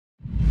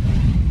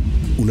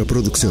una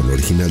producción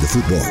original de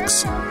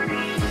Footbox.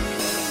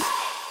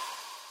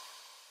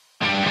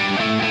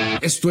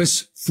 Esto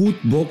es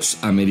Footbox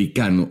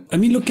americano. A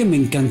mí lo que me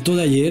encantó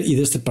de ayer y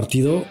de este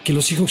partido, que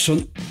los Seahawks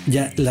son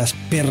ya las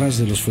perras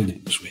de los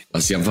Fútbols, güey.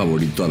 Hacían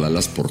favorito a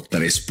Dallas por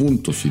 3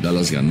 puntos y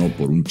Dallas ganó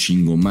por un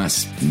chingo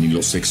más. Ni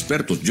los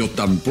expertos, yo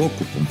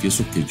tampoco.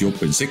 Confieso que yo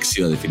pensé que se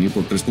iba a definir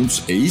por 3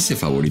 puntos e hice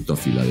favorito a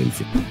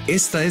Filadelfia.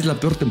 Esta es la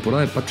peor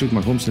temporada de Patrick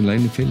Mahomes en la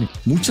NFL.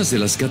 Muchas de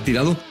las que ha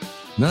tirado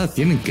nada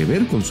tienen que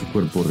ver con su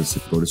cuerpo de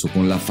receptores o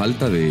con la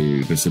falta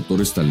de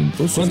receptores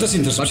talentosos. ¿Cuántas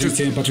intercepciones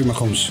tiene Patrick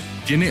Mahomes?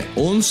 Tiene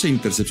 11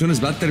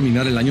 intercepciones. Va a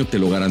terminar el año, te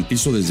lo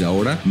garantizo desde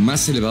ahora,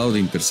 más elevado de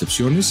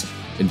intercepciones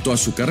en toda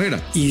su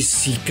carrera. Y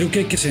si creo que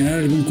hay que señalar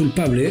algún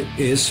culpable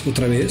es,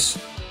 otra vez,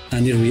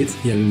 Andy Reid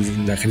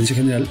y la gerencia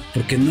general,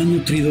 porque no han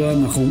nutrido a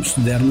Mahomes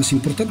de armas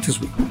importantes,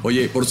 güey.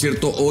 Oye, por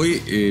cierto,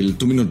 hoy el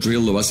 2-minute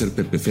drill lo va a hacer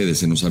Pepe Fede.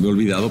 Se nos había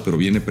olvidado, pero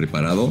viene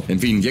preparado. En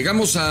fin,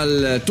 llegamos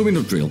al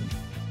 2-minute drill.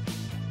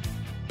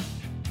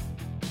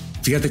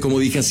 Fíjate cómo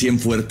dije así en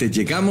fuerte.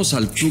 Llegamos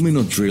al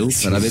 2-minute drill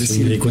para ver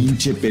si el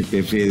pinche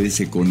Pepe Fede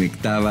se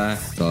conectaba.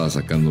 Estaba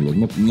sacando los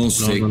no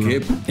sé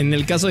qué. En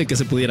el caso de que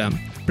se pudiera,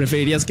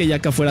 ¿preferirías que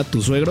Yaka fuera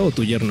tu suegro o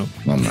tu yerno?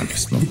 No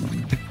mames, no.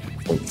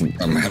 Oh,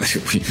 puta madre,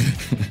 güey.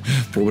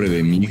 Pobre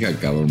de mi hija,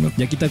 cabrón.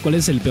 Yaquita, ¿cuál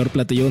es el peor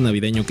platillo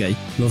navideño que hay?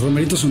 Los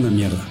romeritos son una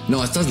mierda.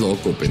 No, estás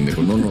loco,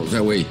 pendejo. No, o sea,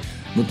 güey.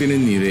 No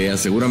tienen ni idea,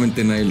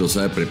 seguramente nadie lo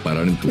sabe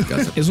preparar en tu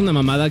casa. Es una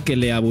mamada que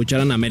le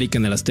abucharan a América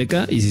en el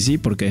Azteca, y sí,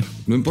 ¿por qué?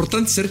 Lo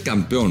importante es ser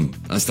campeón,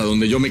 hasta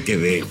donde yo me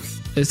quedé, güey.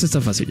 Esto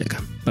está fácil,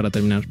 Yaka, para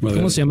terminar.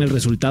 ¿Cómo se llama el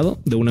resultado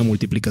de una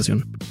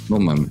multiplicación? No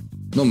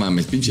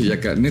mames, pinche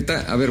Yaka.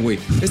 Neta, a ver, güey,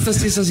 esta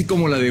sí es así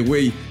como la de,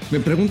 güey, me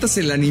preguntas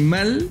el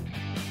animal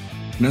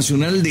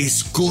nacional de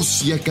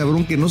Escocia,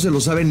 cabrón, que no se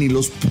lo saben ni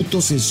los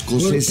putos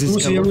escoceses. ¿Cómo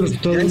se llama el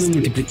resultado de una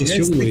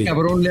multiplicación, güey?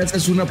 Cabrón, le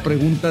haces una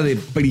pregunta de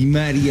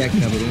primaria,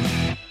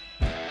 cabrón.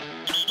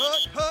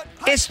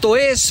 Esto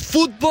es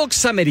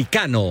Footbox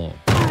Americano,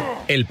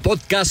 el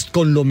podcast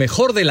con lo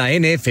mejor de la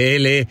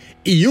NFL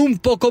y un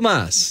poco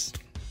más.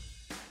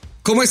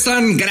 ¿Cómo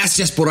están?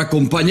 Gracias por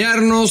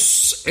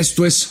acompañarnos.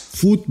 Esto es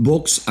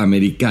Footbox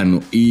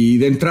Americano. Y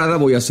de entrada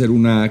voy a hacer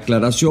una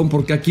aclaración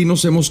porque aquí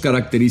nos hemos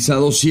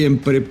caracterizado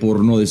siempre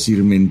por no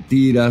decir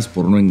mentiras,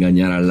 por no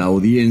engañar a la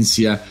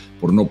audiencia,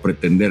 por no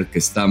pretender que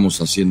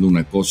estamos haciendo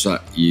una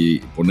cosa y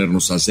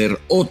ponernos a hacer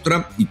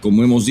otra. Y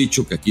como hemos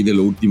dicho que aquí de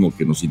lo último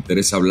que nos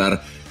interesa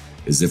hablar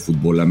es de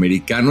fútbol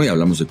americano y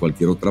hablamos de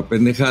cualquier otra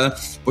pendejada,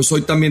 pues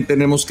hoy también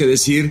tenemos que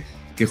decir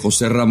que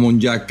José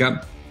Ramón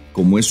Yaca,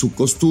 como es su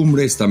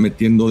costumbre, está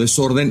metiendo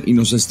desorden y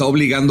nos está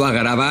obligando a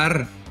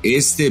grabar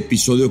este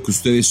episodio que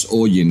ustedes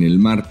oyen el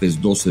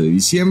martes 12 de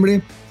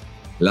diciembre,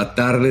 la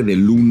tarde del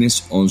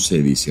lunes 11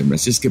 de diciembre.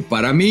 Así es que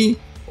para mí,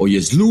 hoy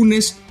es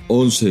lunes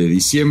 11 de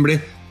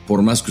diciembre,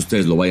 por más que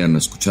ustedes lo vayan a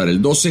escuchar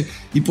el 12,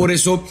 y por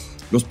eso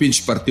los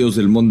pinches partidos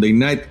del Monday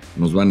Night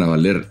nos van a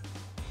valer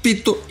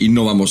pito y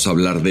no vamos a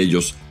hablar de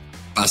ellos,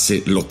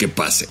 pase lo que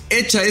pase.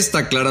 Hecha esta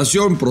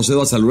aclaración,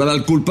 procedo a saludar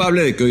al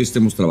culpable de que hoy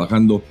estemos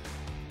trabajando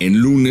en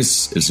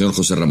lunes, el señor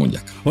José Ramón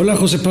Yaca. Hola,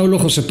 José Pablo,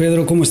 José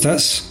Pedro, ¿cómo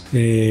estás?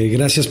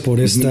 Gracias por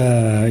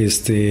esta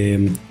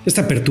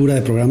apertura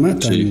de programa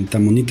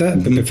tan bonita.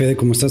 Pepe Fede,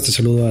 ¿cómo estás? Te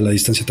saludo a la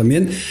distancia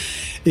también.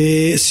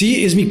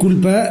 Sí, es mi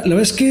culpa. La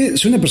verdad es que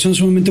soy una persona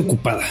sumamente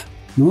ocupada,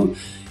 ¿no?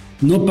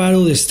 No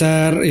paro de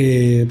estar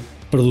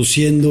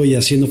produciendo y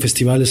haciendo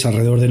festivales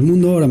alrededor del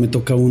mundo. Ahora me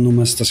toca uno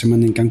más esta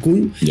semana en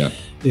Cancún. Ya.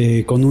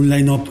 Con un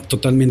line-up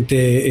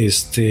totalmente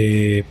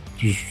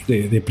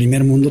de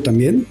primer mundo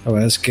también. La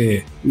verdad es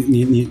que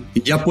 ¿Y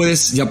ya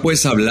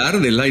puedes hablar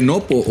del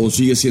line-up o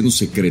sigue siendo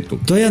secreto?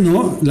 Todavía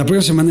no. La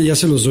próxima semana ya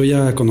se los doy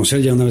a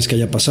conocer ya una vez que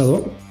haya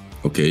pasado.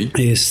 Ok.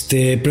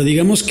 Pero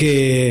digamos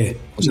que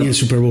ni el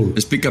Super Bowl.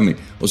 Explícame.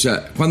 O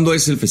sea, ¿cuándo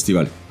es el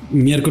festival?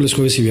 Miércoles,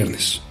 jueves y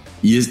viernes.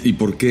 ¿Y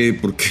por qué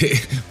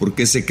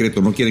es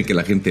secreto? ¿No quieren que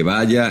la gente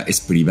vaya? ¿Es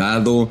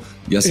privado?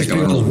 ¿Ya se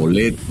acabaron los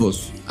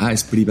boletos? Ah,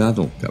 es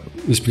privado, cabrón.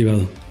 Es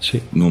privado, sí.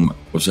 No,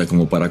 o sea,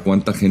 ¿como para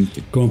cuánta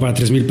gente? Como para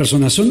 3,000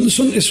 personas.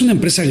 Es una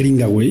empresa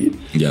gringa, güey.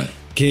 Ya.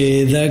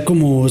 Que da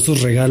como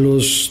estos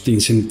regalos de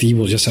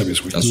incentivos, ya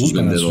sabes, güey. A sus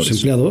vendedores. Para sus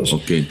empleados.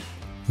 Ok.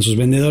 Sus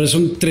vendedores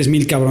son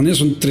 3,000 cabrones,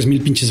 son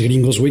 3,000 pinches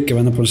gringos, güey, que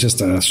van a ponerse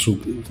hasta su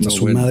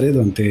madre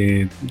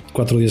durante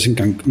 4 días en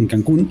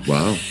Cancún.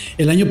 Wow.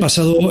 El año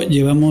pasado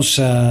llevamos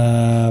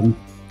a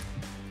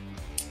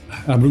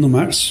Bruno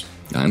Mars.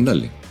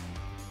 Ándale.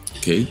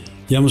 Ok.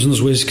 Llevamos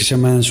unos güeyes que se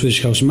llaman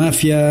Swedish House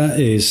Mafia.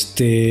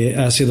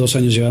 Hace 2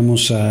 años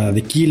llevamos a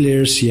The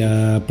Killers y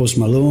a Post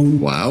Malone.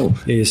 Wow.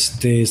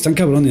 Están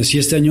cabrones. Y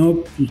este año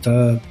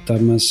está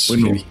más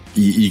heavy.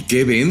 ¿Y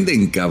qué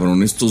venden,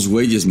 cabrón, estos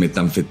güeyes?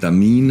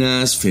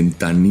 ¿Metanfetaminas,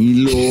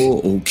 fentanilo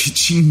o qué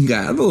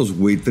chingados,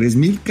 güey?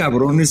 3,000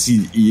 cabrones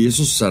y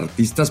esos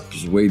artistas,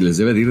 pues, güey, les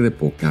debe de ir de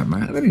poca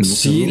madre, ¿no?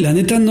 Sí, la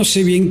neta no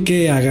sé bien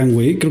qué hagan,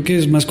 güey. Creo que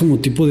es más como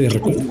tipo de...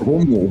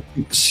 ¿Cómo?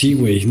 Sí,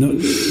 güey. No,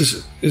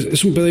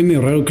 es un pedo ahí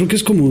medio raro. Creo que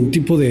es como un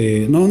tipo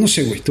de... No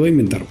sé, güey. Te voy a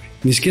inventar, güey.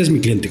 Ni siquiera es mi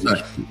cliente, güey.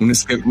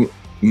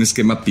 ¿Un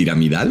esquema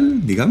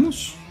piramidal,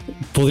 digamos?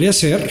 Podría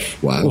ser,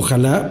 wow.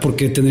 Ojalá,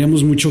 porque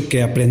tendríamos mucho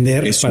que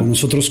aprender para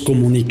nosotros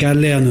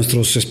comunicarle a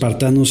nuestros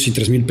espartanos y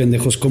 3,000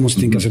 pendejos cómo se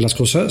tienen que hacer las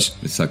cosas.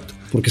 Exacto.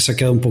 Porque se ha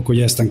quedado un poco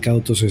ya estancado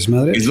todo ese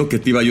desmadre. Es lo que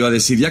te iba yo a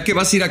decir. Ya que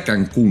vas a ir a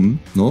Cancún,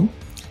 ¿no?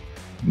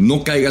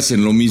 No caigas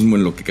en lo mismo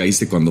en lo que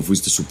caíste cuando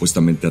fuiste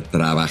supuestamente a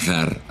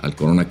trabajar al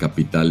Corona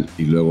Capital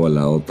y luego a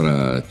la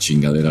otra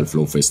chingadera, al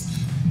Flow Fest.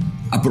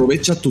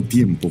 Aprovecha tu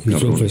tiempo, cabrón.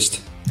 Flow Fest.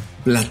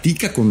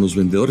 Platica con los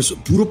vendedores.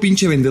 Puro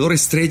pinche vendedor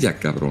estrella,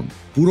 cabrón.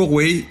 Puro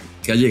güey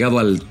que ha llegado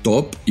al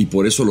top y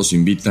por eso los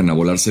invitan a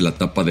volarse la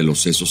tapa de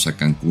los sesos a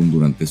Cancún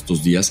durante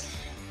estos días.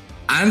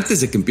 Antes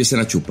de que empiecen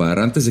a chupar,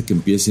 antes de que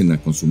empiecen a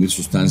consumir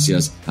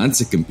sustancias, antes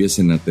de que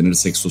empiecen a tener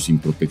sexo sin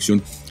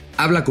protección,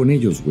 habla con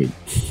ellos, güey.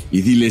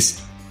 Y diles,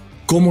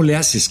 ¿cómo le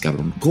haces,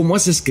 cabrón? ¿Cómo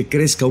haces que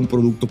crezca un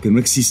producto que no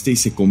existe y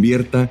se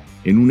convierta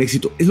en un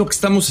éxito? Es lo que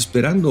estamos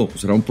esperando,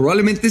 José Ramón.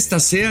 Probablemente esta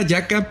sea,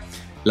 Yaka,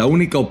 la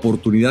única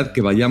oportunidad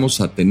que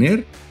vayamos a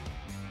tener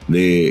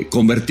de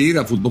convertir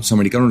a fútbol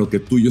americano en lo que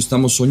tú y yo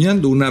estamos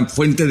soñando, una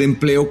fuente de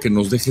empleo que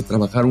nos deje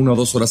trabajar 1 o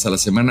 2 horas a la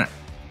semana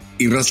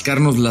y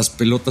rascarnos las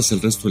pelotas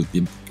el resto del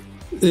tiempo.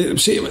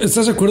 Sí,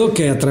 ¿estás de acuerdo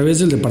que a través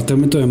del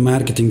departamento de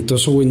marketing todo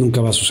eso, güey,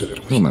 nunca va a suceder,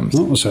 güey? No mames.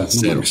 ¿No? O sea,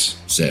 no mames.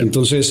 Cero.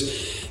 Entonces,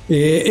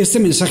 este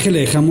mensaje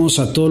le dejamos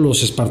a todos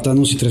los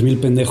espartanos y 3,000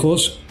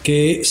 pendejos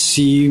que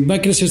si va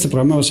a crecer este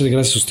programa va a ser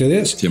gracias a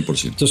ustedes.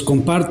 100%. Entonces,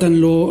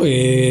 compártanlo,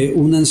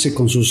 únanse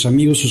con sus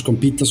amigos, sus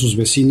compitas, sus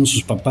vecinos,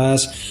 sus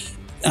papás.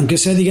 Aunque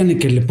sea, díganle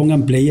que le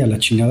pongan play a la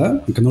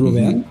chingada, aunque no lo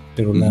vean,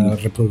 pero la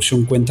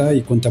reproducción cuenta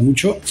y cuenta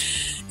mucho.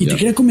 Y te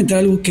quería comentar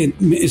algo que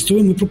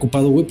estuve muy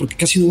preocupado, güey, porque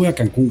casi no voy a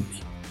Cancún,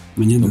 güey.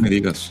 Mañana. No me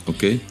digas,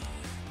 ok.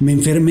 Me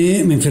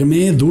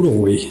enfermé duro,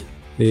 güey,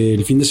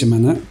 el fin de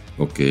semana.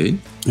 Ok.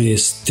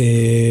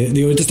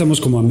 Digo, ahorita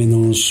estamos como a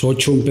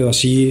 -8, un pedo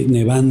así,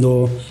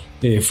 nevando,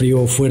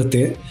 frío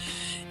fuerte.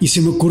 Y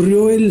se me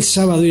ocurrió el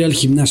sábado ir al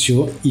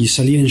gimnasio y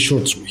salir en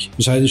shorts, güey.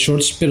 O sea, en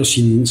shorts, pero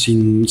sin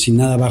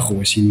nada abajo,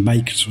 güey, sin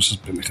bikers o esas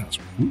pendejadas,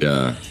 güey, ¿no?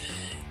 Ya.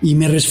 Y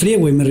me resfrié,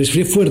 güey, me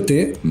resfrié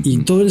fuerte. Y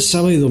todo el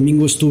sábado y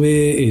domingo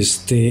estuve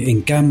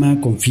en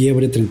cama, con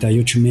fiebre,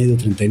 38,5,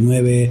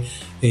 39,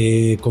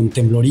 con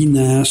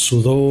temblorina,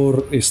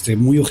 sudor,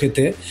 muy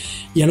ojete.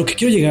 Y a lo que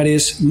quiero llegar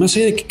es, más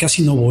allá de que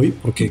casi no voy,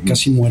 porque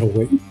casi muero,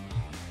 güey,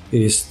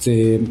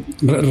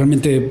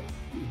 realmente,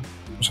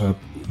 o sea,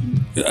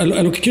 a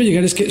lo que quiero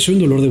llegar es que soy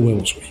un dolor de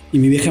huevos, güey, y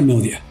mi vieja me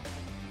odia.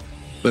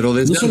 Pero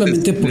desde no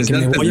solamente antes, porque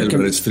desde me voy a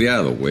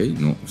resfriado, güey,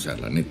 no, o sea,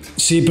 la neta.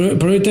 Sí, pero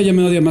ahorita ya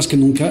me odia más que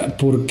nunca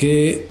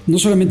porque no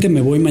solamente me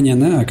voy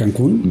mañana a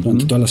Cancún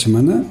durante toda la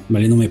semana,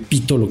 valiéndome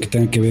pito lo que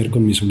tenga que ver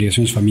con mis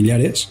obligaciones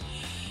familiares.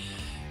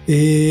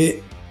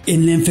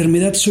 En la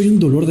enfermedad soy un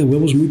dolor de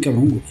huevos muy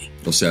cabrón, güey.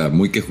 O sea,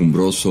 muy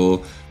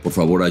quejumbroso, por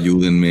favor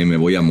ayúdenme, me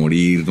voy a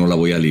morir, no la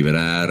voy a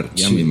liberar.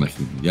 Ya me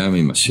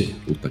imagino. Sí.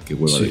 Puta, qué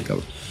hueva de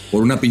cabrón.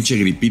 Por una pinche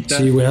gripita.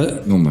 Sí, güey.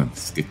 No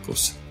mames, qué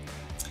cosa.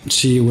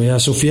 Sí, güey, a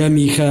Sofía,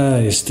 mi hija,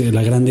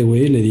 la grande,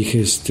 güey, le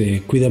dije,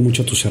 cuida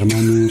mucho a tus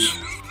hermanos,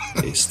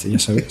 ya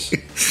sabes.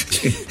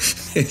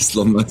 Es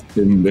lo más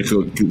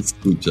pendejo que he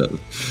escuchado.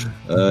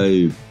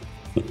 Ay,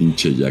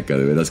 pinche Yaka,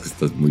 de veras que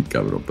estás muy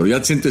cabrón. Pero ya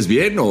te sientes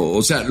bien,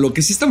 o sea, lo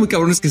que sí está muy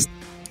cabrón es que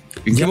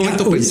 ¿en qué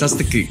momento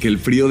pensaste que el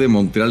frío de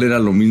Montreal era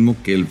lo mismo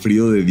que el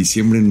frío de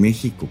diciembre en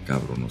México,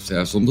 cabrón? O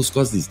sea, son dos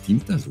cosas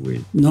distintas,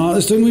 güey. No,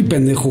 estoy muy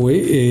pendejo,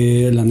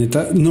 güey, la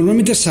neta.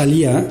 Normalmente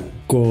salía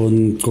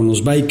con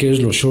los bikers,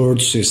 los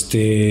shorts,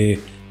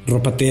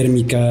 ropa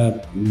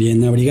térmica,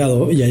 bien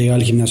abrigado, y ya llegaba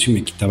al gimnasio y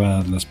me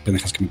quitaba las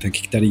pendejas que me tenía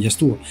que quitar y ya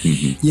estuvo.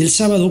 Y el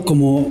sábado,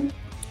 como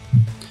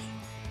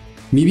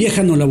mi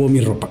vieja no lavó mi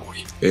ropa,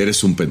 güey.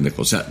 Eres un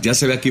pendejo. O sea, ya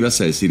sabía que ibas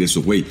a decir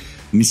eso, güey.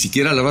 Ni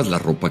siquiera lavas la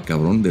ropa,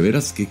 cabrón. De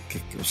veras,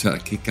 o sea,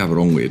 qué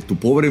cabrón, güey. Tu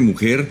pobre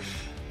mujer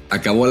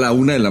acabó a la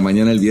 1 de la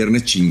mañana el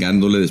viernes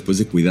chingándole después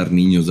de cuidar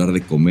niños, dar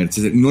de comer.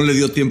 No le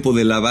dio tiempo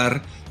de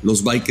lavar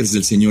los bikers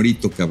del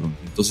señorito, cabrón.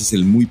 Entonces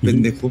el muy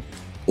pendejo,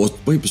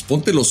 güey, pues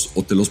póntelos,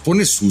 o te los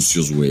pones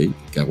sucios, güey,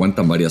 que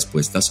aguantan varias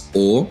puestas,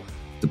 o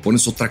te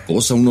pones otra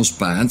cosa, unos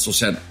pants, o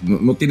sea,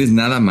 no tienes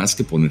nada más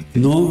que ponerte.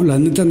 No, la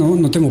neta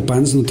no tengo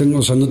pants,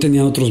 no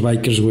tenía otros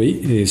bikers,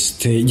 güey.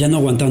 Ya no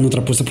aguantaban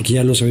otra puesta porque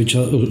ya los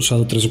había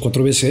usado 3 o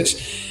 4 veces.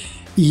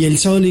 Y el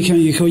sábado le dije a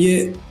mi vieja,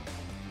 oye,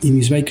 ¿y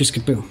mis bikers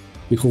qué pedo?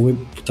 Me dijo, güey,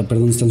 puta,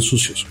 perdón, están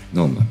sucios, güey.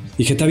 No, man.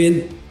 Dije, está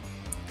bien.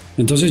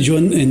 Entonces yo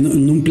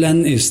en un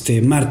plan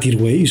mártir,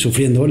 güey, y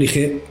sufriendo, le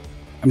dije,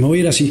 me voy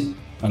a ir así,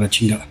 a la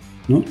chingada,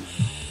 ¿no?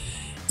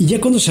 Y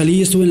ya cuando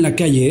salí, estuve en la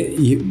calle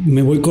y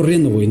me voy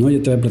corriendo, güey, ¿no?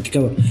 Ya te había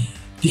platicado.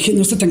 Dije,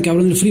 no está tan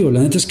cabrón el frío.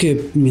 La neta es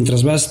que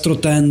mientras vas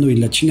trotando y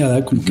la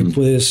chingada, como que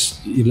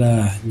puedes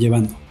irla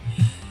llevando.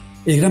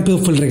 El gran pedo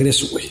fue el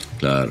regreso, güey.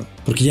 Claro.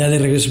 Porque ya de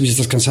regreso ya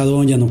estás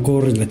cansado, ya no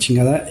corres, la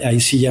chingada. Ahí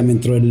sí ya me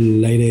entró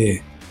el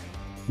aire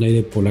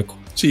polaco.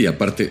 Sí,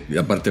 aparte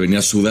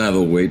venía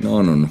sudado, güey.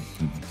 No.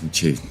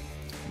 Che.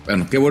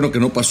 Bueno, qué bueno que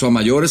no pasó a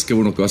mayores, qué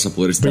bueno que vas a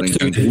poder estar en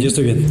Cancún. Yo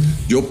estoy bien.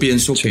 Yo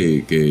pienso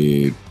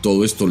que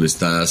todo esto le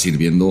está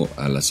sirviendo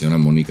a la señora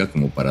Mónica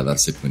como para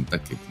darse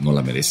cuenta que no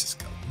la mereces,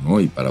 cabrón,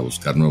 ¿no? Y para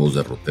buscar nuevos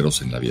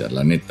derroteros en la vida.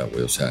 La neta,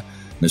 güey. O sea,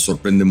 me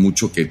sorprende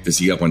mucho que te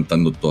siga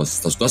aguantando todas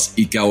estas cosas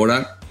y que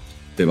ahora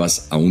te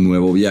vas a un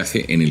nuevo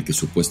viaje en el que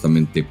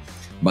supuestamente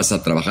vas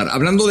a trabajar.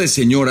 Hablando de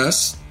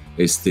señoras,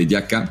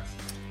 Yaka,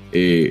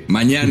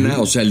 mañana,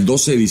 o sea, el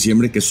 12 de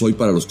diciembre, que es hoy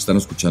para los que están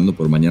escuchando,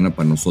 pero mañana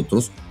para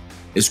nosotros,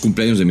 es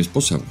cumpleaños de mi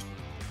esposa, güey.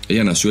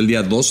 Ella nació el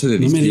día 12 de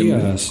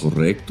diciembre,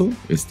 correcto.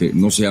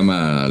 No se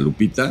llama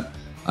Lupita.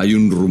 Hay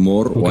un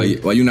rumor o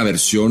hay una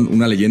versión,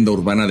 una leyenda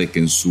urbana de que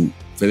en su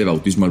fe de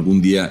bautismo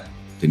algún día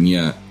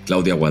tenía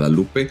Claudia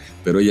Guadalupe,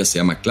 pero ella se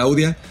llama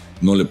Claudia.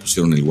 No le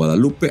pusieron el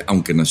Guadalupe,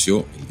 aunque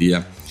nació el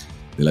día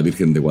de la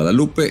Virgen de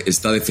Guadalupe.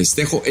 Está de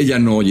festejo. Ella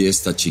no oye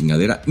esta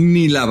chingadera,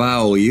 ni la va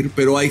a oír,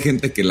 pero hay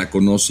gente que la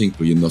conoce,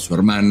 incluyendo a su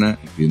hermana,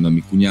 incluyendo a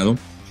mi cuñado,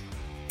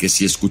 que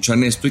sí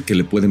escuchan esto y que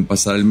le pueden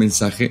pasar el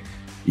mensaje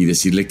y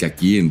decirle que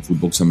aquí en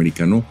Footbox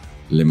Americano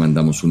le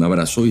mandamos un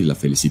abrazo y la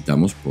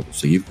felicitamos por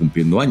seguir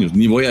cumpliendo años.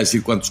 Ni voy a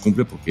decir cuántos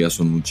cumple porque ya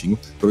son un chingo,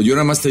 pero yo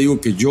nada más te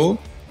digo que yo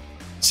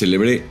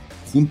celebré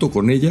junto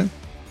con ella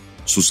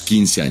sus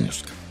 15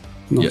 años.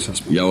 No,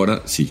 y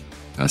ahora sí,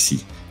 así.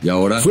 Y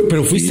ahora...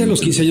 Pero fuiste a los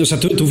 15 años, o sea,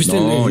 ¿tú fuiste,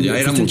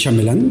 el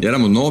chambelán? Ya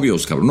éramos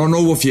novios, cabrón. No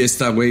hubo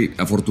fiesta, güey.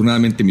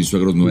 Afortunadamente mis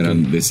suegros no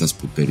eran de esas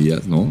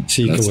puterías, ¿no?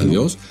 Sí, gracias qué bueno.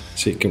 a Dios.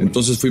 Sí, qué bueno.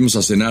 Entonces fuimos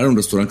a cenar a un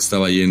restaurante que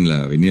estaba ahí en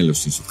la Avenida de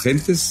los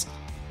Insurgentes.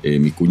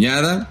 Mi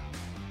cuñada,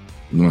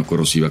 no me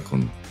acuerdo si iba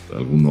con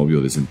algún novio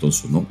de ese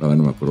entonces, ¿no? La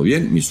verdad no me acuerdo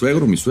bien. Mi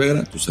suegro, mi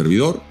suegra, tu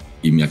servidor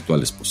y mi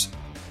actual esposa.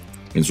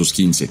 En sus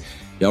 15.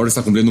 Y ahora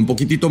está cumpliendo un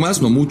poquitito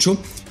más, no mucho.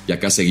 Y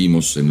acá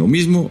seguimos en lo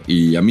mismo.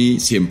 Y a mí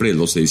siempre el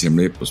 12 de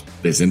diciembre, pues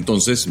desde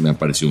entonces me ha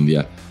parecido un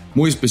día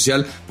muy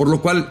especial. Por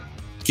lo cual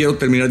quiero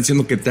terminar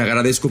diciendo que te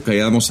agradezco que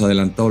hayamos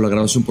adelantado la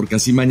grabación, porque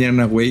así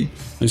mañana, güey,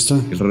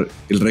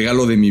 el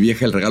regalo de mi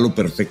vieja, el regalo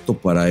perfecto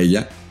para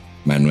ella,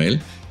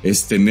 Manuel,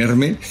 es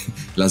tenerme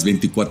las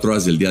 24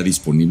 horas del día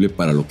disponible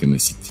para lo que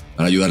necesite.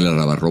 Para ayudarle a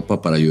lavar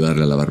ropa, para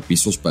ayudarle a lavar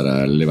pisos,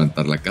 para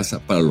levantar la casa,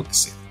 para lo que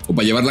sea. O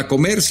para llevarla a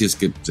comer si es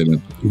que se me...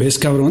 ¿Ves,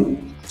 cabrón?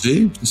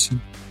 Sí.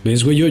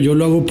 ¿Ves, güey? Yo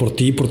lo hago por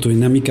ti, por tu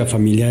dinámica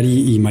familiar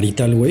y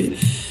marital, güey.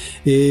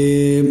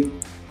 ¿Qué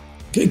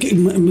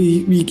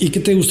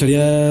te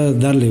gustaría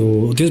darle?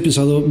 ¿O tienes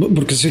pensado?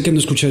 Porque sé que no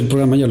escuché el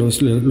programa, ya lo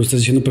estás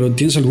diciendo, pero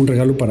 ¿tienes algún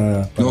regalo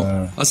para No,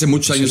 hace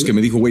muchos años que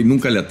me dijo, güey,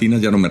 nunca le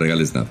atinas, ya no me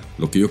regales nada.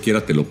 Lo que yo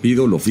quiera te lo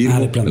pido, lo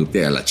firmo, te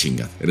da la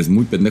chinga. Eres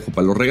muy pendejo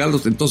para los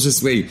regalos. Entonces,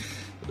 güey,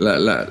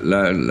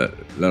 la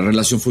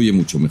relación fluye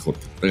mucho mejor.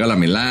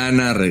 Regálame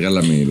lana,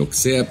 regálame lo que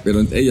sea,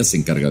 pero ella se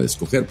encarga de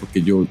escoger,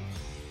 porque yo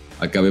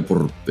acabé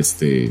por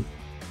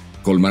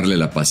colmarle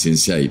la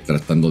paciencia y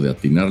tratando de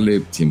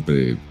atinarle,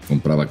 siempre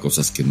compraba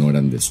cosas que no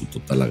eran de su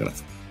total agrado.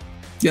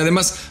 Y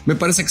además, me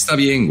parece que está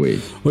bien, güey.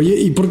 Oye,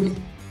 ¿y por qué?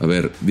 A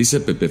ver, dice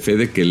Pepe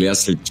Fede que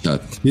leas el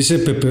chat. Dice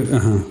Pepe,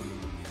 ajá.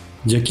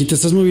 Y aquí te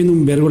estás moviendo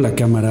un vergo la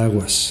cámara,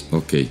 aguas.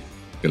 Ok,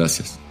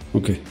 gracias.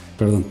 Ok,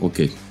 perdón. Ok,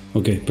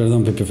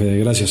 perdón, Pepe Fede,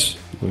 gracias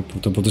por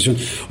tu aportación.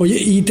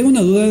 Oye, y tengo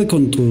una duda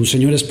con tu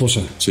señora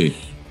esposa. Sí.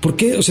 ¿Por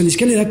qué? O sea, ni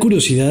siquiera le da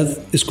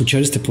curiosidad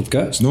escuchar este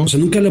podcast. No. O sea,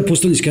 nunca le ha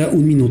puesto ni siquiera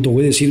un minuto,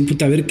 güey, decir,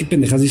 puta, a ver qué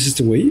pendejadas dice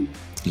este güey.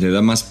 Le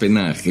da más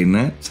pena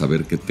ajena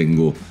saber que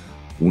tengo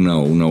una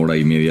hora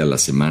y media a la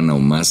semana o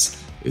más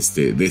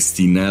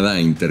destinada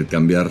a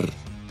intercambiar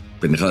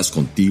pendejadas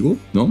contigo,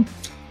 ¿no?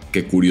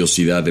 Qué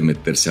curiosidad de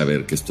meterse a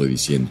ver qué estoy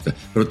diciendo.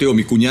 Pero te digo,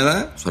 mi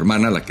cuñada, su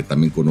hermana, la que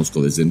también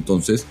conozco desde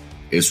entonces,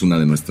 es una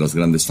de nuestras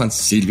grandes fans.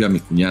 Silvia, mi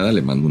cuñada,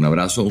 le mando un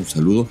abrazo, un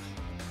saludo.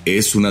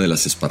 Es una de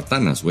las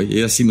espartanas, güey.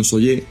 Ella sí nos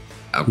oye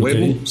a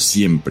huevo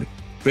siempre.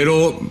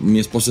 Pero mi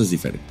esposa es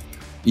diferente.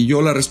 Y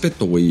yo la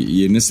respeto, güey.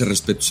 Y en ese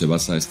respeto se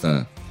basa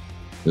esta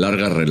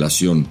larga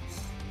relación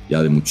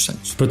ya de muchos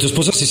años. Pero tu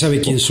esposa sí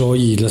sabe quién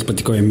soy y las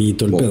platico de mí y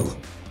todo el pedo.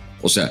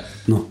 O sea,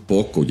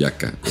 poco,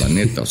 Yaka, la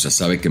neta. O sea,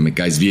 sabe que me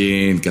caes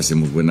bien, que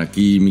hacemos buena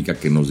química,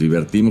 que nos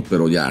divertimos,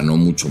 pero ya no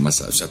mucho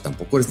más. O sea,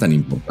 tampoco eres tan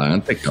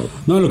importante, cabrón.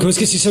 No, lo que es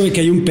que sí sabe que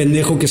hay un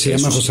pendejo que se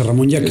llama José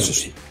Ramón Yaka. Eso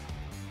sí.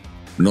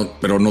 No,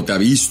 pero no te ha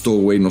visto,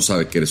 güey, no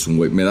sabe que eres un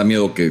güey. Me da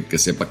miedo que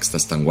sepa que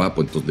estás tan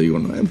guapo. Entonces le digo,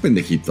 no, hay un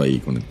pendejito ahí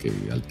con el que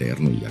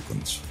alterno y ya con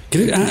eso.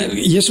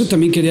 Y eso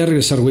también quería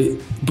regresar, güey.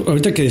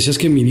 Ahorita que decías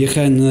que mi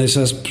vieja en una de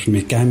esas pues,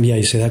 me cambia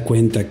y se da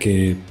cuenta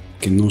que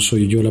no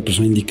soy yo la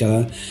persona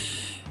indicada.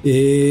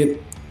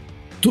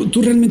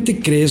 ¿Tú realmente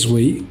crees,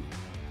 güey,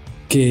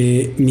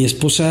 que mi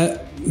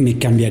esposa me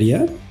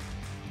cambiaría?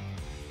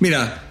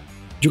 Mira,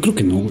 yo creo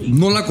que no, güey.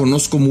 No la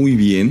conozco muy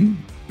bien,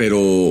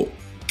 pero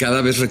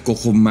cada vez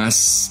recojo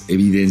más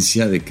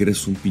evidencia de que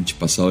eres un pinche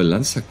pasado de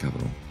lanza,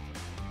 cabrón.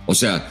 O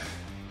sea,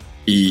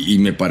 y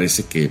me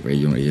parece que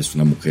ella es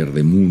una mujer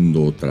de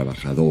mundo,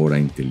 trabajadora,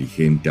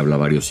 inteligente, habla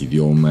varios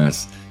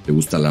idiomas, le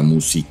gusta la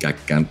música,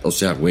 canta. O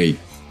sea, güey,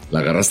 la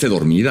agarraste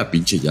dormida,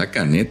 pinche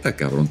Yaka, neta,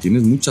 cabrón.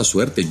 Tienes mucha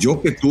suerte.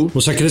 Yo que tú...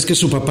 O sea, ¿crees que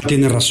su papá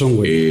tiene razón,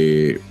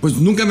 güey? Pues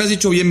nunca me has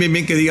dicho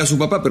bien que diga su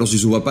papá, pero si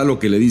su papá lo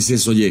que le dice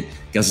es, oye,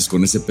 ¿qué haces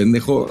con ese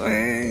pendejo?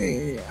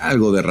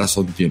 Algo de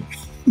razón tiene.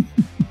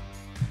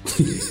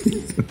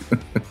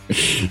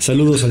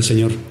 Saludos al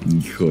señor.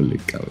 Híjole,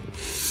 cabrón.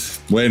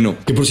 Bueno.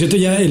 Que por cierto,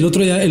 ya el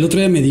otro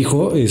día me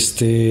dijo,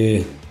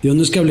 yo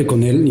no es que hable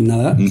con él ni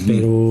nada,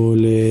 pero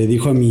le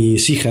dijo a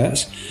mis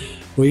hijas,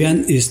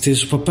 oigan,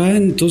 su papá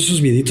en todos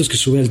esos videitos que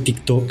sube al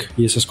TikTok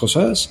y esas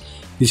cosas,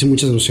 dice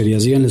muchas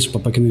groserías. Díganle a su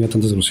papá que no diga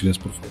tantas groserías,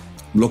 por favor.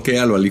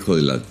 Bloquéalo al hijo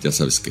de la, ya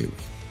sabes que...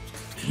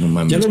 No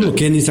mames, ya lo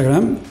bloqueé en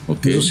Instagram,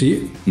 eso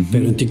sí,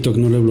 pero en TikTok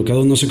no lo he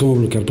bloqueado. No sé cómo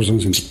bloquear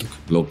personas en TikTok.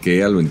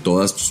 Bloquéalo en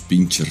todas tus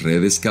pinches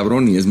redes,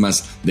 cabrón, y es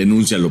más,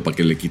 denúncialo para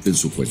que le quiten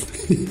su cuenta.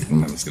 No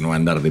mames, que no va a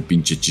andar de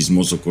pinche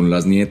chismoso con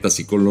las nietas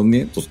y con los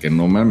nietos, que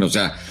no mames, o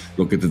sea,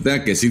 lo que te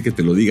tenga que decir que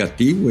te lo diga a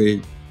ti, güey,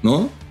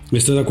 ¿no?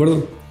 Estoy de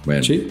acuerdo.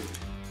 Bueno, sí,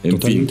 en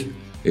totalmente.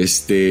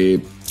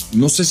 Fin,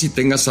 no sé si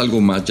tengas algo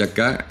más ya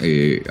acá,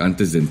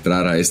 antes de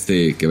entrar a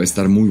que va a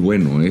estar muy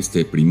bueno,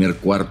 este primer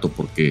cuarto,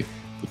 porque...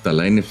 Puta,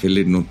 la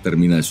NFL no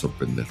termina de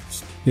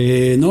sorprendernos.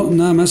 No,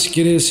 nada más, si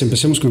quieres,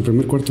 empecemos con el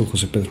primer cuarto,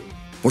 José Pedro.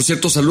 Por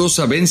cierto, saludos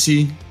a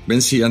Benzi.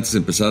 Benzi, antes de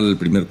empezar el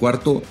primer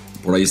cuarto,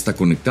 por ahí está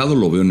conectado,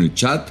 lo veo en el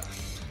chat.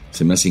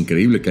 Se me hace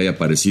increíble que haya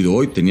aparecido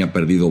hoy. Tenía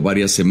perdido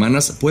varias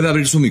semanas. ¿Puede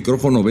abrir su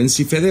micrófono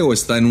Benzi, Fede, o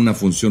está en una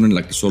función en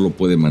la que solo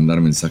puede mandar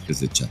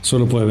mensajes de chat?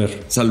 Solo puede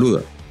ver.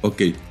 Saluda.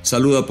 Ok,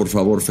 saluda por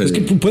favor, Fede. Es que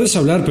puedes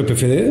hablar, Pepe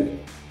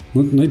Fede.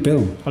 No hay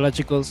pedo. Hola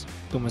chicos,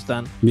 ¿cómo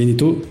están? Bien, ¿y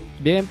tú?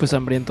 Bien, pues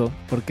hambriento,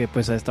 porque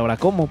pues a esta hora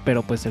como,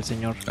 pero pues el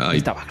señor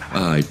estaba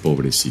grabando. Ay,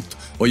 pobrecito.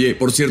 Oye,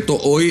 por cierto,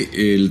 hoy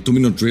el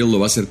 2-Minute Drill lo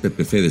va a hacer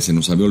Pepe Fede, se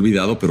nos había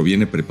olvidado, pero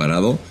viene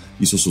preparado,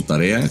 hizo su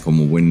tarea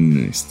como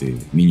buen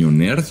niño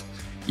nerd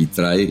y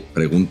trae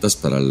preguntas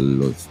para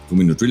los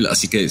 2-Minute Drill,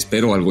 así que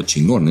espero algo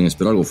chingón,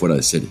 espero algo fuera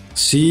de serie.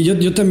 Sí,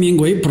 yo también,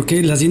 güey,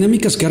 porque las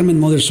dinámicas que arma en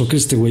Mother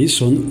Soccer güey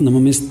son, no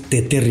mames,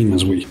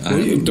 tetérrimas, güey.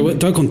 Te voy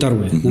a contar,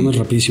 güey, nada más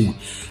rapidísimo.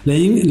 La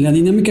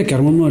dinámica que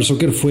armó en Mother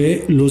Soccer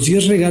fue los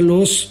 10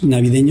 regalos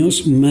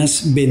navideños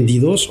más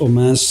vendidos o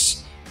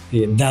más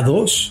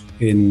dados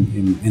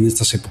en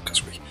estas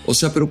épocas, güey. O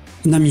sea, pero...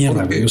 Una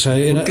mierda, güey. O sea,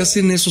 ¿por qué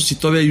hacen eso si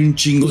todavía hay un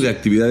chingo de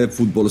actividad de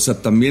fútbol? O sea,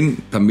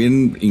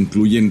 también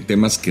incluyen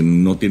temas que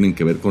no tienen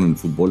que ver con el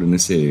fútbol en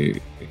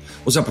ese...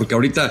 O sea, porque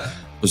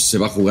ahorita pues, se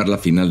va a jugar la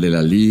final de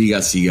la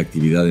Liga, sigue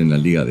actividad en la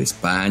Liga de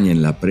España,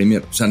 en la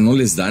Premier. O sea, ¿no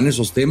les dan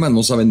esos temas?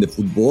 ¿No saben de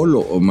fútbol?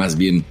 O más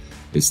bien,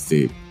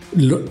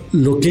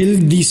 Lo que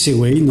él dice,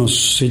 güey,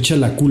 nos echa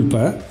la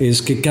culpa,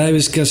 es que cada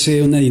vez que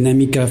hace una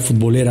dinámica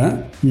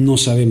futbolera, no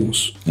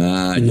sabemos.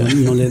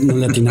 No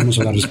le atinamos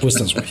a las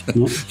respuestas, güey,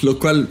 ¿no? Lo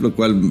cual,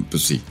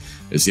 pues sí,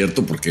 es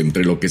cierto, porque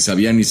entre lo que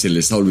sabían y se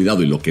les ha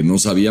olvidado y lo que no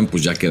sabían,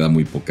 pues ya queda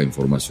muy poca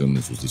información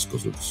en sus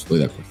discos duros. Estoy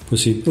de acuerdo.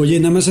 Pues sí. Oye,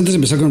 nada más antes de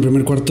empezar con el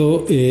primer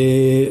cuarto,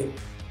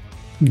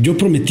 yo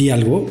prometí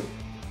algo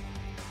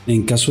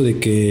en caso de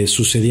que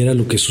sucediera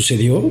lo que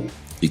sucedió.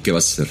 ¿Y qué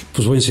vas a hacer?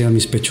 Pues voy a enseñar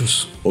mis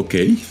pechos. Ok,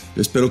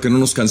 espero que no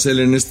nos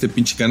cancelen este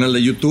pinche canal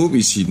de YouTube,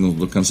 y si nos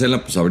lo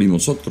cancelan, pues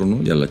abrimos otro,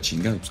 ¿no? Ya la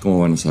chingada, pues cómo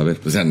van a saber,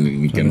 pues ya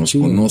ni que nos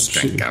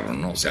conozcan, sí.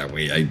 Cabrón, ¿no? O sea,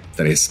 güey, hay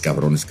 3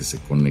 cabrones que se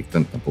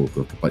conectan, tampoco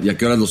creo que pase. ¿Y a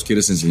qué horas los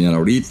quieres enseñar?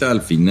 ¿Ahorita,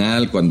 al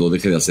final, cuando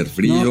deje de hacer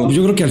frío? No,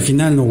 yo creo que al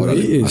final, ¿no,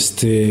 güey?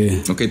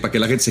 Ok, para que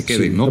la gente se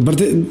quede, sí. ¿no?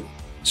 Aparte...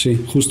 Sí,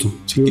 justo.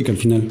 Sí. Yo creo que al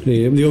final.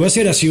 Va a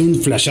ser así un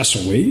flashazo,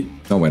 güey.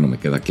 No, bueno, me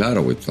queda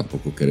claro, güey.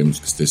 Tampoco queremos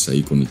que estés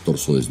ahí con el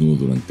torso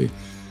desnudo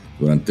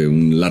durante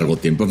un largo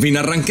tiempo. En fin,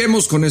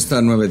 arranquemos con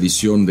esta nueva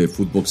edición de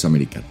Footbox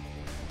Americano.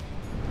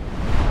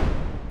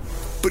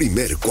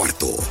 Primer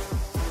cuarto.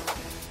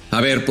 A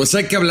ver, pues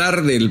hay que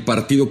hablar del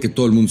partido que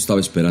todo el mundo estaba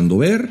esperando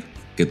ver,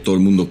 que todo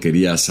el mundo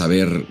quería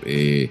saber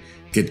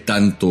qué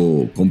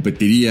tanto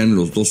competirían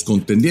los dos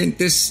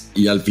contendientes,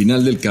 y al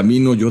final del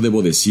camino yo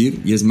debo decir,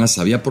 y es más,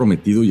 había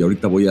prometido y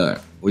ahorita voy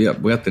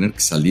a tener que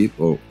salir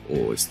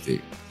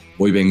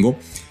hoy vengo,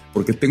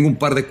 porque tengo un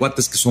par de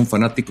cuates que son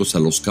fanáticos a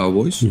los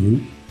Cowboys,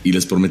 y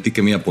les prometí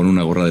que me iba a poner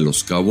una gorra de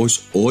los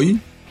Cowboys hoy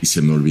y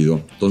se me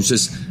olvidó.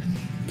 Entonces,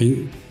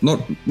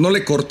 no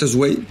le cortes,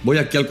 güey. Voy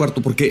aquí al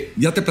cuarto porque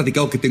ya te he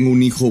platicado que tengo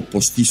un hijo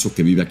postizo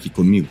que vive aquí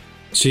conmigo.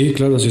 Sí,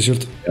 claro, sí es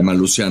cierto. Se llama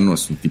Luciano,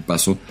 es un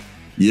tipazo.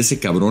 Y ese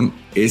cabrón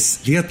es,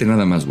 fíjate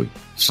nada más, güey,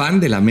 fan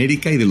de la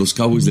América y de los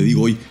Cowboys. Le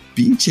digo, oye,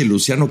 pinche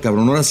Luciano,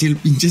 cabrón, ahora sí el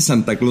pinche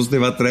Santa Claus te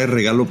va a traer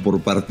regalo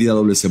por partida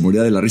doble. Se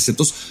moría de la risa.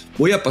 Entonces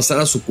voy a pasar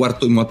a su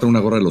cuarto y me voy a traer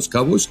una gorra de los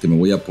Cowboys que me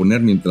voy a poner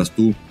mientras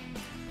tú,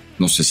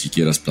 no sé si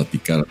quieras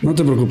platicar. No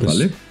te preocupes.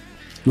 ¿Vale?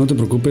 No te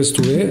preocupes,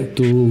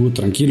 tú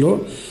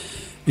tranquilo.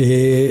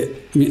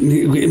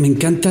 Me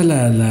encanta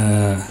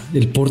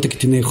el porte que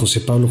tiene José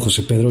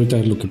Pedro. Ahorita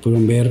lo que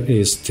pudieron ver,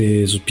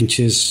 sus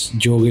pinches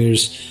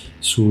joggers,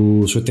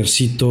 su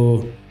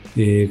suétercito,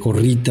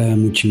 gorrita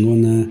muy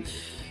chingona.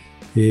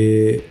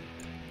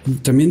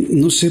 También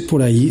no sé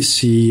por ahí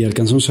si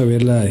alcanzamos a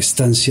ver la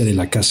estancia de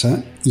la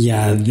casa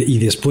y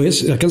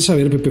después alcanzas a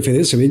ver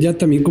PPFD, se ve ya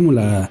también como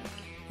la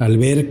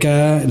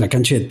alberca, la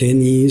cancha de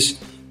tenis,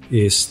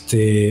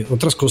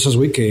 otras cosas,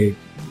 güey, que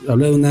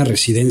habla de una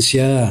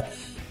residencia,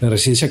 la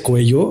residencia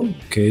Cuello,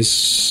 que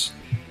es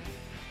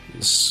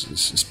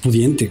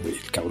pudiente, güey,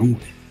 el cabrón,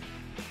 güey.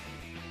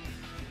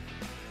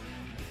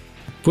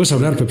 Puedes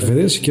hablar,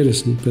 PPFD, si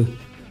quieres, no pedo.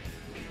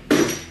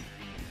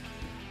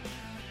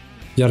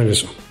 Ya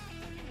regresó.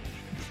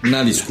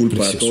 Una disculpa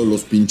Precioso. a todos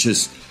los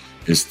pinches,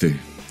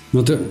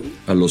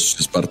 a los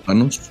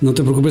espartanos. No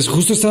te preocupes,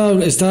 justo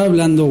estaba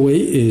hablando,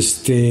 güey,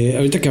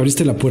 ahorita que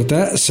abriste la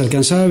puerta, se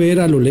alcanzaba a ver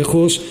a lo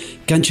lejos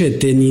cancha de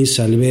tenis,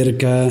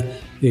 alberca,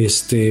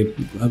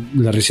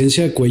 la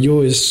residencia de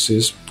Cuello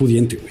es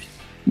pudiente, güey.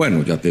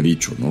 Bueno, ya te he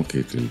dicho, ¿no? Que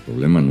el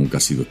problema nunca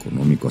ha sido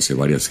económico, hace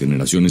varias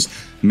generaciones.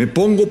 Me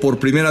pongo por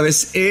primera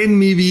vez en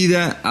mi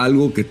vida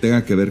algo que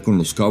tenga que ver con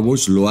los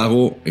Cowboys. Lo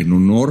hago en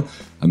honor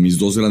a mis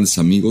dos grandes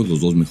amigos,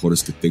 los dos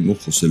mejores que tengo,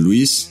 José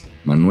Luis,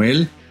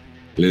 Manuel.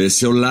 Le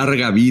deseo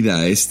larga vida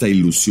a esta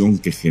ilusión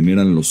que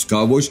generan los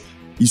Cowboys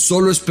y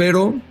solo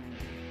espero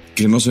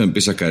que no se me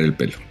empiece a caer el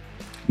pelo.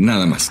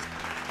 Nada más.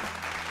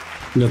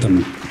 Yo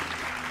también.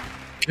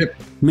 ¿Qué?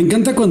 Me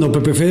encanta cuando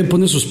Pepe Fede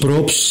pone sus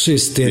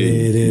props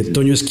de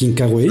Toño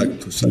Esquinca, güey.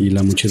 Exacto. Y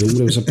la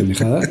muchedumbre de esa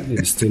pendejada.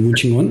 Muy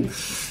chingón.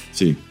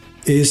 Sí.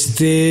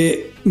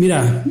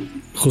 Mira,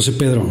 José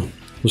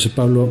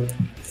Pablo,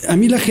 a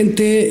mí la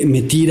gente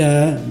me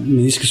tira,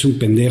 me dice que soy un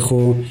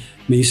pendejo,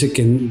 me dice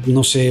que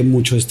no sé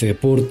mucho de este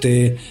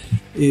deporte.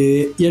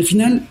 Y al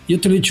final, yo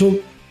te lo he dicho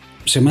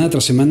semana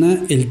tras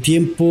semana, el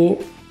tiempo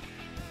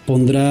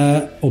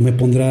me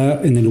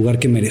pondrá en el lugar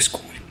que merezco,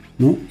 güey,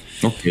 ¿no?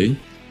 Ok.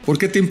 ¿Por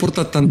qué te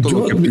importa tanto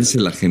lo que piense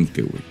la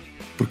gente, güey?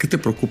 ¿Por qué te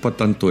preocupa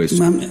tanto eso?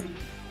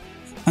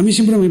 A mí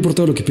siempre me ha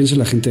importado lo que piense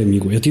la gente de mí,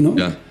 güey. ¿A ti no?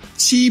 Ya.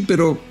 Sí,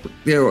 pero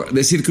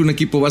decir que un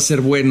equipo va a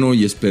ser bueno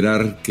y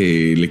esperar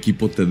que el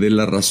equipo te dé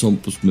la razón,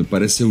 pues me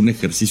parece un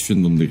ejercicio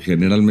en donde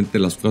generalmente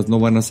las cosas no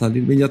van a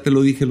salir. Ya te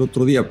lo dije el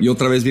otro día. Y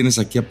otra vez vienes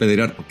aquí a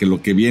pedrear, porque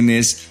lo que viene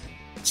es,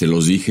 se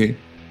los dije,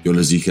 yo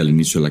les dije al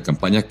inicio de la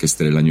campaña que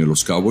este era el año de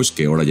los Cowboys,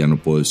 que ahora ya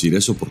no puedo decir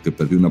eso porque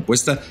perdí una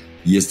apuesta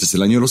y este es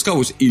el año de los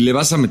Cowboys. Y le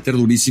vas a meter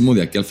durísimo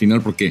de aquí al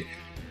final porque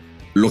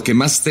lo que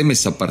más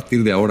temes a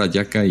partir de ahora,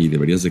 Yaka, y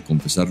deberías de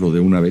confesarlo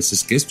de una vez,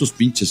 es que estos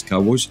pinches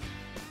Cowboys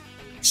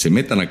se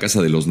metan a casa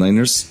de los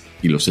Niners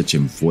y los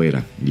echen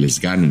fuera y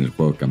les ganen el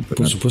juego de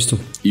campeonato. Por supuesto.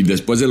 Y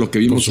después de lo que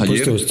vimos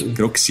ayer,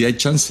 creo que sí hay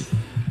chance.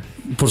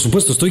 Por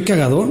supuesto, estoy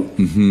cagado,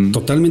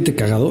 totalmente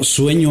cagado.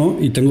 Sueño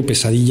y tengo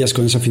pesadillas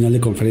con esa final de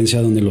conferencia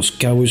donde los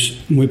Cowboys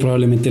muy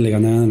probablemente le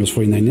ganaran a los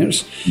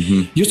 49ers.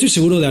 Yo estoy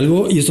seguro de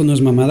algo, y esto no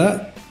es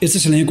mamada, este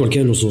es el año de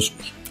cualquiera de los dos.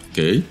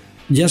 Ok.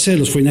 Ya sea de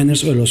los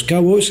 49ers o de los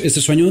Cowboys, este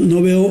sueño,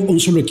 no veo un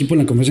solo equipo en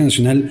la conferencia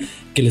nacional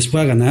que les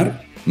pueda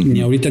ganar,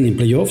 ni ahorita ni en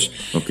playoffs.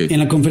 Okay. En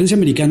la conferencia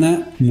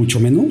americana, mucho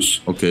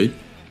menos. Ok.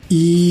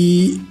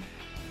 Y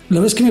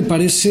la verdad es que me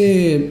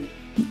parece...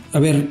 A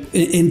ver,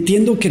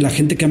 entiendo que la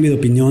gente cambie de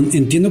opinión,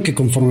 entiendo que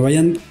conforme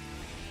vayan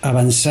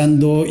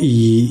avanzando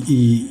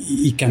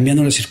y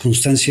cambiando las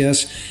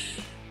circunstancias,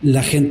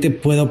 la gente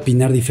pueda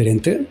opinar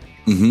diferente.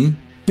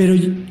 Pero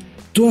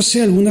tú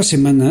hace algunas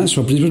semanas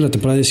o a principios de la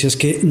temporada decías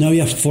que no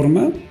había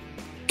forma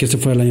que este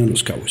fuera el año de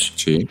los Cowboys.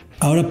 Sí.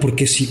 Ahora, ¿por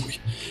qué sí, güey?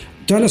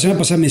 Toda la semana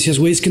pasada me decías,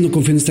 güey, es que no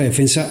confío en esta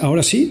defensa.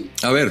 Ahora sí.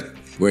 A ver,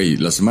 güey,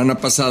 la semana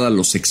pasada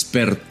los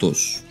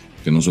expertos,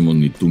 que no somos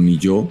ni tú ni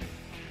yo,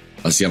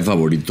 hacían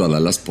favorito a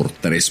Dallas por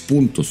 3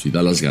 puntos y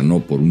Dallas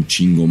ganó por un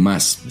chingo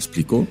más. ¿Me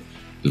explico?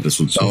 El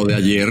resultado de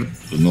ayer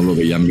pues no lo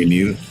veían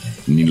venir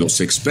ni los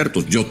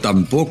expertos. Yo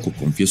tampoco.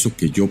 Confieso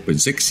que yo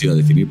pensé que se iba a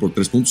definir por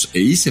 3 puntos e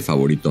hice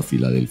favorito a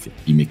Filadelfia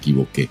y me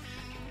equivoqué.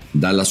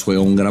 Dallas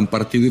juega un gran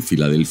partido y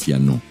Filadelfia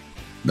no.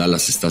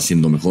 Dallas está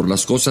haciendo mejor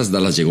las cosas.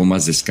 Dallas llegó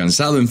más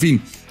descansado. En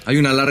fin, hay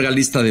una larga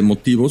lista de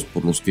motivos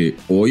por los que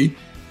hoy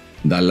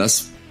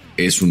Dallas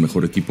es un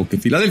mejor equipo que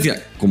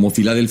Filadelfia. Como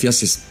Filadelfia,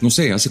 no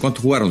sé, ¿hace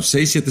cuánto jugaron?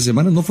 6-7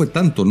 semanas, no fue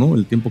tanto, ¿no?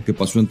 El tiempo que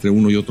pasó entre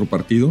uno y otro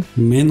partido.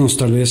 Menos,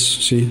 tal vez,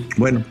 sí.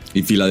 Bueno,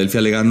 y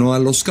Filadelfia le ganó a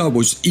los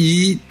Cowboys.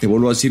 Y te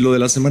vuelvo a decir lo de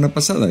la semana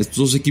pasada. Estos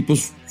dos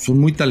equipos son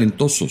muy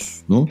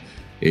talentosos, ¿no?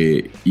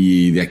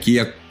 Y de aquí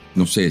a,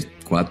 no sé,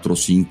 4,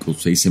 5,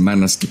 6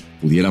 semanas que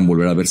pudieran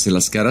volver a verse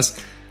las caras,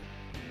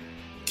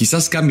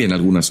 quizás cambien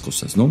algunas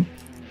cosas, ¿no?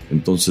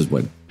 Entonces,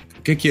 bueno.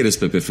 ¿Qué quieres,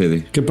 Pepe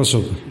Fede? ¿Qué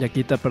pasó?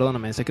 Yaquita,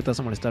 perdóname, sé que te vas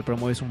a molestar, pero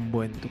mueves un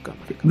buen tu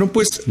cámara. No,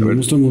 pues... No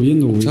me estoy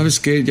moviendo, güey. ¿Sabes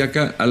qué,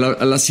 Yaka? A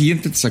la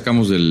siguiente te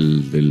sacamos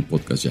del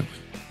podcast ya, güey.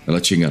 A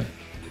la chingada.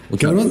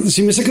 Cabrón,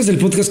 si me sacas del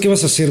podcast, ¿qué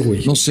vas a hacer,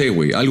 güey? No sé,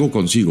 güey, algo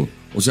consigo.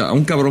 O sea, a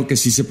un cabrón que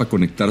sí sepa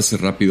conectarse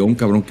rápido, a un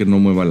cabrón que no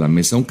mueva la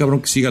mesa, a un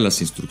cabrón que siga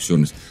las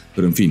instrucciones.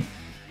 Pero en fin,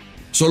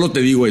 solo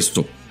te digo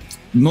esto.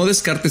 No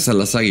descartes a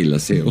las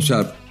Águilas, ¿eh? O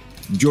sea...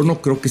 Yo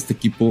no creo que este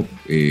equipo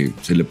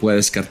se le pueda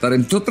descartar,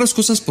 entre otras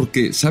cosas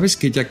porque sabes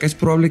que ya acá es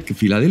probable que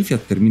Filadelfia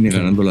termine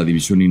ganando la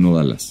división y no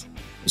Dallas.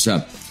 O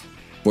sea,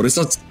 por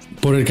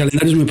el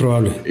calendario es muy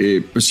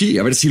probable. Pues sí,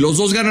 a ver, si los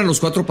dos ganan los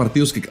 4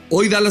 partidos que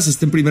hoy Dallas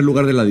está en primer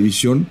lugar de la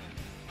división,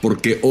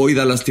 porque hoy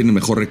Dallas tiene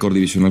mejor récord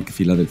divisional que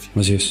Filadelfia.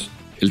 Así es.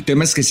 El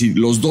tema es que si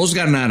los dos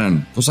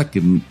ganaran, cosa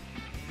que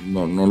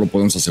no lo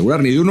podemos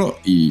asegurar ni de uno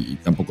y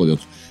tampoco de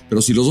otro,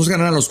 pero si los dos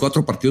ganaran los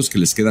 4 partidos que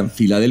les quedan,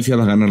 Filadelfia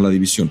va a ganar la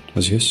división.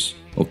 Así es.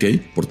 Ok,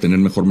 por tener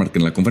mejor marca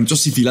en la conferencia.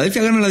 Entonces, si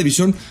Filadelfia gana la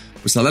división,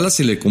 pues a Dallas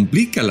se le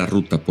complica la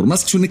ruta, por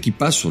más que sea un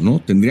equipazo, ¿no?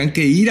 Tendrían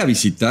que ir a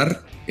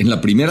visitar en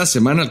la primera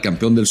semana al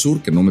campeón del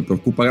sur, que no me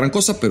preocupa gran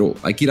cosa, pero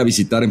hay que ir a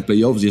visitar en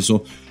playoffs y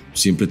eso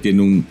siempre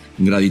tiene un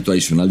gradito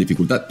adicional de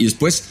dificultad. Y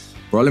después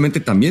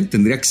probablemente también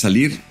tendría que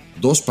salir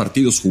 2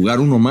 partidos, jugar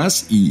uno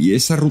más, y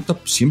esa ruta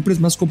pues, siempre es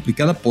más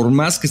complicada por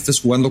más que estés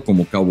jugando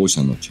como Cowboys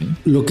anoche.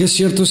 Lo que es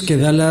cierto es que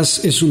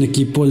Dallas es un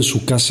equipo en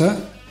su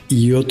casa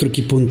y otro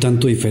equipo un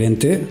tanto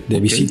diferente de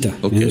visita.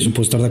 En eso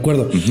puedo estar de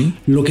acuerdo.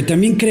 Lo que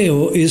también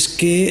creo es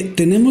que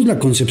tenemos la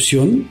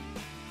concepción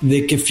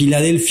de que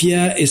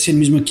Filadelfia es el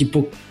mismo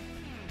equipo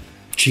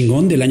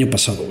chingón del año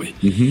pasado, güey.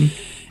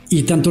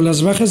 Y tanto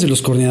las bajas de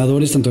los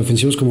coordinadores, tanto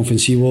defensivos como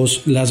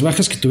ofensivos, las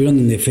bajas que tuvieron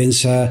en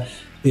defensa,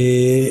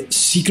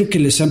 sí creo que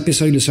les han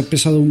pesado y les ha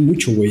pesado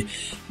mucho, güey.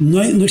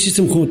 No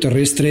existe un juego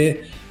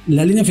terrestre.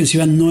 La línea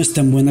ofensiva no es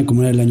tan buena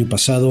como era el año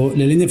pasado.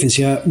 La línea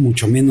defensiva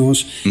mucho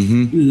menos.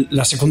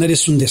 La secundaria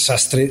es un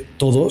desastre,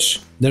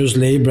 todos. Darius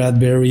Slay,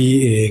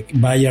 Bradbury,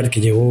 Bayard, que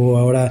llegó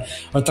ahora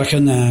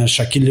trajeron a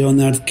Shaquille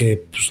Leonard,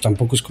 que pues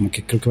tampoco es como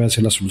que creo que va a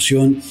ser la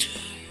solución.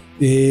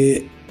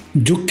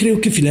 Yo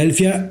creo que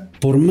Filadelfia,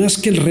 por más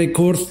que el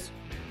récord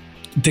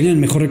tenga el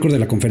mejor récord de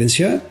la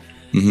conferencia,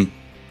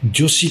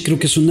 yo sí creo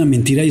que es una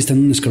mentira y están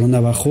un escalón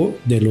abajo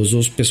de los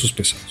 2 pesos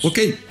pesados. Ok,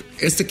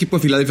 este equipo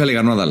de Filadelfia le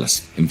ganó a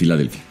Dallas en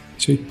Filadelfia.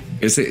 Sí.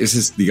 Ese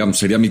es, digamos,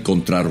 sería mi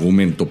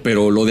contraargumento.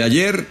 Pero lo de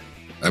ayer,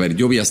 a ver,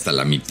 yo vi hasta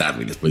la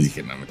mitad y después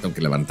dije, no, me tengo que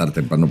levantar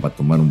temprano para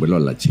tomar un vuelo a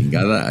la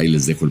chingada. Ahí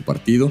les dejo el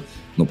partido.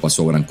 No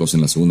pasó gran cosa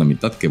en la segunda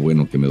mitad. Qué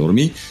bueno que me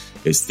dormí.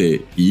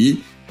 Y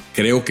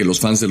creo que los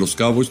fans de los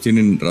Cowboys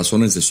tienen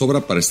razones de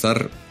sobra para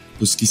estar,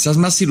 pues quizás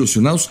más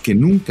ilusionados que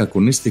nunca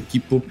con este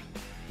equipo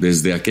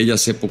desde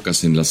aquellas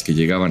épocas en las que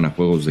llegaban a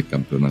juegos de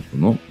campeonato,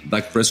 ¿no?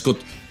 Dak Prescott,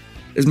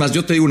 es más,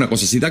 yo te digo una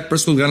cosa, si Dak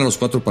Prescott gana los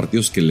 4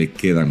 partidos que le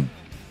quedan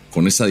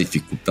con esa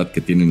dificultad que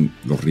tienen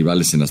los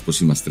rivales en las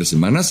próximas 3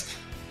 semanas,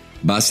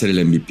 va a ser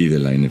el MVP de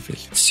la NFL.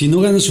 Si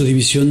no gana su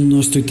división, no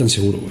estoy tan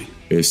seguro, güey.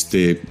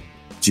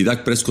 Si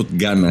Dak Prescott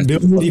gana... Veo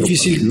muy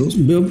difícil,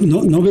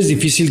 ¿no ves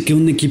difícil que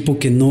un equipo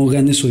que no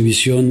gane su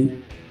división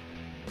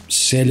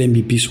sea el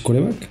MVP su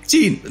quarterback?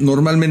 Sí,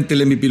 normalmente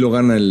el MVP lo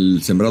gana el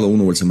sembrado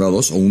 1 o el sembrado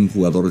 2, o un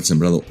jugador del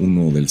sembrado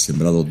 1 o del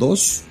sembrado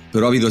 2,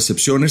 pero ha habido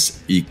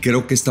excepciones y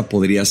creo que esta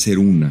podría ser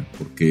una,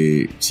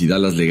 porque si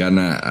Dallas le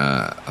gana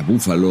a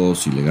Buffalo,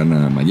 si le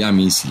gana a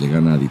Miami, si le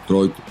gana a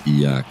Detroit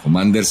y a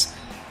Commanders,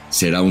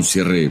 será un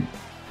cierre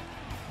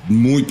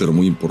muy, pero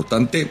muy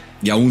importante,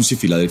 y aún si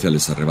Filadelfia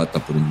les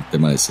arrebata por un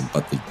tema de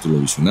desempate el título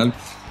divisional,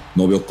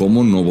 no veo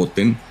cómo no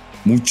voten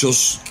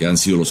muchos que han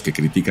sido los que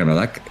critican a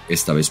Dak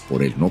esta vez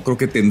por él. No creo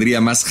que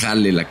tendría más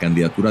jale la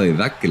candidatura de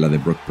Dak que la de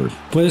Brock Purdy.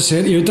 Puede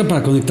ser, y ahorita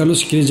para conectarlo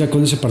si quieres ya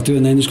con ese partido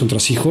de Niners contra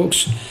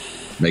Seahawks.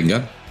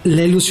 Venga.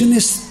 La ilusión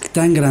es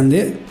tan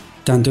grande,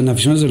 tanto en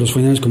aficionados de los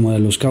 49ers como de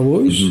los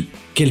Cowboys,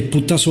 que el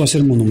putazo va a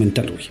ser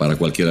monumental, güey. Para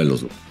cualquiera de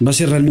los dos. Va a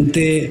ser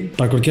realmente,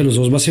 para cualquiera de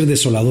los dos, va a ser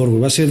desolador,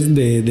 güey. Va a ser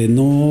de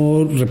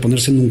no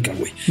reponerse nunca,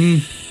 güey.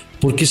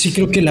 Porque sí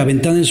creo que la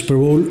ventana del Super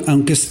Bowl,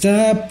 aunque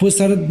puede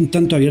estar un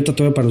tanto abierta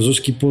todavía para los dos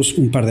equipos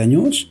un par de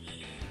años,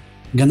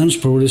 ganar el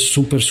Super Bowl es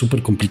súper,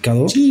 súper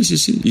complicado. Sí.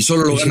 Y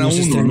solo lo gana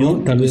uno, año, ¿no?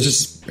 Tal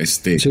vez.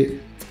 Entonces, sí.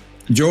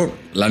 Yo,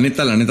 la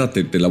neta,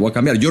 te la voy a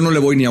cambiar. Yo no le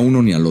voy ni a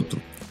uno ni al otro.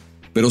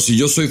 Pero si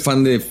yo soy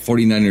fan de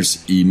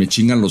 49ers y me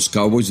chingan los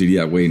Cowboys,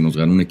 diría, güey, nos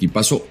ganó un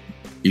equipazo.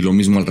 Y lo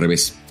mismo al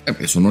revés.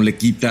 Eso no le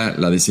quita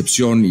la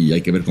decepción y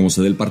hay que ver cómo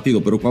se dé el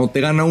partido. Pero cuando te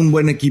gana un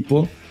buen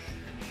equipo,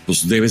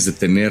 pues debes de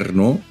tener,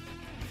 ¿no?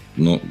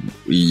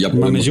 Y ya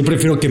podemos... Mames, yo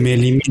prefiero que me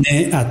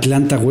elimine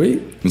Atlanta, güey.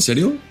 ¿En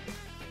serio?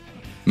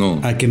 No.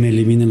 A que me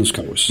eliminen los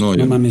Cowboys. No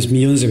mames,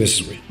 millones de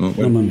veces, güey.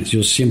 No mames,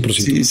 yo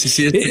 100%.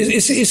 Sí.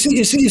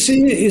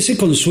 Ese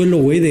consuelo,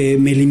 güey, de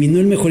me eliminó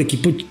el mejor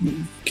equipo,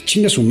 que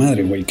chinga su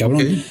madre, güey,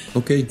 cabrón.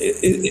 Ok.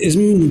 Es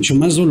mucho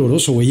más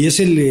doloroso, güey. Y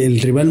es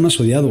el rival más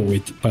odiado,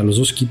 güey, para los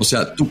dos equipos. O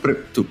sea,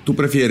 tú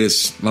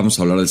prefieres, vamos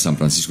a hablar de San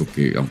Francisco,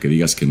 que aunque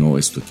digas que no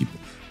es tu equipo,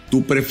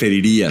 ¿tú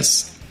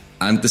preferirías,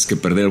 antes que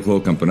perder el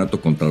juego de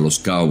campeonato contra los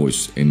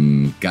Cowboys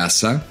en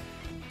casa,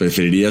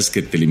 preferirías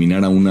que te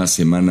eliminara una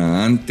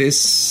semana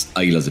antes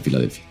Águilas de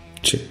Filadelfia?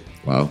 Sí.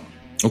 Wow.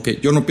 Ok,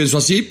 yo no pienso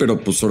así,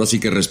 pero pues ahora sí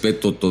que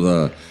respeto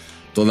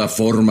toda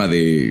forma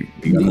de,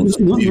 digamos...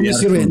 No me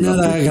sirve de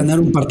nada ganar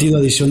un partido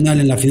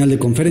adicional en la final de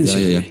conferencia.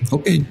 Ya.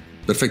 Ok,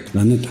 perfecto.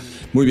 La neta.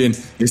 Muy bien.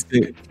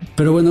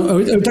 Pero bueno,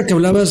 ahorita que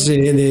hablabas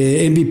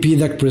de MVP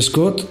Dak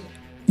Prescott,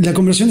 la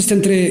conversación está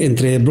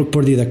entre Brock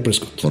Purdy y Dak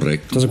Prescott.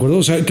 Correcto. ¿Estás de acuerdo?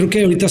 O sea, creo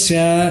que ahorita se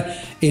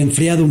ha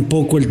enfriado un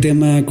poco el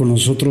tema con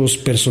los otros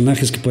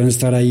personajes que pueden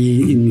estar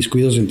ahí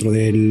inmiscuidos dentro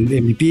del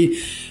MVP.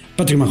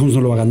 Patrick Mahomes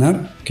no lo va a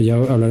ganar, que ya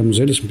hablaremos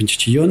de él, es un pinche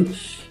chillón.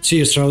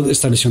 Sí, Stroud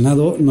está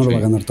lesionado, no lo va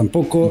a ganar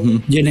tampoco.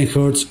 Jalen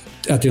Hurts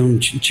ha tenido un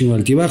chingo de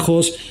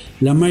altibajos.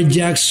 Lamar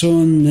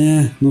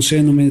Jackson, no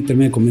sé, no me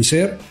termina de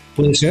convencer.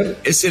 Puede ser.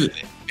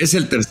 Es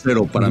el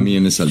tercero para mí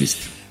en esa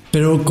lista.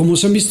 Pero como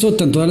se han visto,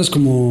 tanto Dallas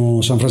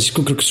como San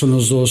Francisco creo que son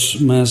los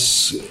dos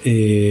más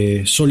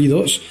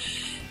sólidos.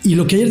 Y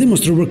lo que ayer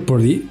demostró Brock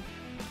Purdy,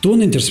 tuvo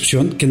una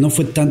intercepción que no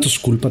fue tanto su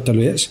culpa tal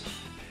vez.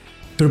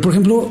 Pero por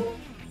ejemplo,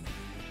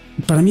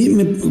 para mí,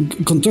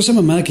 con toda esa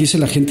mamada que dice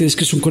la gente, es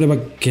que es un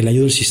quarterback que le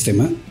ayuda el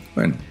sistema.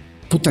 Bueno.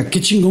 Puta,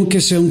 qué chingón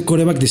que sea un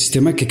quarterback de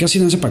sistema que casi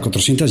lanza para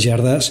 400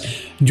 yardas.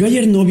 Yo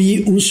ayer no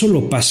vi un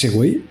solo pase,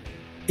 güey,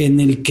 en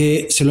el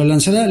que se lo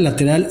lanzara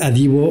lateral a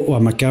Debo o a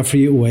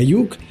McCaffrey o a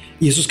Ayuk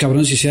y esos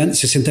cabrones hicieran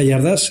 60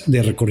 yardas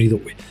de recorrido,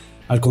 güey.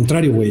 Al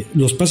contrario, güey,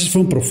 los pases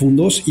fueron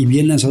profundos y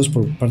bien lanzados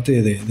por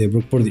parte de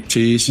Brock Purdy.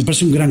 Sí. Me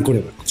parece un gran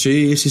quarterback.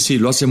 Sí,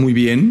 lo hace muy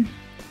bien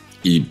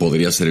y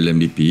podría ser el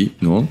MVP,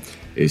 ¿no?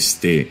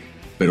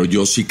 Pero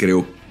yo sí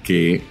creo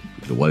que,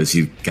 lo voy a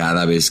decir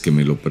cada vez que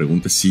me lo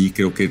preguntes, sí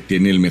creo que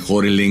tiene el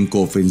mejor elenco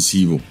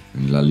ofensivo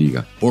en la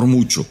liga, por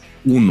mucho,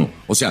 uno.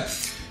 O sea,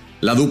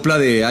 la dupla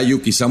de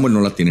Ayuk y Samuel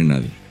no la tiene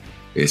nadie.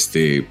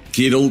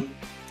 Kittle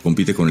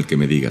compite con el que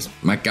me digas.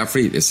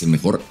 McCaffrey es el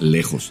mejor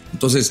lejos.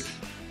 Entonces,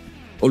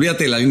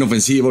 olvídate de la línea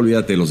ofensiva,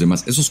 olvídate de los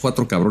demás. Esos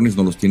 4 cabrones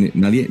no los tiene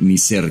nadie ni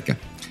cerca.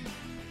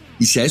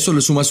 Y si a eso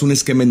le sumas un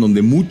esquema en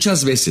donde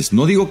muchas veces,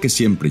 no digo que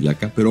siempre,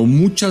 Yaka, pero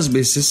muchas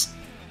veces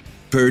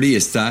Purdy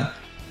está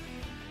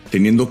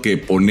teniendo que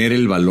poner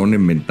el balón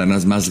en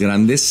ventanas más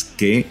grandes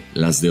que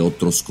las de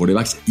otros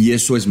quarterbacks. Y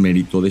eso es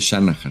mérito de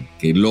Shanahan,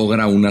 que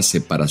logra una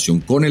separación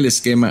con el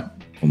esquema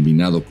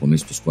combinado con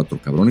estos 4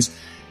 cabrones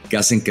que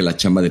hacen que la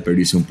chamba de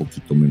Purdy sea un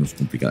poquito menos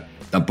complicada.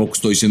 Tampoco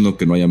estoy diciendo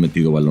que no haya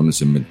metido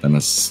balones en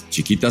ventanas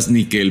chiquitas,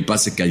 ni que el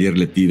pase que ayer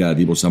le tira a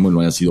Debo Samuel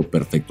no haya sido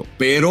perfecto.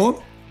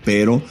 Pero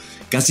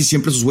casi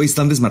siempre sus güeyes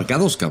están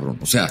desmarcados, cabrón.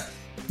 O sea,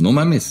 no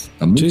mames,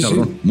 está muy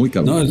cabrón, muy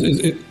cabrón. No,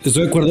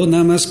 estoy de acuerdo,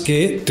 nada más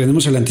que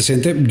tenemos el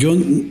antecedente. Yo,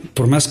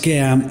 por más que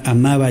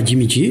amaba a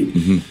Jimmy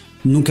G,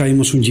 nunca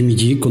vimos un Jimmy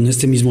G con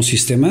este mismo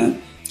sistema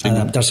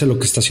adaptarse a lo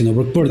que está haciendo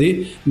Brock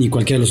Purdy, ni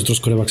cualquiera de los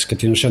otros quarterbacks que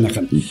tiene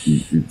Shanahan.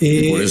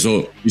 Y por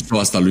eso hizo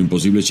hasta lo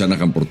imposible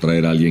Shanahan por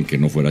traer a alguien que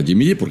no fuera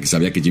Jimmy G, porque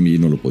sabía que Jimmy G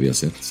no lo podía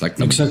hacer.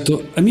 Exactamente.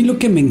 Exacto. A mí lo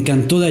que me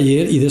encantó de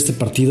ayer y de este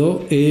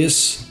partido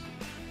es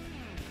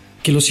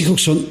que los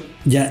Seahawks son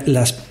ya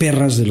las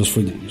perras de los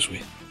 49ers,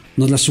 güey.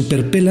 Nos las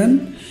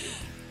superpelan.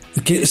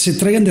 Que se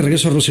traigan de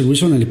regreso a Russell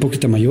Wilson, el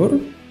hipócrita mayor,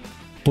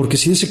 porque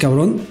sin ese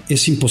cabrón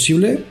es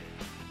imposible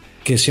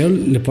que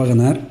Seattle le pueda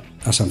ganar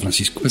a San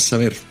Francisco. Pues a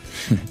ver,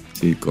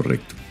 sí,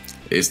 correcto.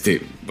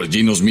 Pues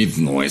Geno Smith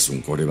no es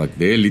un quarterback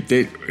de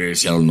élite.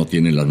 Seattle no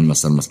tiene las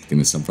mismas armas que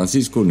tiene San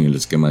Francisco, ni el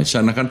esquema de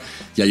Shanahan.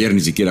 Y ayer ni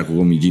siquiera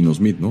jugó mi Geno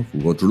Smith, ¿no?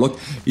 Jugó Drew Lock.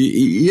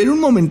 Y en un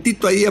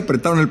momentito ahí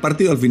apretaron el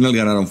partido. Al final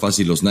ganaron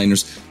fácil los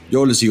Niners.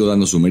 Yo le sigo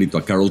dando su mérito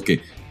a Carroll, que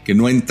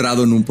no ha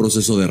entrado en un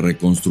proceso de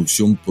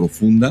reconstrucción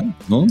profunda,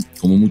 ¿no?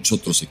 Como muchos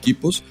otros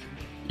equipos.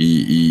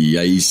 Y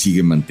ahí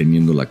sigue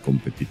manteniendo la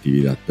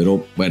competitividad.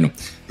 Pero bueno,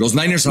 los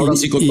Niners ahora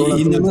sí con todo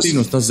el destino,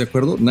 ¿estás de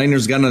acuerdo?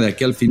 Niners gana de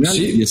aquí al final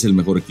y es el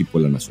mejor equipo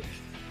de la nación.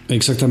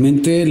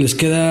 Exactamente, les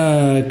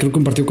queda creo que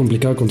un partido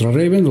complicado contra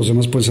Ravens, los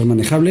demás pueden ser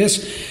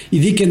manejables. Y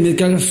DK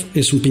Metcalf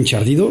es un pinche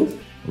ardido.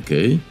 Ok.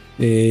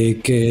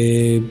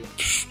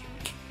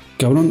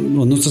 Cabrón,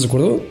 ¿no estás de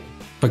acuerdo?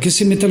 ¿Para qué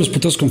se mete a los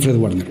putados con Fred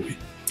Warner, güey?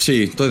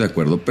 Sí, estoy de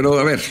acuerdo, pero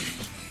a ver,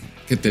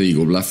 ¿qué te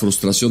digo? La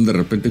frustración de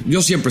repente.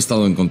 Yo siempre he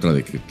estado en contra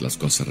de que las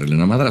cosas se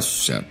arreglen a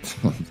madrazos, o sea,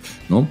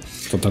 ¿no?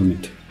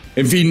 Totalmente.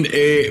 En fin,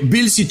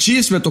 Bills y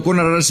Chiefs, me tocó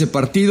narrar ese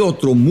partido,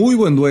 otro muy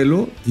buen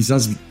duelo,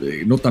 quizás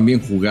no tan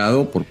bien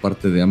jugado por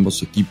parte de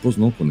ambos equipos,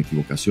 ¿no? Con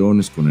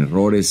equivocaciones, con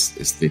errores,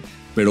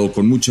 pero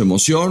con mucha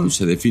emoción,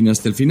 se define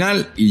hasta el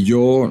final y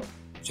yo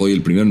soy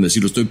el primero en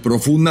decirlo, estoy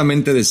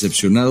profundamente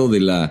decepcionado de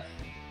la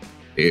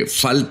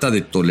falta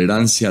de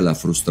tolerancia a la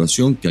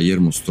frustración que ayer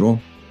mostró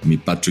mi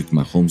Patrick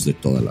Mahomes de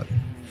toda la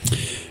vida.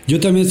 Yo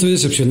también estoy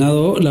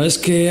decepcionado. La verdad es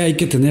que hay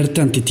que tener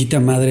tantitita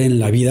madre en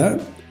la vida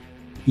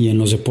y en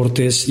los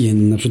deportes y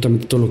en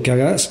absolutamente todo lo que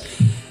hagas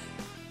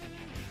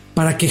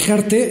para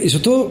quejarte, y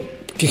sobre todo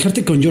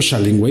quejarte con Josh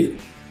Allen, güey.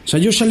 O sea,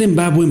 Josh Allen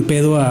va a buen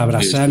pedo a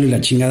abrazarlo y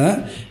la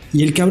chingada.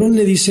 Y el cabrón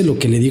le dice lo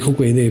que le dijo,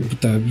 güey, de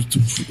puta.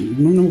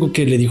 No me acuerdo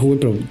qué le dijo, güey,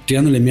 pero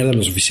tirándole mierda a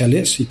los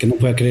oficiales y que no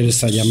pueda creer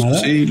esta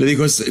llamada. Sí, le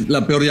dijo, es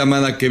la peor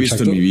llamada que he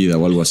visto en mi vida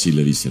o algo así,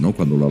 le dice, ¿no?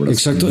 Cuando lo abraza.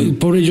 Exacto. El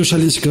pobre Josh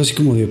Allen se quedó así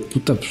como de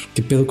puta, pues,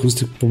 ¿qué pedo con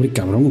este pobre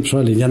cabrón? Pues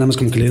vale, ya nada más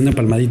como que le dio una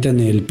palmadita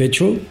en el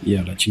pecho y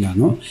a la chingada,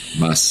 ¿no?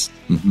 Más.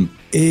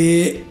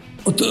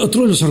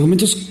 Otro de los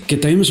argumentos que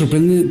también me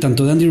sorprende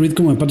tanto de Andy Reid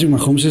como de Patrick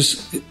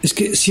Mahomes es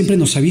que siempre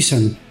nos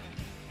avisan.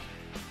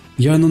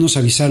 Y ahora no nos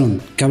avisaron.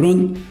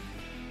 Cabrón.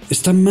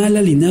 Está mal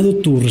alineado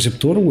tu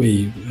receptor,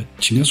 güey.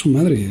 Chinga su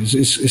madre.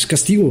 Es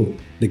castigo.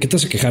 ¿De qué te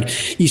vas a quejar?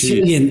 Y si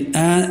alguien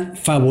ha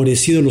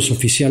favorecido a los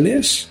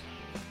oficiales,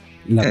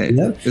 la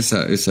verdad.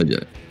 Esa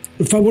ya.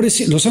 Los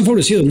han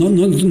favorecido.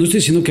 No estoy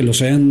diciendo que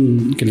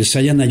les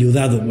hayan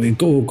ayudado, güey.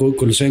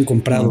 Que los hayan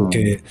comprado,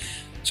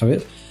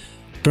 ¿sabes?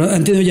 Pero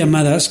han tenido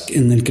llamadas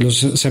en el que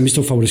se han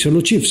visto favorecidos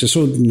los Chiefs.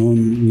 Eso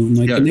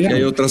no hay que negar. Y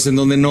hay otras en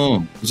donde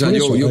no. O sea,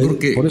 yo creo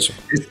que por eso.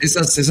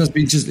 Esas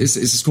pinches,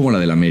 es como la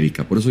del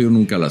América. Por eso yo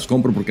nunca las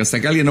compro, porque hasta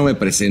que alguien no me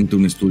presente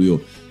un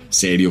estudio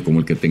serio como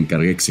el que te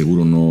encargué, que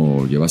seguro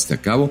no llevaste a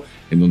cabo,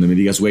 en donde me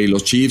digas, güey,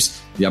 los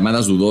Chiefs,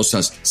 llamadas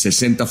dudosas,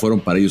 60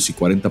 fueron para ellos y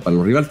 40 para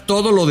los rivales.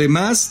 Todo lo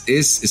demás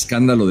es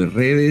escándalo de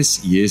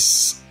redes y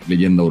es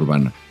leyenda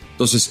urbana.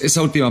 Entonces,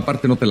 esa última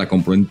parte no te la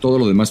compro. En todo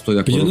lo demás estoy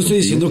de acuerdo. Pero yo no estoy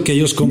diciendo que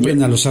ellos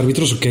compren a los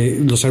árbitros o que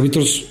los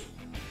árbitros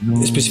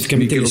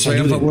específicamente que les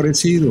hayan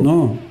favorecido.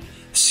 No,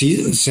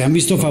 sí se han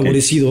visto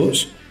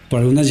favorecidos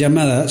por algunas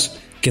llamadas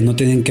que no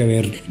tenían que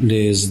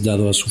haberles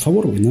dado a su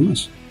favor, güey, nada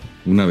más.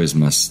 Una vez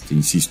más, te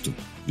insisto,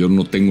 yo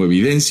no tengo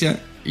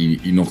evidencia y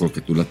no creo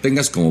que tú la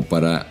tengas como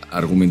para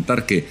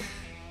argumentar que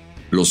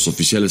los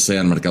oficiales se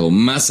hayan marcado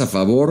más a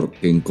favor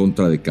que en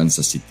contra de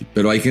Kansas City.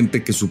 Pero hay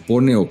gente que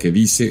supone o que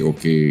dice o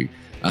que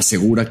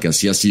asegura que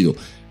así ha sido.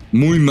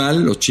 Muy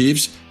mal los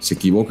Chiefs, se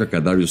equivoca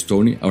Kadarius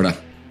Toney. Ahora,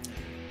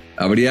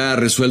 ¿habría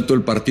resuelto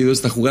el partido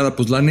esta jugada?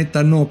 Pues la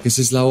neta no, que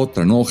esa es la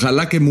otra, ¿no?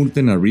 Ojalá que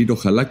multen a Reed,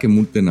 ojalá que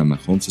multen a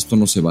Mahomes. Esto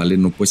no se vale,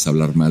 no puedes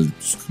hablar mal de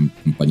tus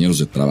compañeros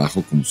de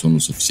trabajo como son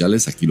los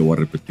oficiales. Aquí lo voy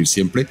a repetir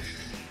siempre.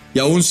 Y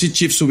aún si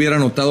Chiefs hubiera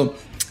anotado,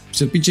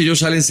 pues el pinche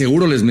Josh Allen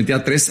seguro les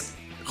metía 3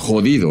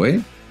 jodido,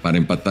 para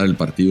empatar el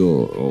partido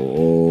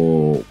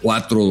o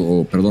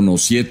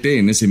 7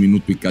 en ese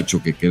minuto y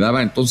cacho que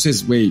quedaba.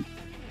 Entonces, güey,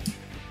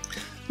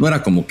 no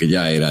era como que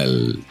ya era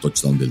el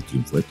touchdown del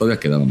triunfo, todavía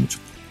quedaba mucho.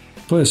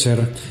 Puede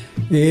ser.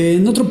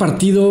 En otro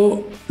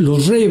partido,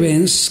 los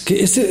Ravens,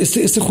 que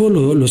este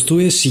juego lo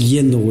estuve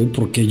siguiendo, güey,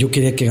 porque yo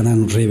quería que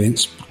ganaran los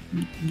Ravens.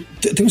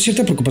 Tengo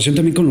cierta preocupación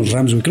también con los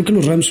Rams, güey. Creo que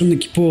los Rams son un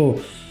equipo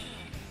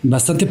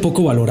bastante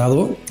poco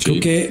valorado. Sí. Creo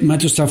que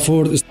Matthew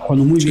Stafford está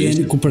jugando muy bien.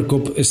 Sí. Cooper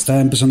Kupp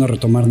está empezando a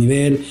retomar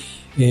nivel.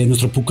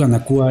 Nuestro Puka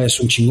Nacua es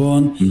un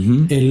chingón.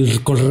 Uh-huh.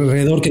 El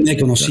corredor que nadie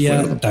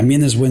conocía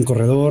también es buen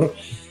corredor.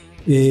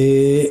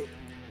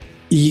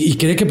 Y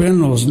quería que perdieran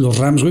los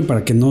Rams, güey,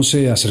 para que no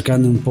se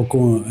acercaran un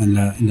poco en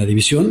la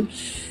división.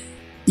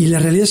 Y la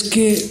realidad es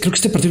que creo que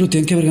este partido lo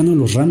tenían que haber ganado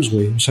los Rams,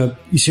 güey. O sea,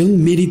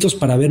 hicieron méritos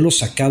para haberlo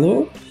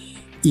sacado.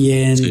 Y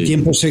en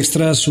tiempos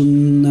extras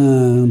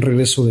un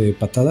regreso de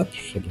patada,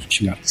 pues se los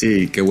chingaron.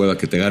 Sí, qué hueva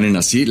que te ganen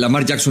así.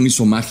 Lamar Jackson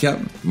hizo magia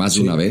más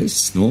de una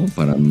vez, ¿no?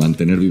 Para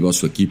mantener vivo a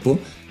su equipo.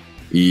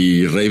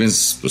 Y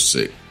Ravens, pues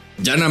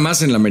ya nada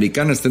más en la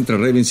americana está entre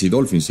Ravens y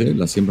Dolphins,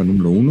 la siembra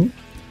número 1.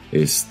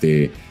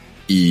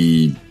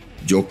 Y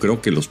yo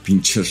creo que los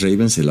pinches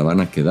Ravens se la van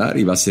a quedar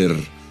y va a ser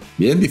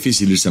bien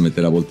difícil irse a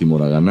meter a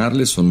Baltimore a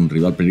ganarles. Son un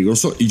rival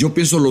peligroso. Y yo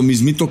pienso lo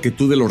mismito que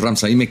tú de los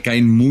Rams. Ahí me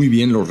caen muy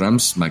bien los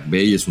Rams.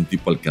 McVay es un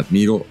tipo al que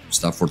admiro.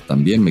 Stafford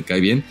también me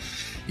cae bien.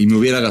 Y me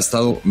hubiera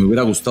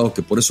gustado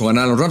que por eso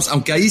ganaran los Rams.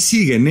 Aunque ahí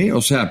siguen,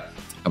 O sea,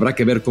 habrá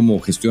que ver cómo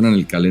gestionan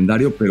el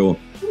calendario. Pero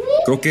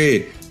creo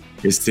que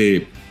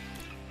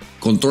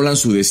controlan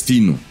su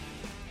destino.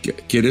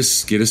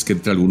 ¿Quieres que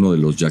entre alguno de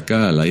los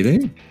Yaka al aire?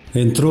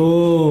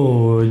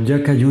 Entró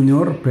Yaka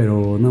Jr.,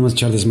 pero nada más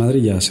echar desmadre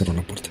y ya cerró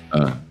la puerta.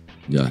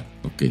 Ya,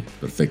 ok,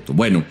 perfecto.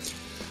 Bueno,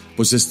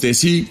 pues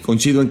sí,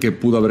 coincido en que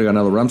pudo haber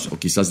ganado Rams, o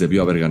quizás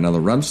debió haber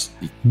ganado Rams.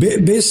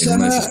 ¿Ves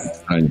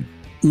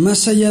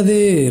más allá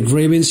de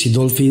Ravens y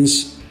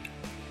Dolphins,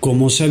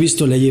 como se ha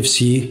visto la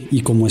AFC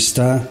y como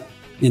está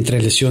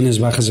entre lesiones,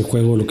 bajas de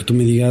juego, lo que tú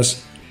me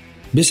digas,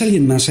 ¿ves a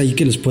alguien más ahí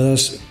que les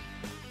puedas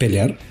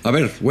pelear? A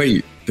ver,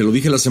 güey, te lo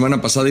dije la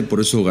semana pasada y por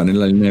eso gané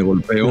la línea de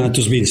golpeo.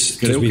 Tus Bills.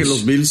 Creo que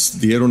los Bills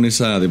dieron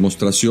esa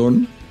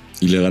demostración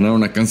y le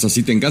ganaron a Kansas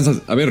City.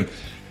 A ver,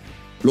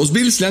 los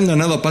Bills le han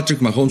ganado a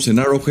Patrick Mahomes en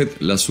Arrowhead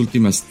las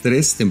últimas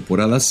 3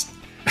 temporadas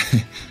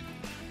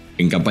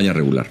en campaña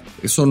regular.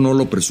 Eso no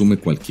lo presume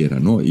cualquiera,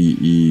 ¿no?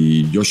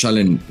 Y Josh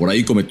Allen por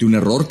ahí cometió un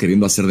error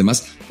queriendo hacer de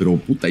más, pero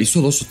puta,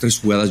 hizo 2 o 3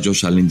 jugadas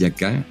Josh Allen ya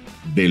acá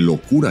de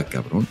locura,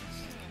 cabrón.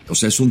 O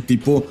sea, es un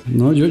tipo...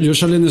 No,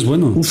 Josh Allen es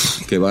bueno.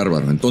 Uf, qué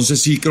bárbaro. Entonces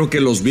sí, creo que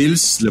los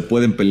Bills le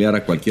pueden pelear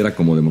a cualquiera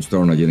como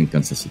demostraron ayer en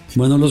Kansas City.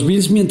 Bueno, los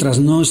Bills mientras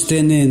no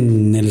estén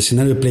en el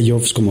escenario de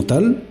playoffs como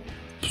tal,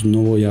 pues no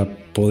voy a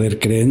poder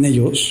creer en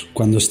ellos.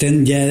 Cuando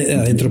estén ya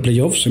adentro de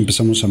playoffs,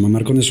 empezamos a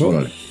mamar con eso.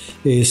 Vale.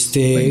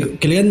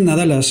 Que le ganen a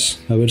Dallas,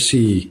 a ver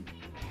si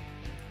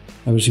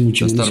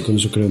mucho menos con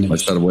eso creo en ellos. Va a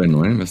estar bueno,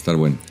 Va a estar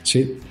bueno.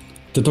 Sí.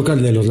 Te toca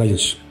el de los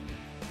Lions.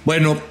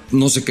 Bueno,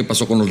 no sé qué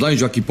pasó con los Lions.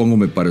 Yo aquí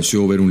me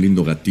pareció ver un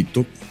lindo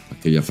gatito.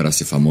 Aquella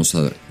frase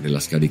famosa de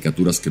las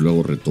caricaturas que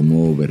luego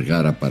retomó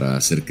Vergara para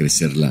hacer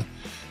crecer la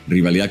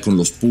rivalidad con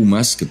los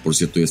Pumas, que por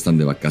cierto ya están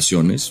de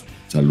vacaciones.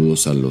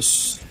 Saludos a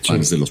los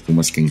fans de los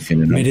Pumas que en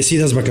general...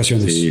 Merecidas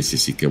vacaciones.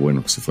 Sí, qué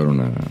bueno que se fueron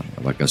a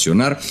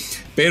vacacionar.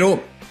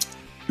 Pero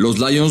los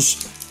Lions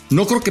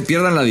no creo que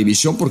pierdan la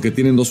división porque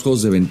tienen 2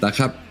 juegos de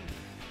ventaja.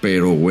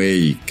 Pero,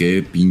 güey,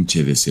 qué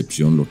pinche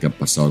decepción lo que ha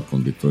pasado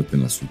con Detroit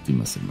en las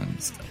últimas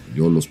semanas. Cabrón.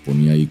 Yo los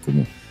ponía ahí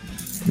como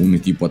un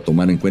equipo a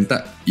tomar en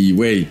cuenta. Y,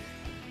 güey,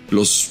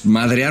 los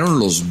madrearon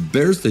los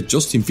Bears de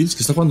Justin Fields,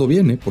 que está jugando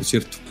bien, por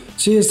cierto.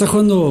 Sí, está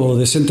jugando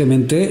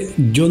decentemente.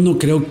 Yo no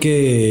creo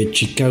que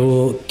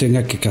Chicago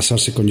tenga que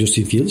casarse con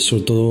Justin Fields,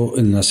 sobre todo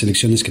en las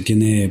elecciones que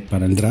tiene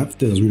para el draft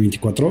de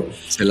 2024.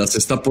 Se las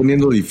está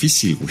poniendo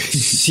difícil, güey.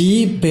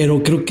 Sí,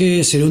 pero creo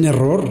que sería un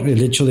error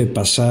el hecho de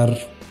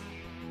pasar...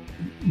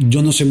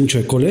 Yo no sé mucho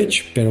de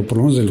college, pero por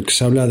lo menos de lo que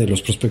se habla de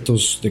los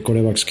prospectos de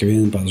quarterbacks que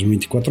vienen para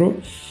 2024,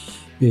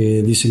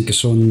 dicen que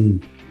son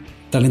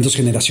talentos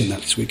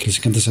generacionales, güey, que les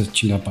encanta esa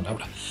chingada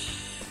palabra.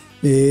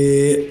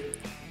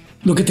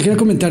 Lo que te quería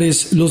comentar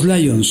es, los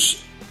Lions,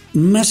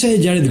 más allá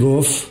de Jared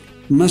Goff,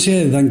 más allá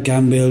de Dan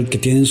Campbell, que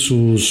tienen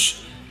sus...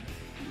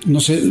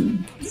 No sé,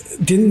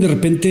 tienen de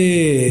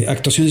repente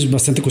actuaciones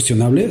bastante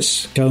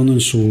cuestionables, cada uno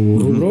en su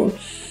rubro.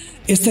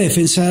 Esta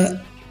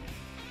defensa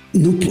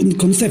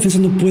con esta defensa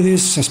no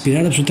puedes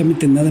aspirar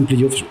absolutamente nada en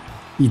playoffs.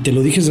 Y te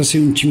lo dije desde hace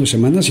un chingo de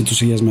semanas y tú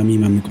seguías mami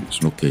con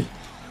eso. Ok.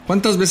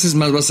 ¿Cuántas veces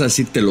más vas a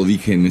decir te lo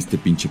dije en este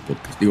pinche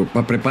podcast? Digo,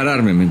 para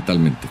prepararme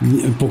mentalmente.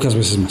 Pocas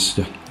veces más,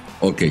 ya.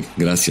 Ok,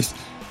 gracias.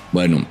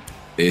 Bueno,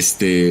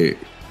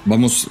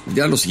 vamos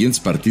ya a los siguientes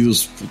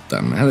partidos.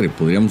 Puta madre,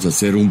 podríamos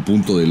hacer un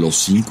punto de los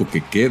 5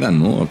 que quedan,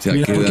 ¿no? O sea,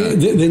 mira,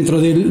 dentro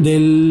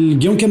del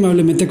guión que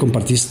amablemente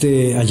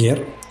compartiste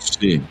ayer,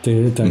 sí.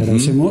 te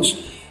agradecemos.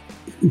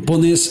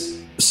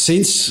 Pones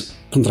Saints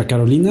contra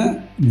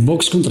Carolina,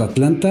 Bucks contra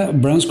Atlanta,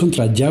 Browns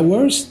contra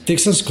Jaguars,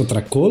 Texans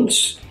contra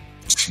Colts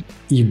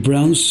y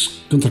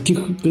Browns contra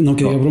quién? No,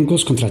 que diga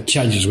Broncos contra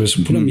Chargers, güey. Es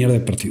una pura mierda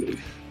de partido, güey.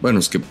 Bueno,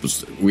 es que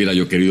pues hubiera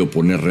yo querido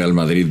poner Real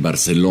Madrid,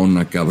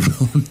 Barcelona, cabrón,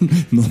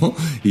 ¿no?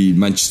 Y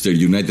Manchester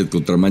United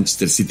contra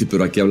Manchester City,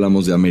 pero aquí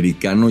hablamos de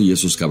americano y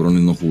esos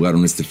cabrones no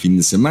jugaron este fin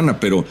de semana,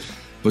 pero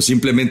pues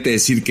simplemente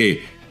decir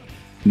que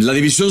la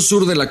división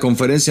sur de la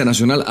Conferencia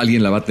Nacional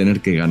alguien la va a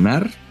tener que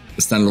ganar.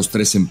 Están los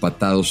 3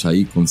 empatados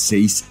ahí con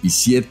 6 y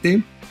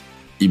 7.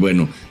 Y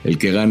bueno, el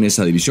que gane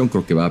esa división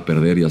creo que va a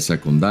perder ya sea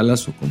con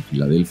Dallas o con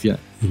Filadelfia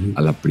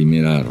a la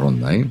primera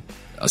ronda, ¿eh?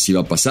 Así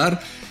va a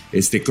pasar.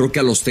 Creo que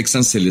a los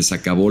Texans se les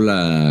acabó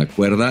la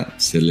cuerda.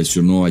 Se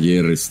lesionó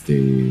ayer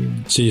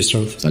CJ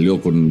Stroud.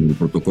 Salió con el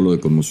protocolo de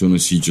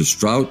conmociones CJ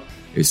Stroud.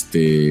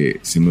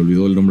 Se me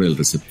olvidó el nombre del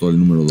receptor, el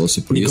número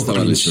 12, porque ya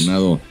estaba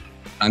lesionado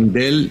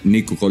Andel,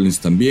 Nico Collins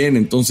también.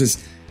 Entonces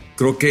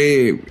creo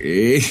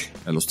que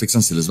a los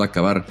Texans se les va a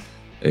acabar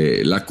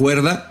la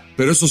cuerda.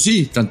 Pero eso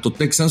sí, tanto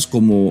Texans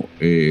como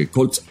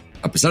Colts,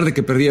 a pesar de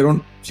que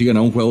perdieron, siguen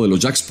a un juego de los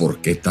Jacks,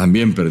 porque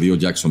también perdió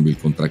Jacksonville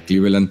contra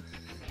Cleveland,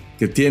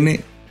 que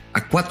tiene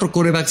a 4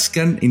 quarterbacks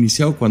que han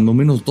iniciado cuando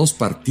menos 2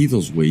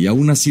 partidos, güey. Y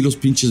aún así los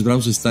pinches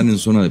Browns están en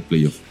zona de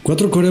playoff.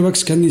 4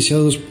 quarterbacks que han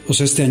iniciado, o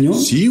sea, este año.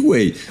 Sí,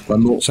 güey.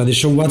 O sea,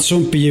 Deshaun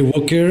Watson, PJ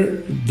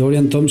Walker,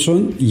 Dorian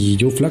Thompson y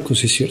Joe Flacco,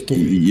 sí es cierto.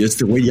 Y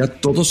güey, ya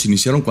todos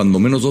iniciaron cuando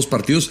menos 2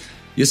 partidos.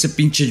 Y ese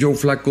pinche Joe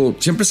Flacco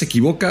siempre se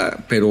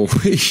equivoca, pero,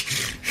 güey,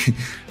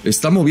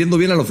 está moviendo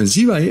bien a la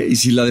ofensiva, ¿eh? Y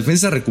si la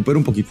defensa recupera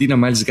un poquitín a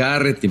Myles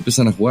Garrett y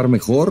empiezan a jugar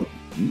mejor,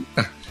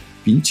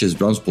 pinches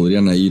Browns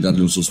podrían ahí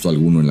darle un susto a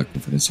alguno en la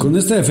conferencia. Con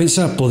esta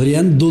defensa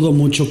dudo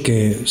mucho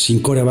que sin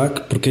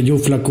quarterback, porque Joe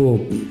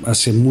Flacco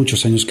hace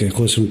muchos años que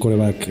dejó de ser un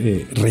quarterback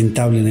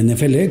rentable en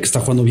NFL, que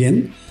está jugando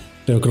bien,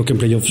 pero creo que en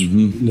playoffs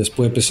les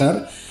puede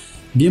pesar.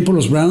 Bien por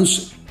los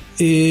Browns.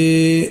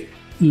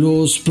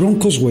 Los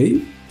Broncos,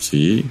 güey.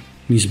 Sí.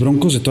 Mis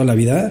Broncos de toda la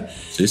vida.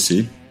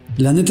 Sí.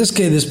 La neta es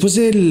que después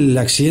del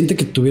accidente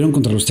que tuvieron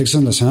contra los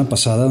Texans la semana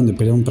pasada, donde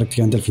perdieron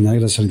prácticamente al final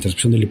gracias a la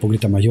intercepción del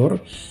hipócrita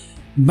mayor,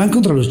 van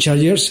contra los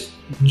Chargers.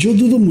 Yo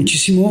dudo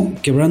muchísimo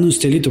que Brandon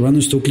Staley o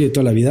Brandon Stokely de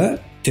toda la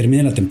vida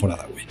termine la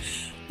temporada, güey.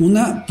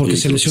 Una, porque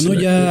se lesionó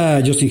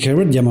ya Justin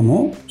Herbert, ya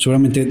mamó.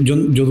 Seguramente yo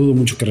dudo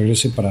mucho que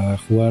regrese para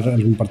jugar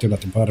algún partido de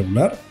la temporada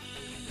regular.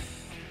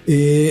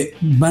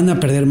 Van a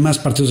perder más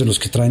partidos de los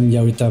que traen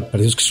ya ahorita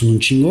perdidos, que son un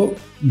chingo.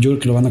 Yo creo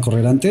que lo van a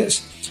correr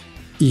antes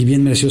y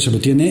bien merecido se lo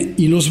tiene.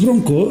 Y los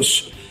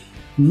Broncos,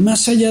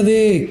 más allá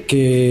de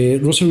que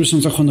Russell Wilson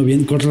está jugando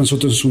bien, Cortland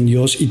Sutton es un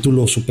dios y tú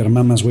lo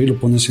supermamas, güey, lo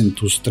pones en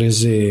tus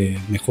 3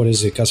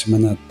 mejores de cada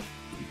semana,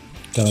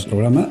 cada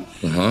programa.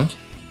 Ajá.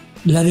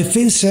 La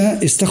defensa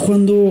está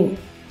jugando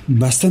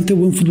bastante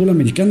buen fútbol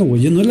americano,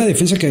 güey. No es la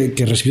defensa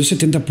que recibió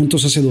 70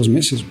 puntos hace 2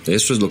 meses.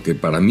 Eso es lo que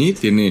para mí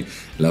tiene,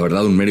 la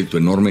verdad, un mérito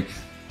enorme.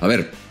 A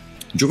ver,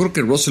 yo creo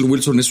que Russell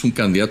Wilson es un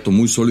candidato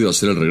muy sólido a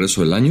hacer el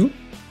regreso del año.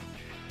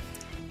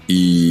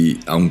 Y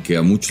aunque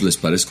a muchos les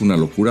parezca una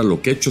locura,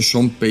 lo que ha hecho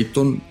Sean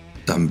Payton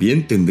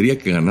también tendría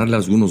que ganarle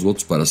algunos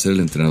votos para ser el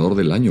entrenador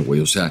del año,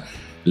 güey. O sea,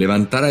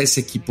 levantar a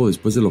ese equipo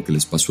después de lo que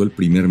les pasó el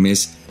primer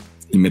mes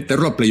y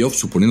meterlo a playoff,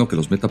 suponiendo que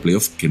los meta a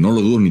playoff, que no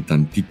lo dudo ni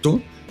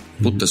tantito,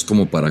 puta, es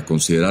como para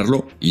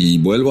considerarlo. Y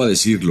vuelvo a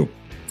decirlo,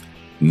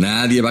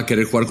 nadie va a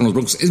querer jugar con los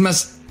Broncos. Es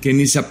más, que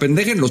ni se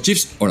apendejen los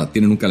Chiefs. Ahora,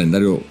 tienen un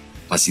calendario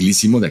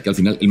facilísimo de aquí al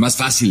final, el más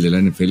fácil de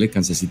la NFL,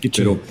 Kansas City, sí.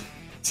 Pero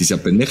si se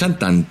apendejan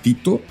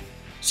tantito,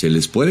 se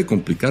les puede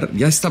complicar.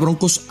 Ya está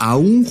Broncos a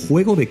un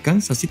juego de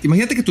Kansas City.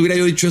 Imagínate que tuviera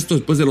yo dicho esto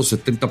después de los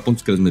 70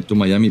 puntos que les metió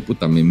Miami.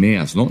 Puta, me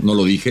meas, ¿no? No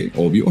lo dije,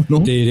 obvio,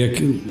 ¿no? Te diría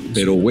que...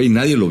 Pero, güey,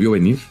 nadie lo vio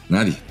venir.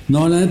 Nadie.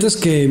 No, la neta es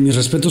que mis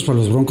respetos para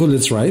los Broncos.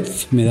 Let's ride.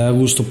 Me da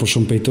gusto por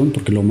Sean Payton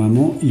porque lo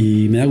mamo.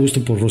 Y me da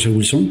gusto por Russell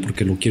Wilson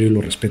porque lo quiero y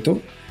lo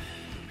respeto.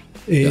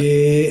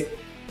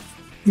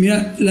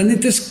 Mira, la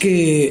neta es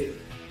que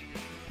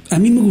a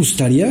mí me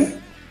gustaría,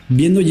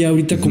 viendo ya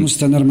ahorita cómo se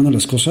están armando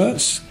las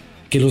cosas,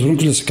 que los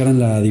Broncos le sacaran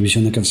la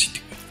división a Kansas City.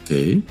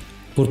 Sí.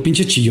 Por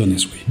pinche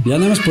chillones, güey. Ya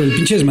nada más por el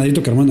pinche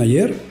desmadrito que armaron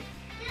ayer,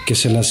 que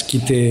se las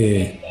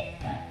quite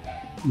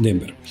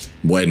Denver.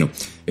 Bueno,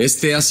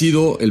 este ha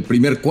sido el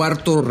primer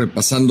cuarto,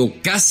 repasando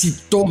casi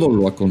todo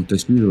lo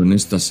acontecido en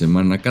esta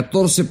semana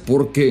 14,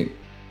 porque,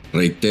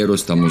 reitero,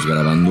 estamos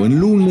grabando en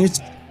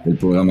lunes, el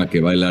programa que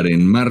va a bailar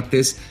en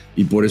martes,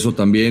 y por eso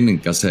también en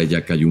casa de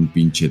Jack hay un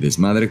pinche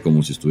desmadre,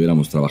 como si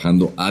estuviéramos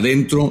trabajando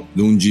adentro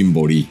de un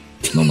Gymboree.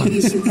 No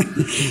mames.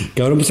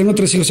 Cabrón, pues tengo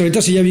 3 hijos.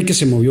 Ahorita sí ya vi que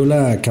se movió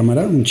la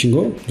cámara un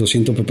chingo. Lo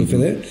siento,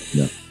 PPFD.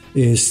 Ya.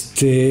 Es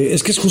que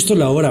es justo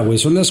la hora, güey.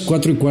 Son las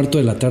 4:15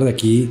 de la tarde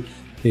aquí.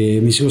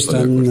 Mis hijos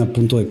están a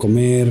punto de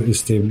comer.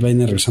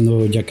 Viene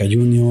regresando Yaka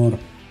Junior.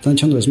 Están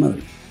echando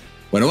desmadre.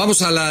 Bueno,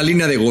 vamos a la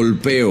línea de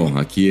golpeo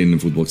aquí en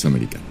Footbox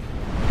Americano.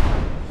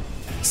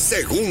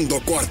 Segundo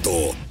cuarto.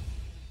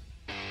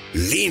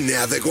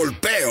 Línea de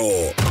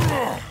golpeo.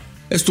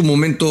 Es tu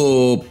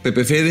momento,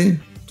 Pepe Fede,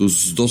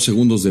 tus 2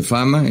 segundos de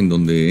fama en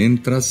donde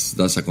entras,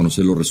 das a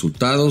conocer los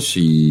resultados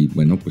y,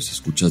 bueno, pues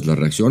escuchas las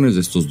reacciones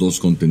de estos 2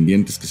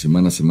 contendientes que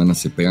semana a semana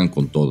se pegan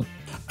con todo.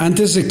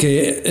 Antes de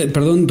que,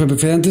 perdón, Pepe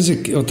Fede, antes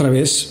de que otra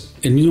vez,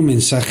 el mismo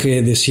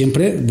mensaje de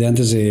siempre, de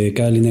antes de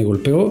cada línea de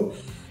golpeo.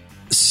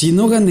 Si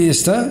no gané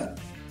esta,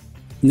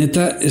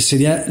 neta,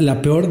 sería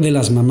la peor de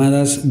las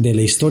mamadas de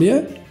la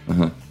historia.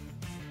 Ajá.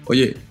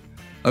 Oye,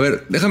 a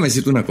ver, déjame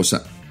decirte una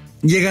cosa.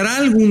 ¿Llegará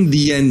algún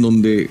día en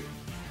donde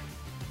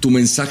tu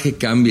mensaje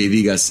cambie y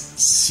digas,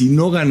 si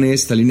no gané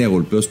esta línea de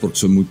golpeo es porque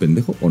soy muy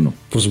pendejo o no?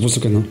 Por supuesto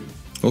que no.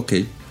 Ok.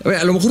 A ver,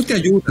 a lo mejor te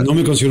ayuda. No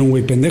me considero un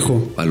güey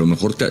pendejo. A lo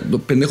mejor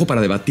pendejo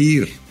para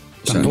debatir.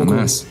 Tampoco. O sea,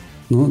 más.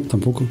 No,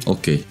 tampoco.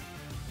 Ok.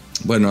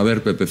 Bueno, a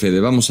ver, Pepe Fede,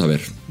 vamos a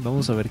ver.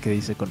 Vamos a ver qué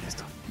dice con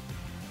esto.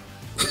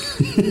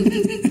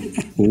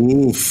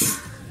 Uf.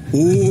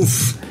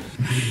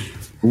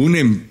 Un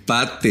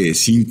empate,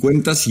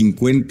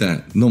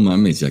 50-50. No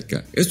mames,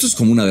 Yaka. Esto es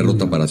como una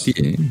derrota para ti,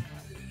 ¿eh?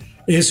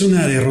 Es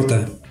una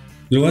derrota.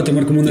 Lo voy a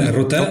tomar como una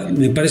derrota.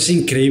 Me parece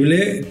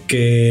increíble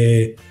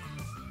que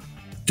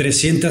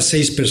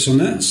 306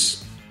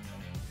 personas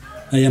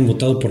hayan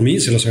votado por mí,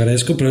 se los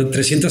agradezco, pero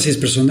 306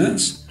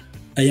 personas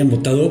hayan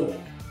votado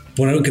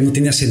por algo que no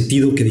tenía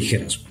sentido que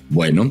dijeras.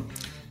 Bueno,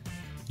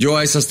 yo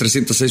a esas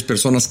 306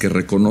 personas que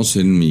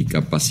reconocen mi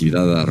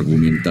capacidad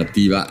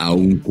argumentativa,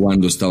 aun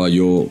cuando estaba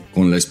yo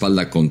con la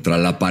espalda contra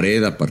la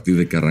pared a partir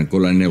de que arrancó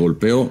la línea de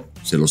golpeo,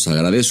 se los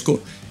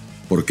agradezco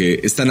porque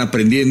están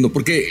aprendiendo,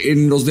 porque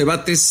en los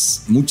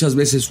debates muchas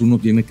veces uno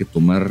tiene que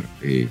tomar,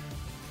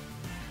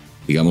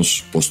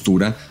 digamos,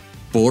 postura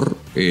por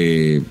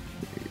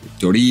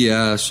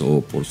teorías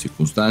o por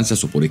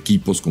circunstancias o por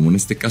equipos, como en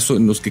este caso,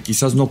 en los que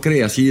quizás no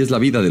cree. Así es la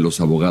vida de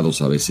los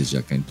abogados a veces,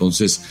 Yaka.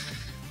 Entonces,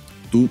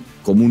 tú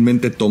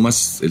comúnmente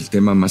tomas el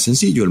tema más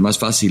sencillo, el más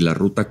fácil, la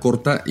ruta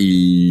corta,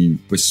 y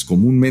pues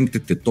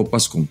comúnmente te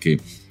topas con que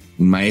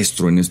un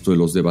maestro en esto de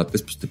los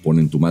debates pues te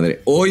pone en tu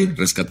madre. Hoy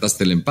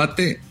rescataste el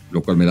empate,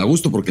 lo cual me da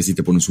gusto porque así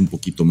te pones un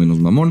poquito menos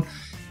mamón.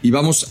 Y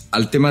vamos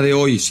al tema de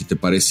hoy, si te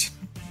parece.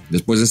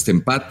 Después de este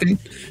empate...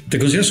 ¿Te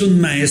consideras un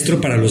maestro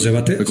para los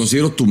debates? Me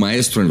considero tu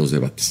maestro en los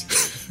debates.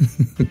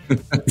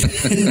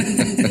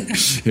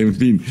 En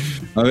fin,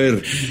 a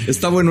ver,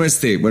 está bueno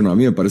bueno, a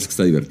mí me parece que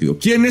está divertido.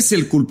 ¿Quién es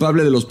el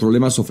culpable de los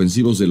problemas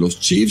ofensivos de los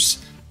Chiefs,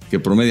 que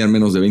promedian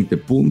menos de 20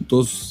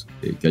 puntos,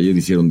 que ayer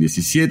hicieron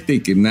 17 y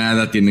que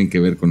nada tienen que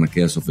ver con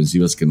aquellas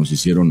ofensivas que nos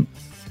hicieron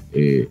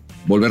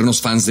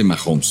volvernos fans de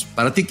Mahomes?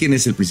 Para ti, ¿quién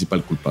es el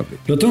principal culpable?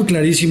 Lo tengo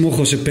clarísimo,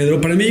 José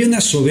Pedro. Para mí hay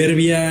una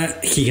soberbia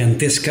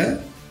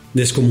gigantesca,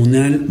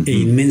 descomunal e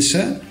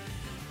inmensa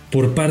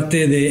por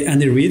parte de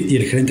Andy Reid y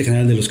el gerente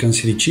general de los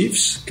Kansas City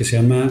Chiefs, que se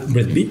llama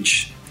Brett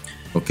Veach.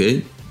 Ok.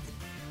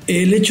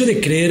 El hecho de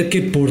creer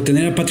que por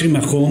tener a Patrick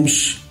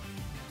Mahomes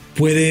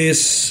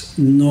puedes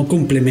no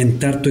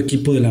complementar tu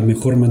equipo de la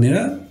mejor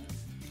manera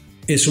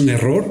es un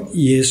error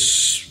y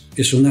es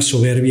una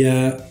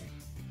soberbia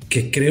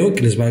que creo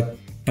que les va a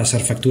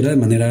pasar factura de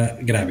manera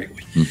grave,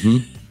 güey.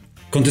 Uh-huh.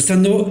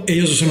 Contestando,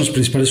 ellos son los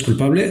principales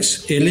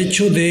culpables. El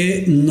hecho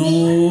de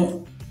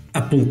no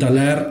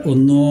apuntalar o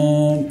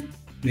no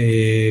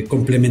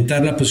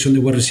complementar la posición de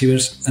wide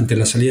receivers ante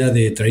la salida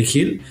de Tyreek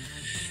Hill,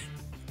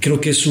 creo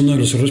que es uno de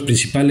los errores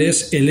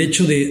principales. El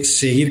hecho de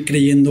seguir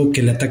creyendo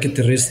que el ataque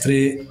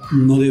terrestre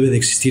no debe de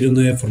existir o no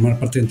debe formar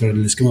parte dentro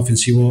del esquema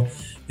ofensivo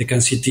de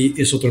Kansas City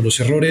es otro de los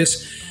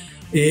errores.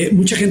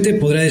 Mucha gente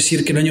podrá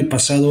decir que el año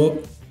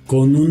pasado,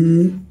 con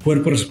un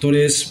cuerpo de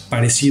receptores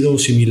parecido o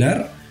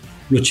similar,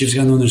 los Chiefs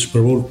ganaron el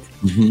Super Bowl.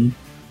 Uh-huh.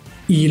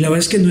 Y la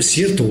verdad es que no es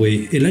cierto,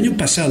 güey. El año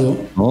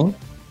pasado, ¿oh?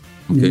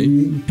 Okay.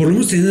 Por lo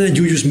menos tenían a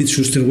Juju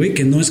Smith-Schuster, güey,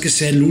 que no es que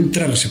sea el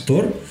ultra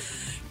receptor,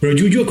 pero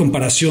Juju, a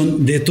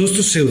comparación de todos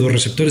estos pseudo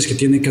receptores que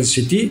tiene Kansas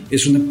City,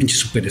 es una pinche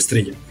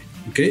superestrella,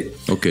 güey.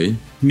 ¿Ok?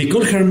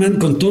 Mecole Hardman,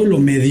 con todo lo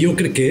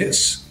mediocre que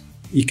es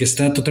y que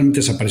está totalmente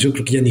desaparecido,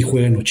 creo que ya ni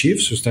juega en los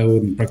Chiefs, está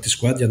en Practice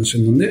Squad, ya no sé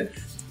en dónde,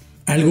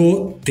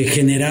 algo te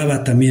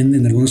generaba también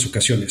en algunas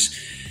ocasiones.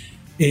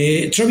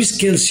 Travis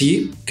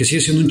Kelce, que sigue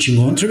siendo un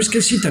chingón. Travis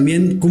Kelce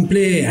también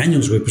cumple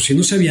años, güey. Pues si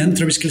no sabían,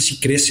 Travis Kelce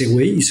crece,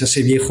 güey, y se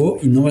hace viejo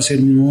y no va a ser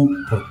el mismo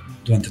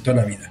durante toda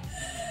la vida.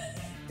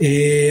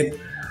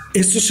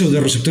 Estos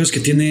pseudo receptores que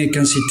tiene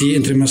Kansas City,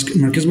 entre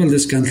Marquez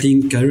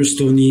Valdez-Scantling, Kadarius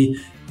Toney,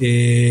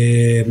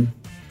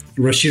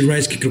 Rashid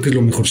Rice, que creo que es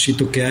lo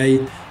mejorcito que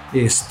hay,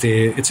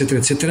 etcétera,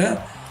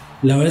 etcétera.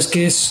 La verdad es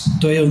que es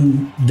todavía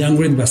un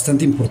downgrade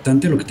bastante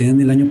importante a lo que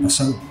tenían el año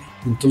pasado.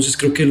 Entonces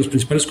creo que los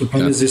principales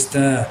culpables de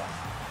esta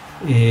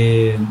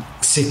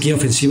sequía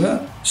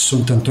ofensiva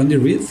son tanto Andy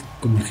Reid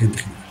como el gerente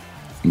general.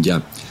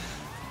 Ya.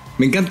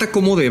 Me encanta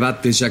cómo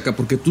debates, Shaka,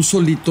 porque tú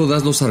solito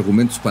das los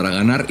argumentos para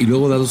ganar y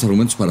luego das los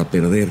argumentos para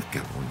perder,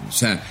 cabrón. O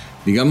sea,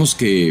 digamos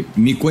que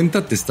ni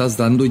cuenta te estás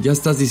dando y ya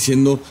estás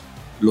diciendo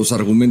los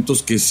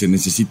argumentos que se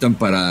necesitan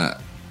para,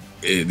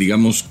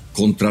 digamos,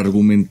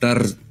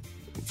 contraargumentar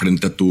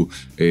frente a tu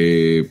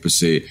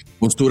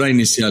postura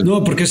inicial.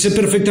 No, porque sé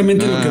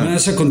perfectamente lo que me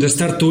vas a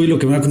contestar tú y lo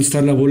que me va a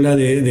contestar la bola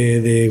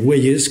de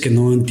güeyes que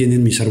no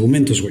entienden mis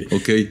argumentos, güey.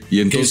 Ok,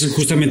 y entonces... Que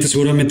justamente,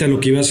 seguramente a lo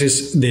que ibas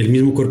es del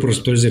mismo cuerpo de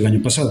receptores del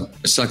año pasado.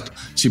 Exacto.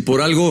 Si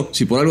por algo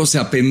se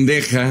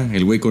apendeja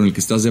el güey con el que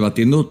estás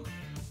debatiendo,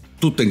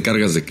 tú te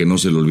encargas de que no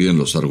se le olviden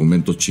los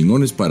argumentos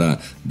chingones para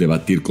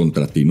debatir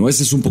contra ti, ¿no?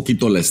 Esa es un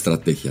poquito la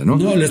estrategia, ¿no?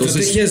 No, la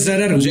estrategia es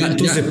dar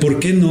argumentos de por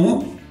qué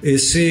no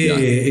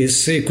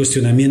ese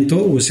cuestionamiento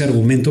o ese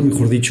argumento,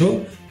 mejor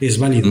dicho, es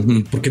válido.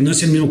 Porque no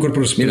es el mismo cuerpo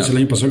de receptores del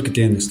año pasado el que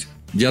tienen este.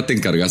 Ya te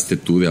encargaste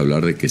tú de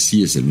hablar de que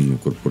sí es el mismo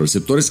cuerpo de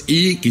receptores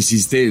y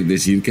quisiste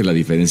decir que la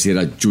diferencia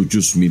era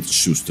Juju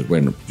Smith-Schuster.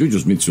 Bueno, Juju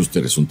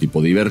Smith-Schuster es un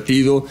tipo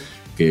divertido,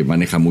 que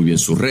maneja muy bien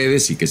sus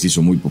redes y que se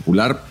hizo muy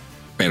popular.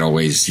 Pero,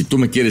 güey, si tú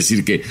me quieres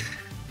decir que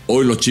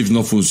hoy los Chiefs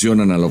no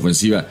funcionan a la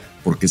ofensiva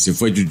porque se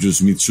fue Juju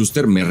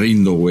Smith-Schuster, me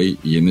rindo, güey,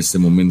 y en este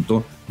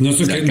momento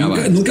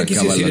nunca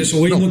quise decir eso,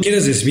 güey. No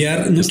quieres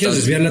desviar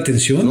la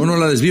atención. No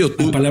la desvío.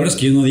 Tú, a palabras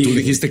que yo no dije. Tú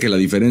dijiste que la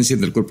diferencia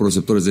entre el cuerpo de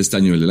receptores de este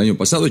año y el del año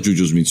pasado es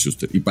Juju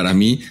Smith-Schuster. Y para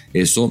mí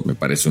eso me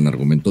parece un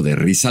argumento de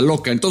risa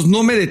loca. Entonces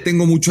no me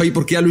detengo mucho ahí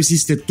porque ya lo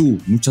hiciste tú.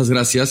 Muchas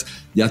gracias.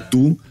 Ya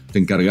tú te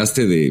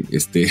encargaste de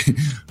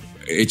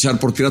echar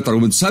por tierra tu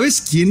argumento.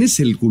 ¿Sabes quién es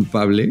el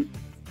culpable?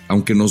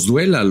 Aunque nos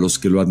duela a los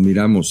que lo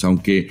admiramos,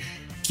 aunque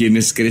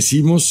quienes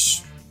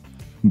crecimos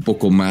un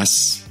poco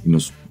más y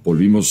nos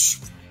volvimos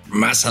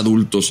más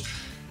adultos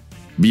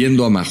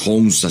viendo a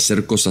Mahomes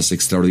hacer cosas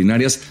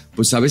extraordinarias,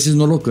 pues a veces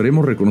no lo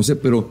queremos reconocer,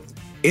 pero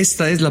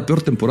esta es la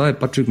peor temporada de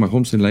Patrick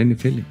Mahomes en la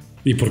NFL.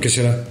 ¿Y por qué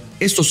será?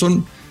 Estos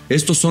son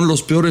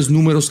los peores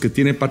números que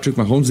tiene Patrick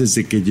Mahomes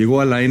desde que llegó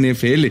a la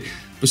NFL.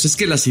 Pues es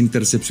que las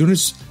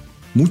intercepciones,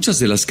 muchas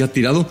de las que ha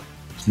tirado,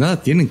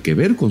 nada tienen que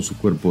ver con su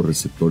cuerpo de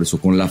receptores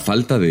o con la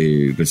falta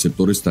de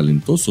receptores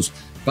talentosos.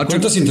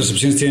 ¿Cuántas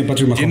intercepciones tiene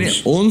Patrick Mahomes? Tiene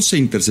 11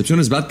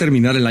 intercepciones. Va a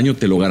terminar el año,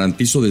 te lo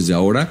garantizo desde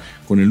ahora,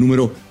 con el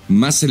número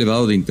más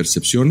elevado de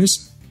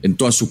intercepciones en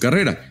toda su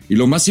carrera. Y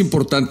lo más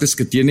importante es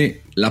que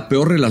tiene la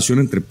peor relación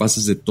entre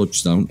pases de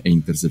touchdown e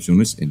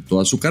intercepciones en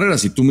toda su carrera.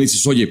 Si tú me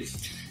dices, oye,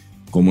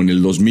 como en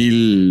el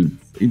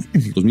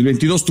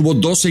 2022 tuvo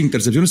 12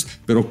 intercepciones,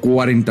 pero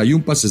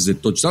 41 pases de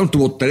touchdown.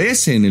 Tuvo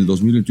 13 en el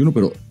 2021,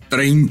 pero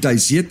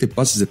 37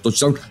 pases de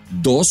touchdown.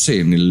 12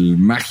 en el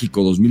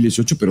mágico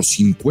 2018, pero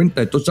 50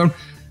 de touchdown.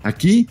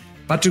 Aquí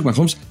Patrick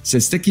Mahomes se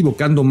está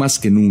equivocando más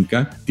que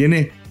nunca.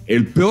 Tiene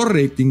el peor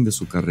rating de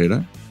su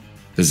carrera.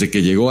 Desde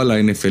que llegó a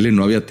la NFL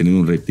no había tenido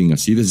un rating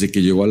así. Desde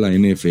que llegó a la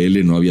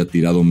NFL no había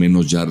tirado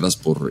menos yardas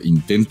por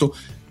intento.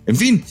 En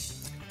fin,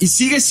 y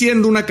sigue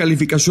siendo una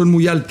calificación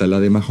muy alta la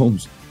de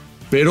Mahomes.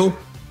 Pero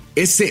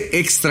ese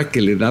extra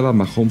que le daba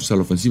Mahomes a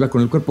la ofensiva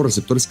con el cuerpo de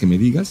receptores que me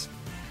digas,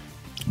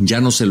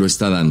 ya no se lo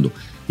está dando.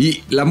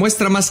 Y la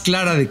muestra más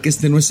clara de que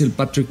este no es el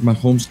Patrick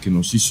Mahomes que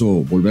nos hizo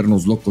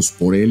volvernos locos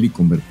por él y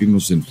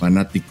convertirnos en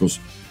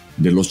fanáticos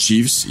de los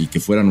Chiefs y que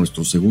fuera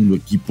nuestro segundo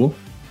equipo,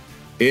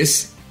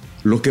 es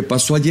lo que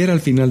pasó ayer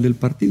al final del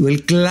partido.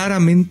 Él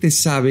claramente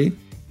sabe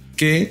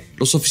que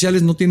los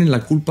oficiales no tienen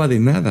la culpa de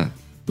nada.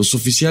 Los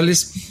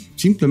oficiales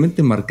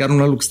simplemente marcaron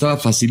algo que estaba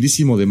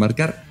facilísimo de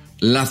marcar.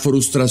 La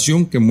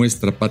frustración que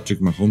muestra Patrick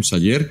Mahomes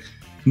ayer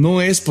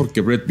no es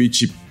porque Brett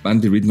Veach y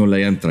Andy Reid no le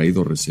hayan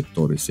traído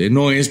receptores,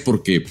 no es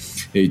porque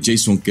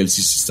Jason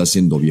Kelce se está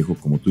haciendo viejo,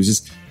 como tú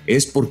dices,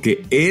 es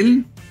porque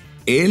él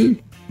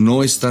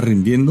no está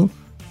rindiendo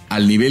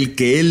al nivel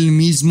que él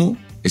mismo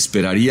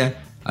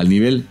esperaría, al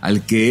nivel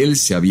al que él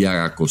se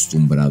había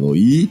acostumbrado.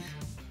 Y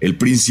el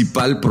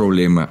principal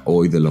problema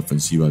hoy de la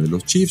ofensiva de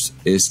los Chiefs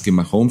es que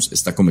Mahomes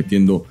está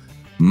cometiendo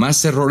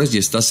más errores y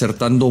está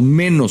acertando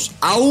menos,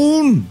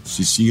 aún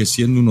si sigue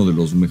siendo uno de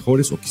los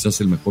mejores o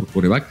quizás el mejor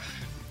quarterback.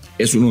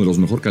 Es uno de los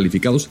mejor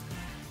calificados,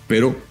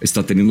 pero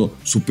está teniendo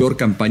su peor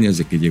campaña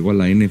desde que llegó a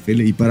la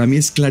NFL. Y para mí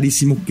es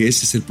clarísimo que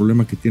ese es el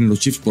problema que tienen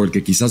los Chiefs, por el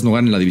que quizás no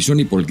ganen la división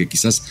y por el que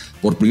quizás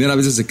por primera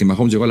vez desde que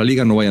Mahomes llegó a la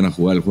liga no vayan a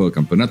jugar el juego de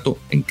campeonato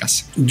en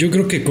casa. Yo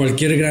creo que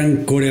cualquier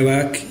gran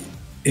quarterback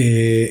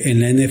en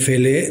la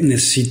NFL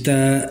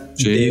necesita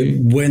de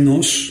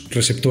buenos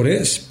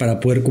receptores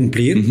para poder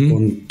cumplir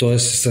con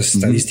todas estas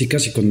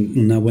estadísticas y con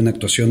una buena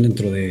actuación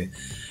dentro de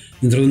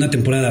una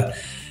temporada.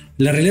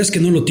 La realidad es que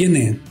no lo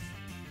tiene.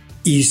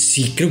 Y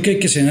si creo que hay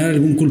que señalar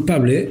algún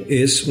culpable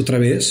es otra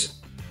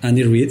vez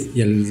Andy Reid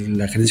y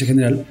la gerencia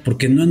general,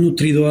 porque no han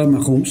nutrido a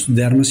Mahomes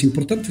de armas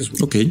importantes.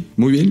 Güey. Ok,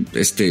 muy bien.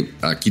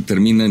 Aquí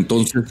termina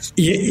entonces.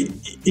 Y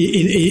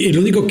lo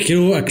único que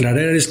quiero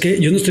aclarar es que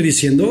yo no estoy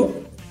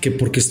diciendo que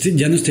porque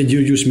ya no esté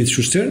Juju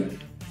Smith-Schuster,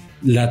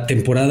 la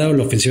temporada o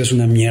la ofensiva es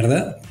una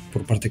mierda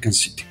por parte de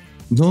Kansas City.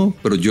 No,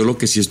 pero yo lo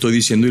que sí estoy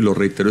diciendo y lo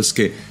reitero es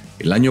que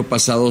El año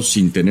pasado,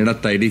 sin tener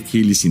a Tyreek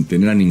Hill y sin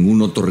tener a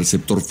ningún otro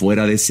receptor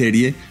fuera de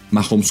serie,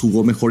 Mahomes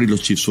jugó mejor y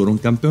los Chiefs fueron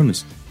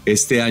campeones.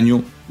 Este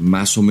año,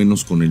 más o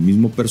menos con el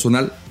mismo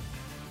personal,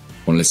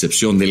 con la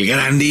excepción del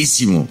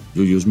grandísimo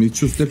Juju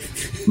Smith-Schuster,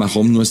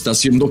 Mahomes no está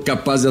siendo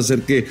capaz de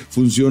hacer que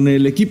funcione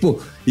el equipo.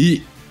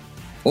 Y,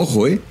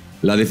 ojo,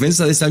 la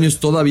defensa de este año es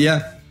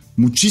todavía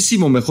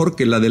muchísimo mejor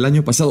que la del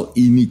año pasado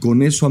y ni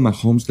con eso a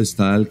Mahomes le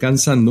está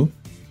alcanzando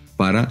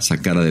para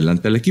sacar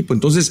adelante al equipo.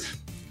 Entonces,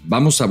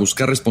 vamos a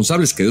buscar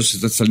responsables, que de eso se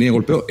trata esta línea de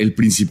golpeo. El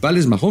principal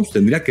es Mahomes,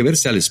 tendría que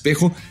verse al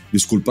espejo,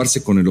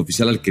 disculparse con el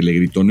oficial al que le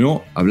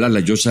gritoneó, hablarle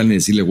a Josh Allen y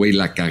decirle, güey,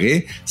 la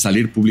cagué,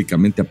 salir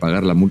públicamente a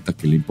pagar la multa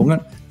que le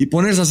impongan y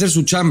ponerse a hacer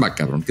su chamba,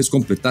 cabrón, que es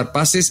completar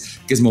pases,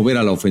 que es mover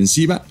a la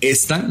ofensiva,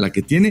 la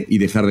que tiene, y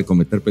dejar de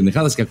cometer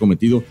pendejadas que ha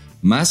cometido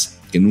más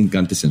que nunca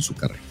antes en su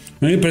carrera.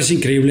 A mí me parece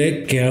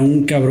increíble que a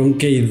un cabrón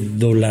que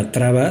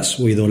idolatrabas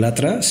o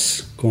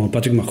idolatras como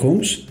Patrick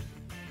Mahomes,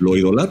 lo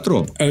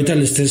idolatro. Ahorita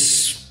le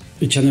estés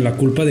echando la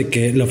culpa de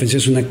que la ofensiva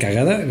es una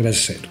cagada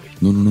gracias a él.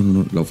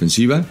 No. La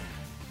ofensiva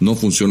no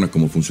funciona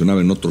como funcionaba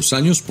en otros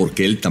años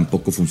porque él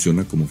tampoco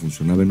funciona como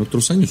funcionaba en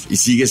otros años. Y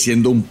sigue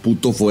siendo un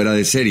puto fuera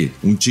de serie,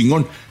 un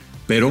chingón.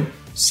 Pero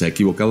se ha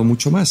equivocado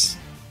mucho más.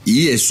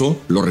 Y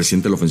eso lo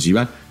resiente la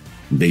ofensiva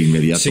de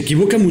inmediato. Se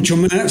equivoca mucho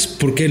más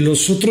porque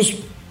los otros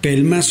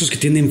pelmazos que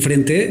tiene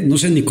enfrente no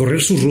saben ni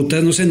correr sus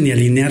rutas, no saben ni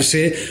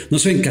alinearse, no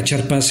saben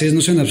cachar pases,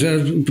 no saben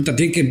hacer... Puta,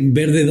 tiene que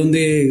ver de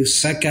dónde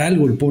saca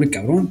algo el pobre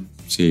cabrón.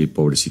 Sí,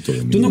 pobrecito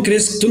de mí. ¿Tú no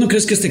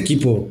crees que este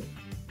equipo,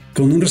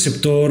 con un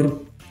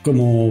receptor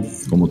como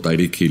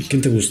Tyreek Hill?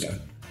 ¿Quién te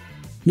gusta?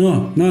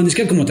 No, ni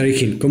siquiera como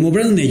Tyreek Hill, como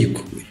Brandon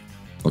Ayuk, güey.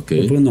 Ok.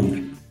 Por un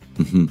nombre.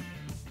 Uh-huh.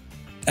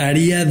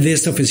 ¿Haría de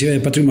esta ofensiva de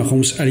Patrick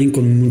Mahomes alguien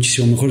con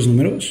muchísimo mejores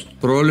números?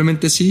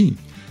 Probablemente sí.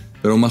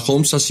 Pero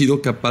Mahomes ha sido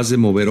capaz de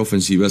mover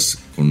ofensivas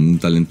con un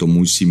talento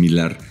muy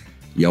similar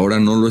y ahora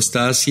no lo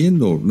está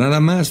haciendo, nada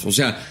más. O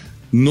sea,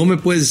 no me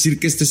puedes decir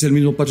que este es el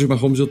mismo Patrick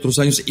Mahomes de otros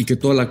años y que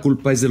toda la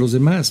culpa es de los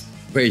demás.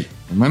 Güey,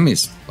 no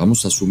mames,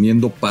 vamos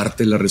asumiendo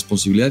parte de la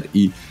responsabilidad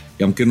y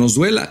aunque nos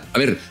duela, a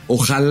ver,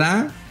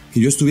 ojalá que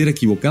yo estuviera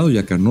equivocado,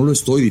 Yaka, no lo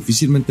estoy,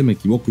 difícilmente me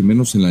equivoco y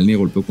menos en la línea de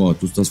golpeo cuando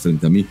tú estás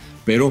frente a mí,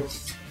 pero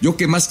yo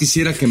que más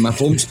quisiera que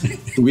Mahomes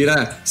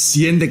tuviera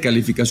 100 de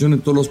calificación en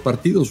todos los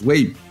partidos,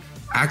 güey.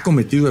 Ha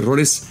cometido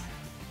errores,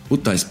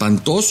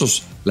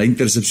 espantosos. La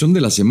intercepción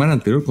de la semana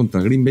anterior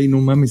contra Green Bay, no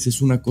mames,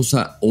 es una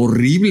cosa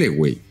horrible,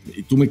 güey.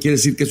 Y tú me quieres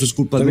decir que eso es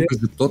culpa de un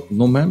receptor,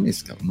 no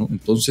mames, cabrón, ¿no?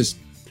 Entonces...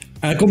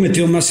 Ha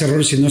cometido más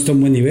errores y no está a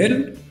un buen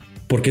nivel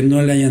porque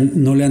no le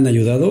han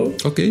ayudado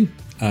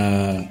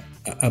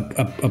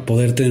a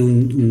poder tener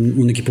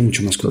un equipo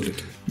mucho más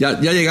completo. Ya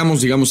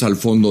llegamos, digamos, al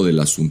fondo del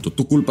asunto.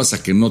 Tú culpas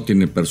a que no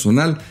tiene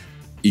personal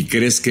y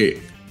crees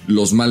que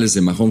los males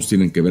de Mahomes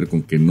tienen que ver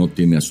con que no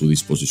tiene a su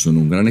disposición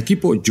un gran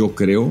equipo. Yo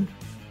creo,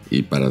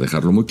 y para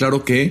dejarlo muy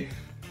claro, que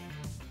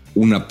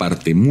una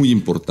parte muy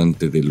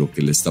importante de lo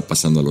que le está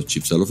pasando a los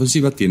Chiefs a la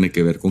ofensiva tiene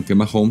que ver con que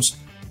Mahomes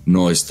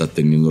no está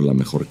teniendo la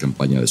mejor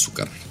campaña de su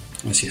carrera.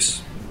 Así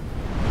es.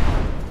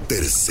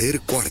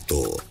 Tercer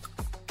cuarto.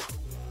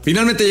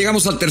 Finalmente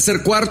llegamos al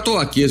tercer cuarto.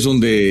 Aquí es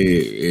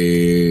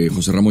donde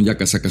José Ramón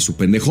Yaca saca su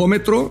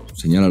pendejómetro,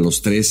 señala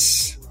los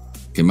 3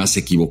 que más se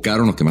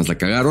equivocaron o que más la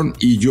cagaron,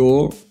 y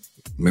yo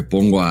me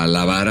pongo a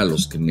alabar a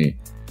los que me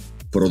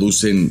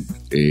producen,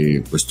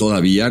 pues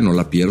todavía no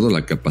la pierdo,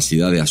 la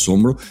capacidad de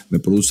asombro, me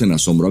producen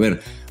asombro. A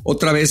ver,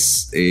 otra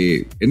vez,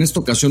 en esta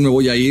ocasión me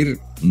voy a ir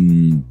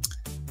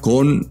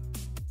con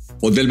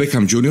Odell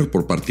Beckham Jr.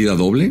 por partida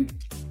doble.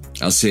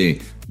 Hace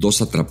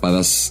 2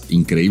 atrapadas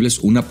increíbles,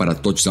 una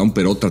para touchdown,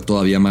 pero otra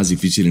todavía más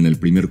difícil en el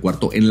primer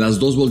cuarto. En las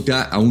 2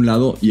 voltea a un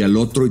lado y al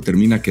otro y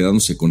termina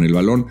quedándose con el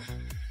balón.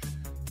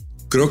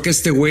 Creo que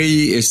este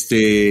güey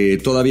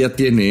todavía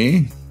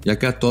tiene, y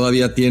acá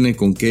todavía tiene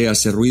con qué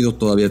hacer ruido,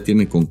 todavía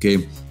tiene con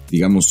qué,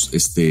 digamos,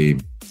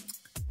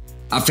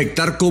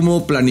 afectar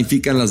cómo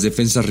planifican las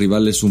defensas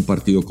rivales un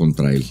partido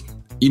contra él.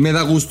 Y me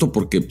da gusto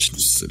porque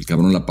pues, el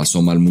cabrón la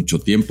pasó mal mucho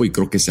tiempo y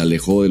creo que se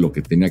alejó de lo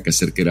que tenía que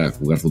hacer, que era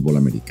jugar fútbol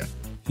americano.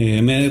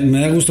 Me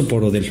da gusto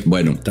por Odell.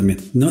 Bueno. También.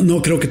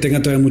 No creo que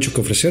tenga todavía mucho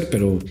que ofrecer,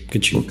 pero qué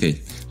chido. Ok.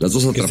 Las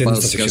 2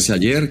 atrapadas que hace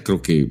ayer,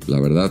 creo que la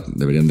verdad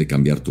deberían de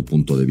cambiar tu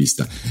punto de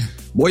vista.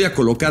 Voy a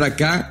colocar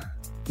acá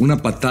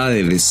una patada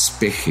de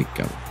despeje,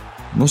 cabrón.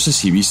 No sé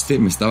si viste,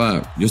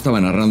 yo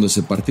estaba narrando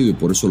ese partido y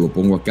por eso lo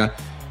pongo acá.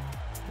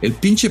 El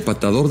pinche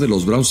patador de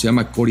los Browns se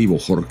llama Corey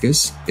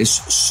Bojorquez,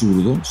 es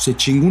zurdo, se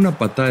chingó una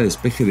patada de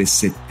despeje de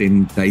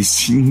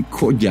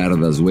 75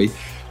 yardas, güey.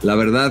 La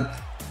verdad,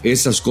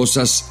 esas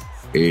cosas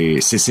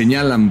se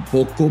señalan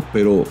poco,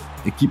 pero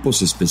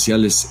equipos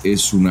especiales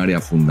es un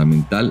área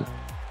fundamental.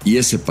 Y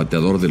ese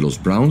pateador de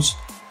los Browns,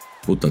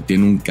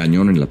 tiene un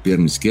cañón en la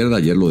pierna izquierda.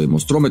 Ayer lo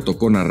demostró, me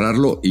tocó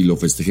narrarlo y lo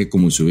festejé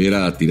como si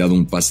hubiera tirado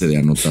un pase de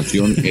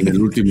anotación en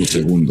el último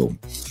segundo.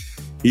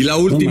 Y la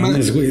última. No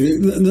mames, güey.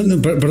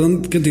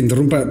 Perdón que te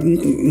interrumpa.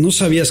 No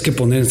sabías qué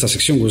poner en esta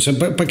sección, güey. O sea,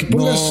 para que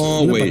pongas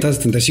una patada de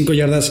 75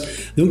 yardas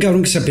de un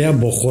cabrón que se apellida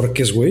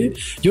Bojorquez, güey.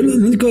 Yo lo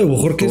único de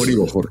Bojorquez.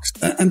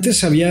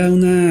 Antes había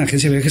una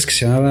agencia de viajes que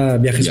se llamaba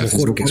Viajes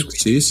Bojorquez,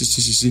 güey.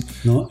 Sí.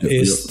 No,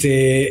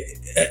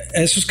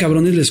 a esos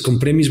cabrones les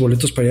compré mis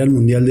boletos para ir al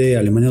Mundial de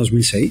Alemania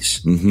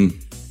 2006.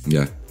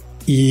 Ya.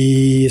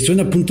 Y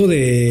estuvieron a punto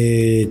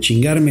de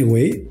chingarme,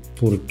 güey.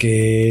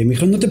 Porque me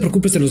dijeron, no te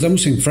preocupes, te los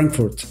damos en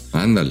Frankfurt.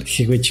 Ándale.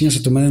 Dije, güey, chingas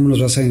a tu madre, no me los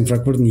vas a dar en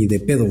Frankfurt ni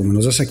de pedo, güey, me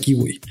los das aquí,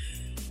 güey.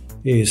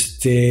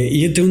 Y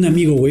yo tengo un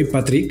amigo, güey,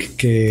 Patrick,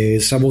 que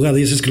es abogado,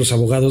 y es que los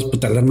abogados,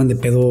 puta, le arman de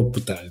pedo,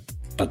 puta,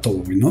 para todo,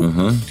 güey, ¿no?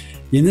 Ajá.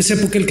 Y en esa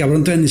época el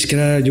cabrón todavía ni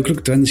siquiera, yo creo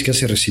que todavía ni siquiera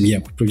se recibía,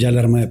 güey, pero ya le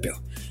arma de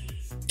pedo.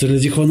 Entonces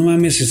les dijo, no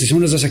mames, si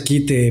me los das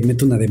aquí, te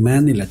meto una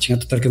demanda y la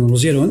chingada total que nos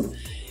los dieron.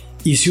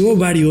 Y sí hubo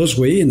varios,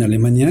 güey, en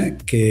Alemania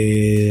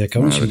que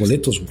acabaron sin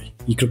boletos, güey.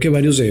 Y creo que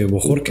varios de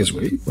Bojorquez,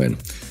 güey. Bueno,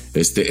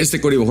 este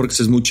Corey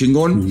Bojorquez es muy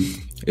chingón.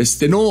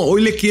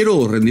 Hoy le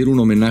quiero rendir un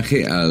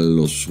homenaje a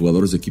los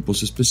jugadores de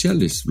equipos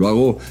especiales. Lo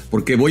hago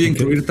porque voy a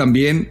incluir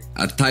también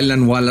a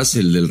Tylan Wallace,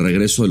 el del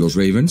regreso de los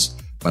Ravens,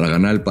 para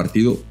ganar el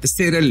partido.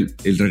 Este era el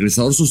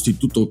regresador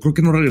sustituto. Creo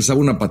que no regresaba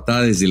una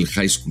patada desde el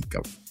high school,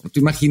 cabrón. Tú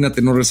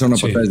imagínate no regresar una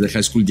patada desde el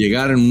high school,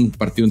 llegar en un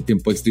partido en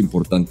tiempo extra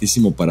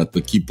importantísimo para tu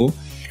equipo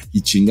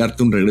y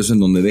chingarte un regreso en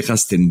donde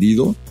dejas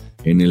tendido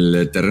en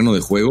el terreno de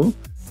juego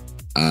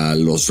a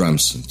los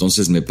Rams.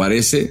 Entonces me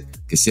parece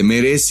que se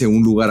merece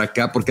un lugar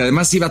acá, porque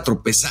además iba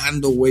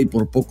tropezando, güey,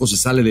 por poco se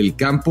sale del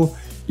campo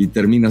y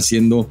termina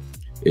siendo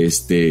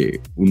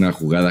una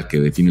jugada que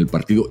define el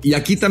partido. Y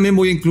aquí también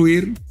voy a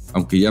incluir,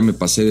 aunque ya me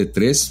pasé de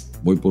 3,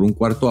 voy por un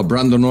cuarto, a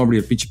Brandon Aubrey,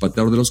 el pinche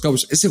pateador de los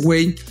Cowboys. Ese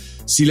güey,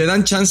 si le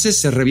dan chances,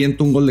 se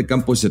revienta un gol de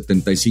campo de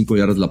 75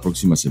 yardas la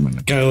próxima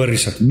semana. Cago de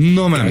risa.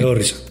 No mames. Cago de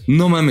risa.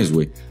 No mames,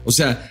 güey. O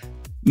sea,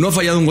 no ha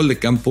fallado un gol de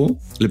campo,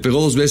 le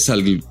pegó 2 veces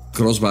al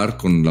crossbar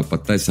con la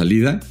patada de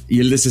salida, y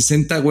el de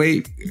 60,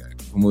 güey,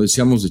 como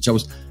decíamos de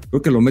chavos,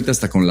 creo que lo mete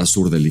hasta con la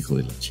zurda del hijo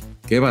de la chica.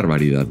 Qué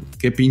barbaridad,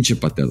 qué pinche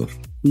pateador.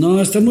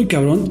 No, está muy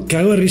cabrón.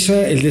 Cago de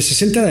risa. El de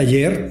 60 de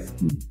ayer,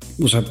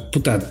 o sea,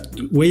 puta,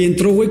 güey,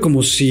 entró, güey,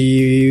 como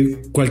si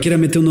cualquiera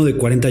mete uno de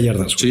 40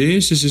 yardas.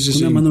 Güey. Sí.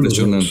 Una mano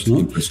impresionante. Los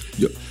ojos,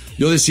 ¿no?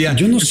 Yo decía,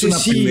 yo no es sé una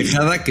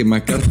pendejada que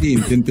McCarthy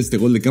intente este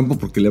gol de campo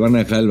porque le van a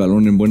dejar el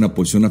balón en buena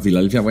posición a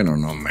Filadelfia. Bueno,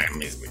 no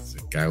mames, güey, se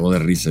cagó de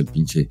risa el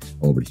pinche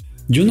Aubrey.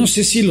 Yo no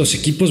sé si los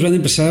equipos van a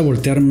empezar a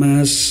voltear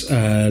más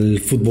al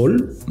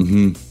fútbol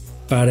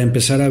para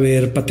empezar a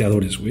ver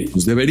pateadores, güey.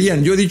 Pues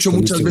deberían. Yo he dicho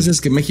muchas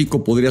veces que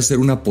México podría ser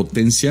una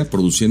potencia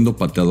produciendo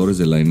pateadores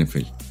de la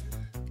NFL.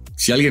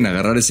 Si alguien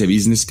agarrara ese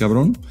business,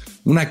 cabrón,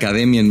 una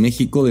academia en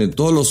México de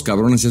todos los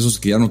cabrones esos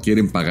que ya no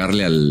quieren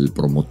pagarle al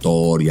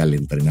promotor y al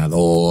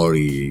entrenador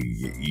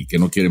y que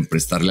no quieren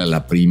prestarle a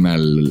la prima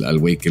al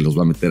güey que los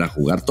va a meter a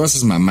jugar. Todas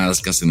esas mamadas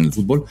que hacen en el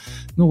fútbol.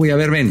 No, güey, a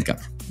ver, ven,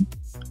 cabrón.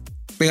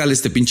 Pégale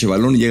este pinche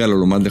balón y llégalo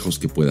lo más lejos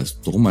que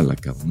puedas. Tómala,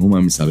 cabrón. No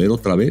mames, a ver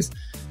otra vez.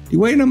 Y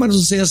güey, nada más nos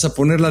enseñas a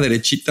poner la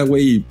derechita,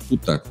 güey, y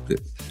puta.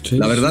 Sí,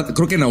 la verdad,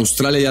 creo que en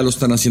Australia ya lo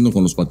están haciendo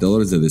con los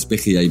pateadores de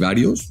despeje y hay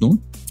varios,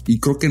 ¿no? Y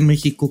creo que en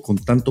México, con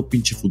tanto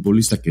pinche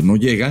futbolista que no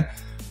llega,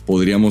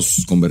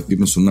 podríamos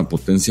convertirnos en una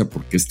potencia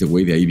porque este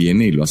güey de ahí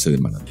viene y lo hace de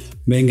maravilla.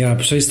 Venga,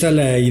 pues ahí está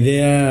la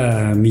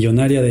idea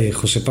millonaria de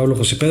José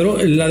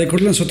Pedro. ¿La de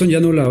Cortland Sutton ya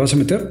no la vas a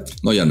meter?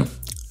 No, ya no.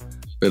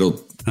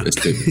 Pero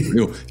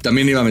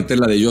también iba a meter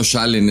la de Josh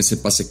Allen, ese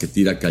pase que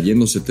tira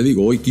cayéndose. Te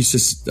digo, hoy quise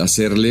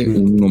hacerle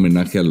un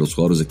homenaje a los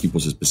jugadores de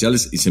equipos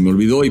especiales y se me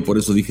olvidó y por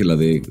eso dije la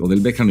de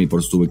Odell Beckham y por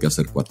eso tuve que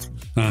hacer 4.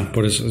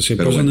 Por eso, sí,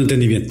 pero por eso no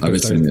entendí bien. A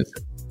veces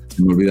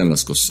se me olvidan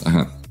las cosas.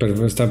 Ajá.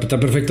 Pero está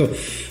perfecto.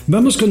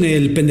 Vamos con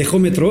el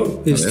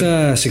pendejómetro,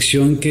 esta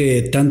sección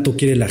que tanto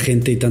quiere la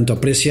gente y tanto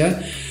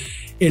aprecia.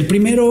 El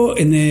primero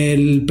en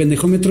el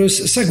pendejómetro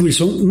es Zach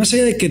Wilson. Más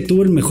allá de que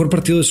tuvo el mejor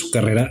partido de su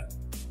carrera,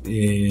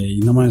 y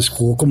nada más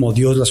jugó como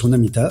Dios la segunda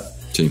mitad.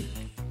 Sí.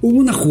 Hubo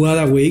una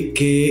jugada, güey,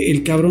 que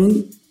el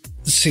cabrón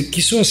se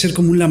quiso hacer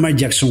como un Lamar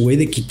Jackson, güey,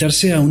 de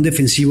quitarse a un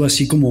defensivo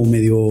así como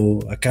medio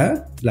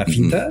acá, la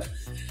finta.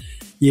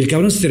 Y el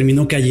cabrón se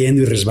terminó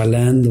cayendo y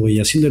resbalando y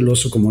haciendo el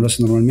oso como lo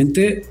hace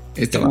normalmente.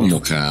 Estaba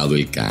mojado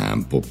el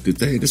campo.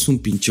 Eres un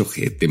pinche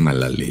ojete,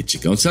 mala leche.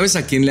 ¿Sabes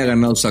a quién le ha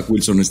ganado Zach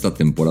Wilson esta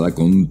temporada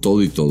con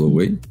todo y todo,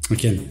 güey? ¿A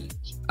quién?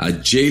 A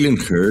Jalen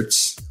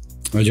Hurts.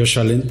 A Josh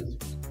Allen.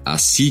 A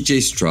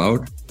CJ Stroud,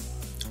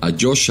 a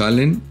Josh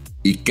Allen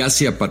y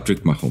casi a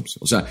Patrick Mahomes.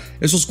 O sea,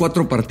 esos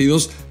 4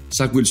 partidos,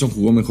 Zach Wilson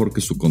jugó mejor que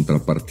su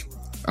contraparte.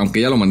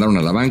 Aunque ya lo mandaron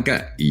a la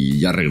banca y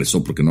ya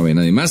regresó porque no había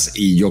nadie más.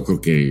 Y yo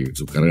creo que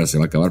su carrera se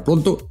va a acabar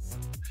pronto.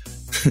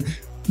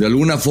 De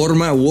alguna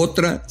forma u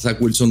otra,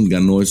 Zach Wilson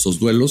ganó esos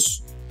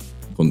duelos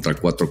contra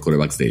 4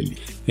 quarterbacks de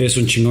élite. Es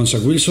un chingón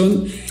Zach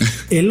Wilson.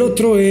 El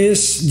otro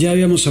es, ya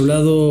habíamos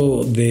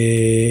hablado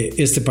de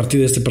este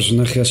partido, de este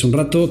personaje hace un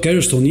rato,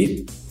 Kadarius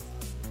Toney.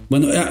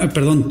 Bueno,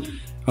 perdón.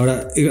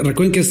 Ahora,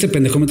 recuerden que este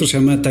pendejómetro se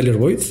llama Tyler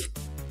Boyd.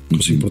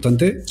 Es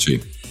importante. Sí.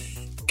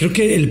 Creo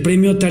que el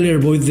premio Tyler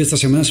Boyd de esta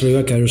semana se lo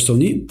iba a Kadarius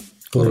Toney.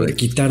 por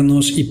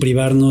quitarnos y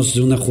privarnos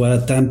de una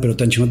jugada pero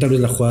tan chingona, tal vez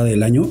la jugada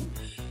del año.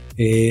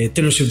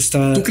 Taylor Swift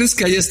estaba... ¿Tú crees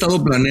que haya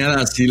estado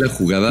planeada así la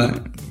jugada?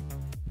 No.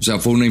 O sea,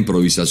 fue una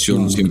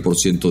improvisación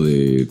 100%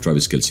 de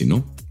Travis Kelce,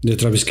 ¿no? De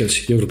Travis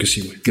Kelce, yo creo que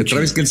sí, güey. Que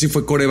Travis Kelce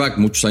fue quarterback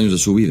muchos años de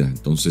su vida,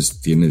 entonces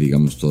tiene,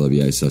 digamos,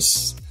 todavía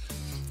esos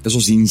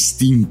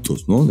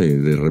instintos, ¿no?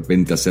 De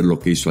repente hacer lo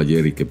que hizo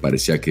ayer y que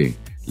parecía que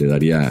le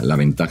daría la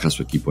ventaja a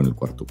su equipo en el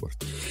cuarto.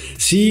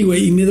 Sí,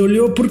 güey, y me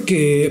dolió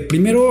porque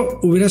primero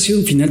hubiera sido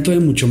un final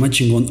todavía mucho más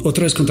chingón.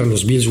 Otra vez contra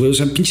los Bills, güey. O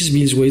sea, pinches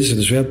Bills, güey, se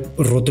les hubiera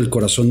roto el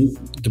corazón.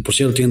 De por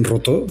sí lo tienen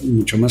roto,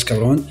 mucho más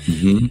cabrón.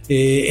 Uh-huh.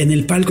 En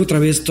el palco otra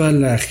vez toda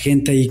la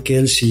gente ahí,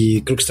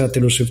 Kelce, creo que estaba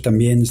Taylor Swift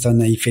también,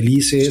 estaban ahí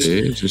felices.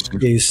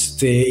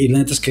 Sí. Y la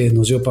neta es que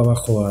nos dio para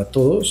abajo a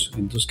todos.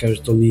 Entonces,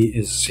 Carlos Tony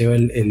se lleva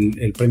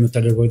el premio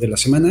Tyler Boyd de la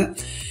semana.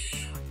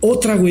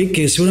 Otra, güey,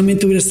 que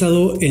seguramente hubiera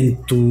estado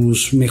en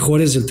tus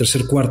mejores del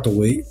tercer cuarto,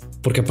 güey,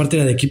 porque aparte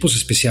era de equipos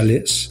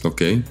especiales.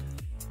 Ok.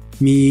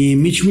 Mi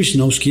Mitch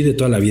Wisnowski de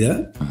toda la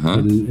vida,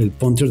 el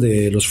punter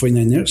de los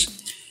 49ers.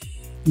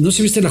 No sé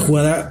si viste la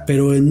jugada,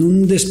 pero en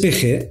un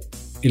despeje,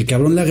 el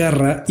cabrón la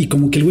agarra y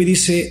como que el güey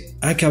dice,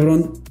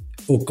 cabrón,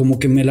 o como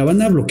que me la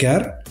van a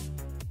bloquear,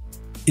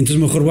 entonces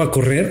mejor voy a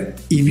correr.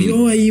 Y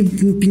vio ahí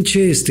un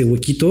pinche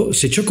huequito,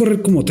 se echó a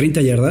correr como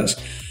 30 yardas.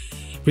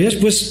 Pero ya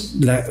después,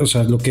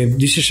 lo que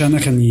dice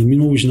Shanahan y el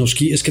mismo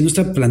Wisnowski es que no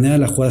está planeada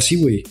la jugada así,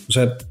 güey. O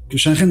sea,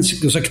 Shanahan,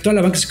 que toda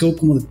la banca se quedó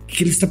como,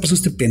 ¿qué le está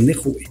pasando a este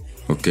pendejo, güey?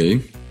 Ok.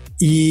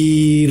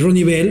 Y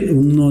Ronnie Bell,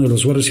 uno de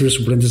los wide receivers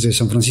suplentes de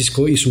San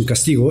Francisco, hizo un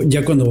castigo.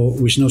 Ya cuando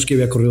Wisnowski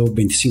había corrido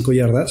 25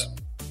 yardas,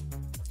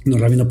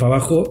 nos la vino para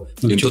abajo.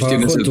 Nos echó para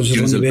abajo. Entonces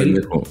Ronnie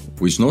Bell,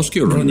 ¿Wisnowski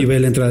o Ronnie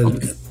Bell entra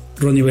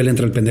Ronnie Bell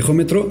entra al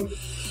pendejómetro.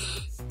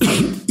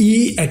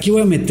 Y aquí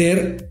voy a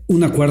meter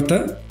una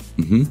cuarta.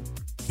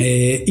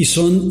 Y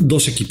son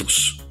dos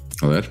equipos.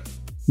 A ver.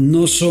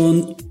 No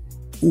son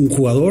un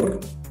jugador,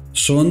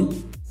 son,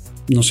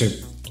 no sé,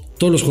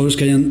 todos los jugadores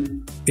que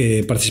hayan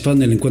participado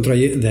en el encuentro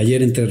de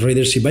ayer entre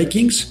Raiders y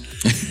Vikings.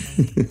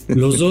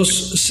 Los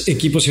dos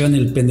equipos se van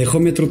el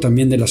pendejómetro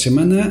también de la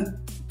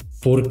semana,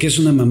 porque es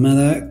una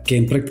mamada que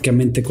en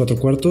prácticamente 4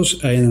 cuartos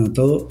hayan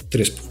anotado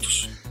 3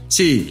 puntos.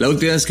 Sí, la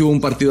última vez que hubo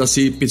un partido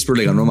así, Pittsburgh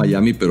le ganó a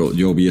Miami, pero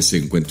yo vi ese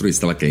encuentro y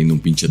estaba cayendo un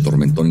pinche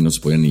tormentón y no se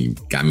podía ni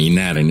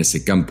caminar en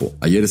ese campo.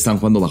 Ayer estaban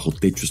jugando bajo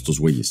techo estos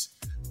güeyes.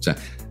 O sea,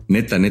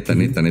 neta,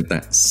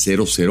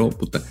 0-0,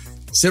 puta.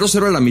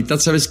 0-0 a la mitad,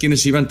 ¿sabes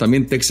quiénes iban?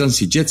 También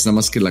Texans y Jets, nada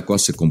más que la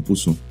cosa se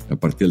compuso a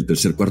partir del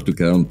tercer cuarto y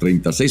quedaron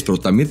 36, pero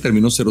también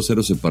terminó 0-0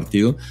 ese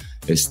partido.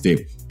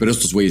 Pero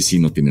estos güeyes sí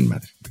no tienen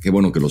madre. Qué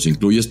bueno que los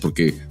incluyes,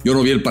 porque yo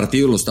no vi el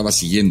partido, lo estaba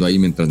siguiendo ahí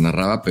mientras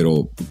narraba,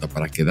 pero puta,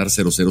 para quedar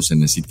 0-0 se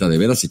necesita de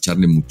veras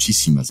echarle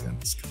muchísimas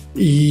ganas.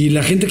 Y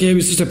la gente que haya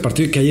visto este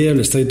partido y que haya ido al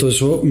estadio y todo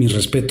eso, mis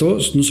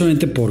respetos, no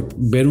solamente por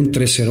ver un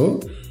 3-0,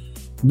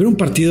 ver un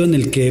partido en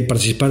el que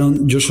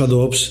participaron Joshua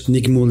Dobbs,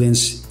 Nick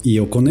Mullens y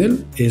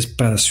O'Connell es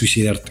para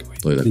suicidarte,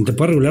 güey. En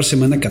temporada regular,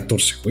 semana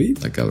 14, güey.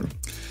 Está cabrón.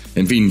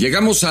 En fin,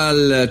 llegamos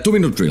al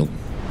 2-minute drill.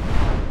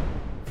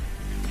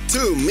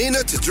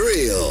 2-minute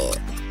drill.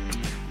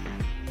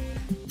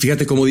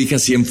 Fíjate cómo dije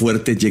así en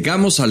fuerte.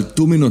 Llegamos al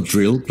 2-minute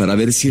drill para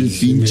ver si el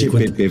pinche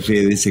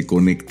PPFD se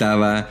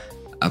conectaba,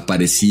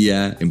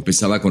 aparecía,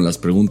 empezaba con las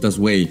preguntas,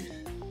 güey.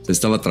 Se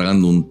estaba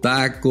tragando un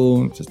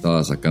taco, se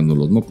estaba sacando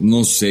los mocos,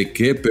 no sé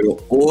qué,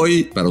 pero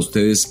hoy, para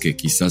ustedes que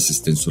quizás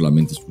estén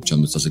solamente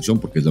escuchando esta sección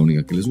porque es la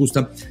única que les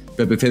gusta,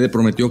 Pepe Fede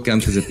prometió que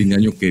antes de fin de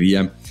año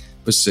quería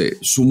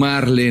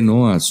sumarle,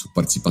 ¿no?, a su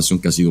participación,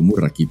 que ha sido muy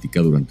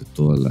raquítica durante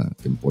toda la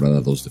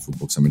temporada 2 de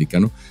fútbol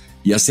americano,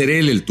 y hacer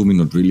él el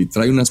 2-minute drill, y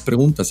trae unas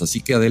preguntas,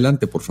 así que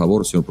adelante, por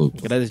favor, señor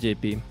productor. Gracias,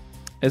 JP.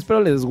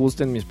 Espero les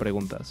gusten mis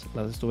preguntas.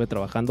 Las estuve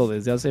trabajando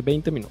desde hace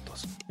 20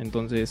 minutos.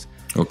 Entonces...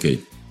 Ok.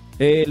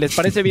 ¿Les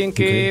parece bien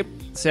que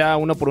sea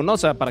uno por uno? O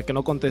sea, para que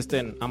no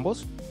contesten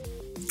ambos.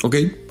 Ok.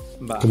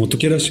 Va. Como tú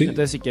quieras, sí.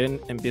 Entonces, si quieren,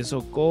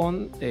 empiezo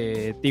con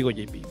Tigo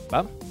JP,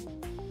 ¿va?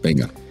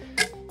 Venga.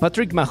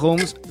 Patrick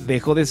Mahomes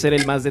dejó de ser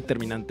el más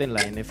determinante en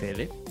la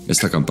NFL.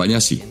 Esta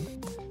campaña, sí.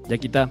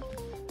 Yaquita,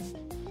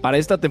 para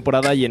esta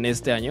temporada y en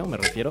este año, me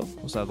refiero,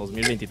 o sea,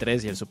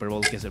 2023 y el Super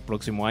Bowl, que es el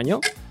próximo año,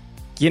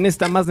 ¿quién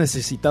está más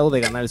necesitado de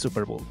ganar el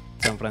Super Bowl?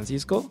 ¿San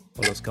Francisco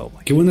o los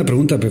Cowboys? Qué buena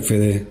pregunta,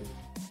 PFD.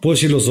 ¿Puedo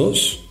decir los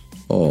dos?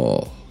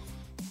 Oh.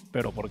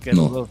 ¿Pero por qué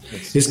no. los dos?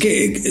 Es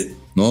que...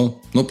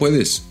 No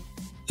puedes.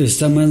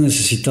 Está más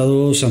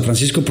necesitado San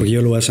Francisco porque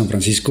yo lo voy a San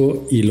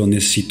Francisco y lo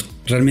necesito.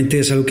 Realmente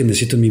es algo que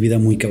necesito en mi vida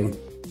muy cabrón.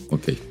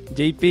 Ok.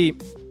 JP,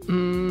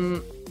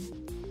 en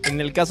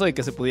el caso de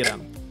que se pudiera,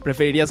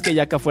 ¿preferirías que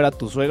Yaka fuera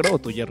tu suegro o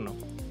tu yerno?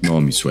 No,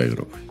 mi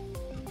suegro, güey.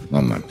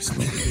 No mames.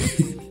 No.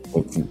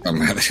 Oh, puta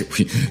madre,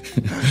 güey.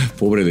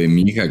 Pobre de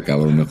mi hija,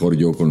 cabrón. Mejor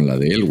yo con la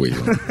de él, güey.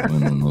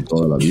 No,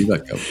 toda la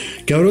vida, cabrón.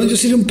 Cabrón, yo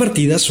sería un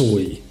partidazo,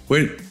 güey.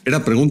 Güey,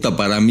 era pregunta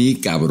para mí,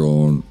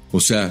 cabrón. O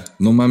sea,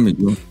 no mames,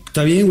 yo...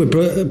 Está bien, güey,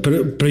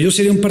 pero yo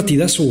sería un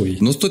partidazo, güey.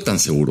 No estoy tan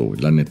seguro,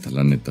 güey, la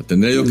neta.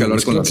 Tendría yo que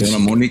hablar con la señora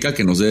Mónica,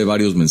 que nos dé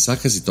varios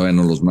mensajes y todavía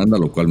no los manda,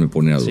 lo cual me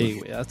pone a dudar. Sí,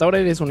 güey, hasta ahora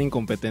eres un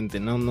incompetente.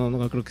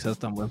 No creo que seas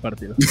tan buen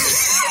partido.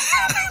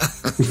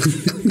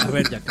 A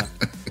ver, Yaka.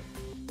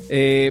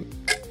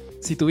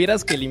 Si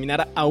tuvieras que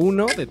eliminar a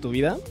uno de tu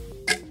vida,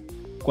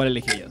 ¿cuál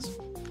elegirías?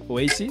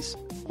 ¿Oasis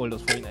o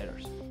los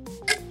 49ers?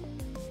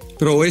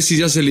 Pero Oasis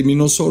ya se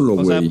eliminó solo,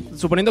 güey. O sea,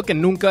 suponiendo que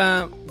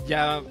nunca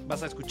ya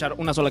vas a escuchar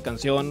una sola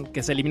canción,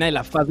 que se elimina de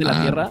la faz de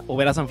la tierra, o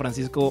ver a San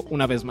Francisco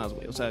una vez más,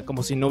 güey. O sea,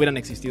 como si no hubieran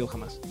existido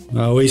jamás.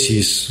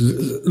 Oasis.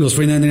 Los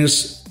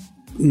 49ers,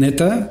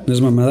 neta, no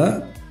es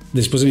mamada.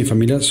 Después de mi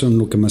familia, son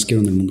lo que más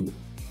quiero en el mundo, güey.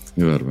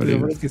 Qué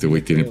barbaridad. Este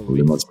güey tiene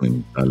problemas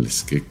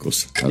mentales. Qué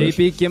cosa.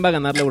 JP, ¿quién va a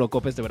ganar la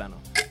Eurocopa este verano?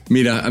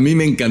 Mira, a mí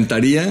me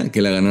encantaría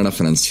que la ganara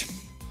Francia.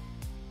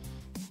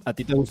 ¿A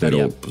ti te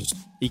gustaría? Pero, pues,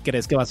 ¿y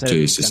crees que va a ser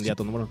el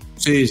candidato número uno?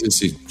 Sí.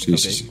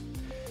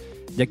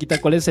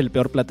 Yaquita, ¿cuál es el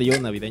peor platillo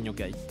navideño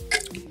que hay?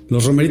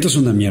 Los romeritos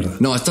son una mierda.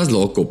 No, estás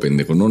loco,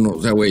 pendejo. No,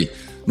 o sea, güey,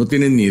 no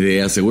tienes ni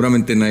idea.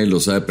 Seguramente nadie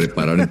lo sabe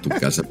preparar en tu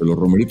casa, pero los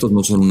romeritos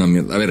no son una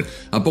mierda. A ver,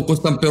 ¿a poco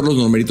están peor los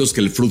romeritos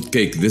que el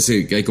fruitcake? De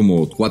ese que hay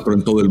como 4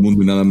 en todo el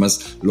mundo y nada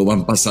más lo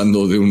van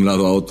pasando de un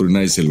lado a otro y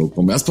nadie se lo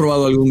come. ¿Has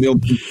probado algún día un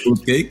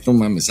fruitcake? No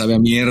mames, sabe a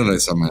mierda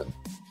esa madre.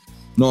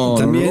 No,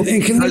 también,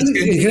 en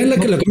general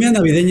la comida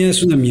navideña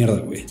es una mierda,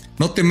 güey.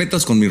 No te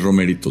metas con mis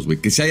romeritos, güey.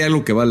 Que si hay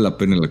algo que vale la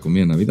pena en la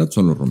comida de Navidad,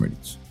 son los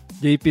romeritos.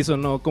 JP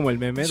sonó como el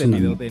meme del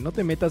video de no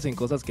te metas en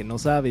cosas que no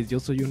sabes,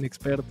 yo soy un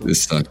experto.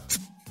 Exacto.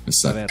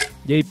 A ver,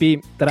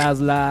 JP, tras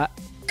la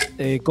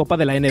Copa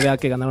de la NBA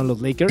que ganaron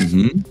los Lakers,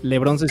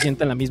 ¿LeBron se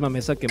sienta en la misma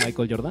mesa que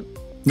Michael Jordan?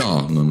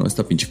 No,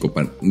 esta pinche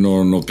copa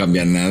no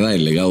cambia nada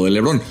el legado de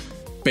LeBron.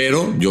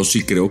 Pero yo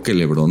sí creo que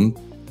LeBron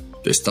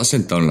está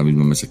sentado en la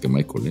misma mesa que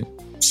Michael, ¿eh?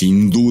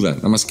 Sin duda,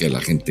 nada más que la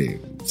gente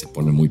se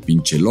pone muy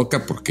pinche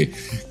loca porque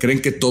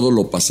creen que todo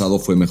lo pasado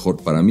fue mejor.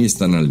 Para mí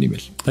están al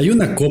nivel. ¿Hay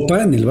una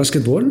copa en el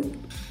básquetbol?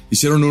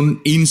 Hicieron un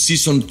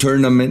in-season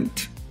tournament.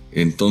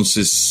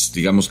 Entonces,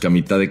 digamos que a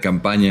mitad de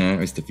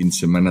campaña, este fin de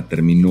semana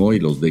terminó y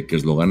los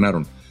Lakers lo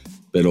ganaron.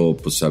 Pero,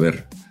 pues, a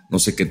ver, no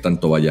sé qué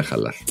tanto vaya a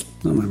jalar.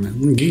 No mames.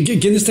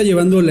 ¿Quién está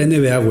llevando la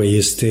NBA,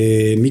 güey?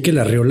 ¿Mikel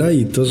Arriola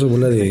y toda esa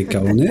bola de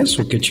cabrones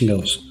o qué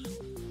chingados?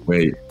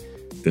 Güey,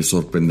 te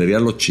sorprendería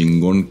lo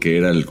chingón que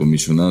era el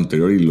comisionado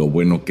anterior y lo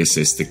bueno que es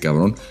este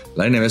cabrón.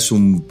 La NBA es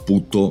un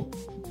puto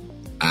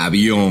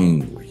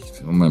avión, güey.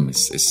 No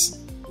mames, es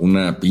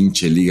una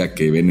pinche liga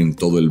que ven en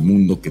todo el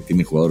mundo, que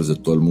tiene jugadores de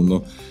todo el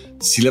mundo.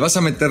 Si le vas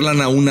a meter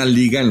lana a una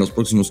liga en los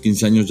próximos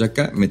 15 años ya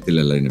acá,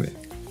 métele a la NBA.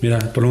 Mira,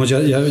 por lo menos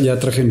ya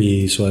traje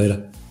mi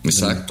sudadera.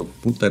 Exacto.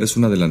 Puta, eres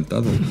un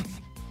adelantado.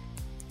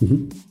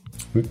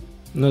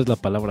 No es la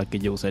palabra que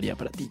yo usaría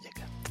para ti,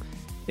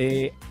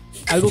 Yaka.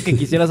 ¿Algo que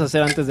quisieras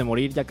hacer antes de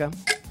morir, Yaka?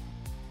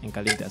 En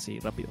caliente, así,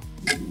 rápido.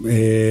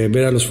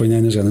 Ver a los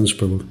 49ers ganando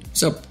Super Bowl. O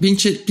sea,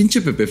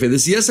 pinche Pepe Fede,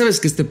 si ya sabes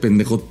que este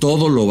pendejo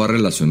todo lo va a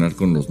relacionar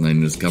con los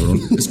Niners,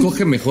 cabrón.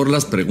 Escoge mejor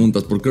las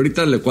preguntas, porque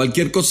ahorita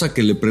cualquier cosa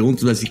que le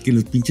preguntes, así que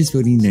los pinches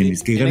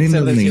 49ers, que ganen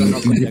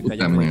los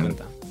Niners.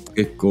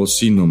 Qué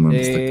cocino,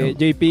 mames.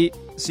 JP,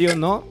 ¿sí o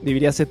no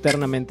vivirías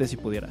eternamente si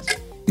pudieras?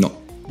 No.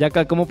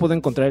 Yaka, ¿cómo puedo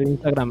encontrar el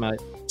Instagram?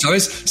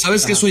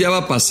 ¿Sabes que eso ya va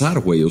a pasar,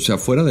 güey? O sea,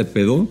 fuera de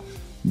pedo,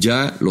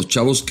 ya los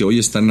chavos que hoy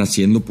están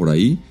naciendo por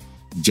ahí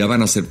ya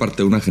van a ser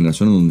parte de una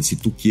generación en donde si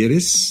tú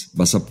quieres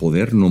vas a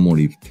poder no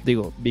morirte.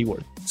 Digo,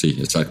 B-Word. Sí,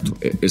 exacto.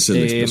 Es el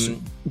expreso.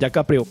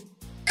 Yaka, Prio,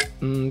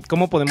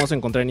 ¿cómo podemos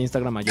encontrar en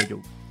Instagram a Yo-Yo?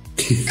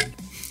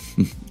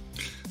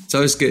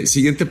 ¿Sabes qué?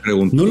 Siguiente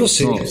pregunta. No lo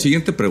sé. No,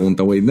 siguiente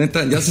pregunta, güey.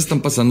 Neta, ya se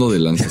están pasando de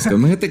lanzas.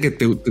 Imagínate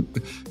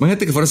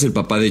que fueras el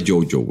papá de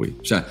Jojo, güey.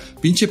 O sea,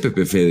 pinche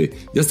Pepe Fede.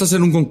 Ya estás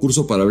en un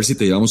concurso para ver si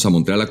te llevamos a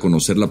Montreal a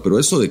conocerla, pero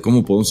eso de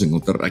cómo podemos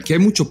encontrar. Aquí hay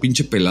mucho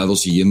pinche pelado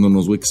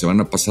siguiéndonos, güey, que se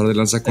van a pasar de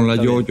lanza con la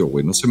Jojo,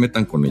 güey. No se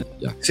metan con ella,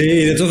 ya. Sí,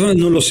 de todas formas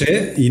no lo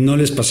sé y no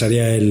les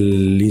pasaría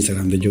el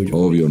Instagram de Jojo.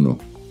 Obvio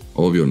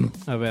no.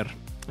 A ver,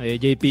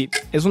 JP,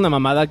 ¿es una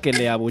mamada que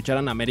le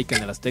abucharan a América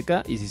en el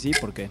Azteca? Y si sí,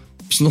 ¿por qué?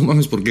 Pues no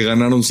mames, porque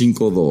ganaron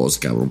 5-2,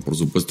 cabrón. Por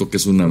supuesto que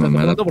es una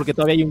mamada. Porque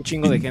todavía hay un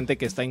chingo de gente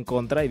que está en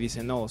contra y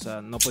dice, no, o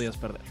sea, no podías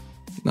perder.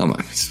 No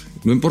mames.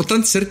 Lo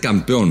importante es ser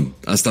campeón.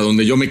 Hasta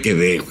donde yo me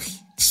quedé, güey.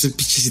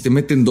 Si te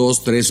meten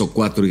 2, 3 o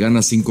 4 y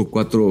ganas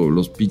 5-4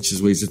 los pinches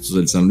güeyes estos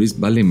del San Luis,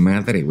 vale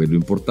madre, güey. Lo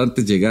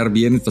importante es llegar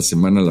bien esta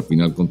semana a la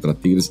final contra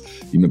Tigres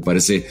y me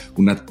parece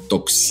una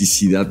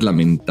toxicidad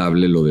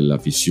lamentable lo de la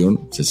afición,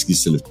 si así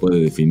se les puede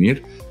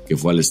definir, que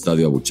fue al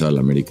estadio a abuchar al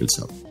América el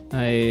sábado.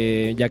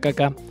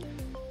 Yaka,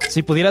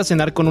 si pudieras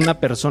cenar con una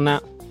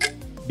persona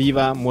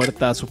viva,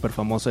 muerta, súper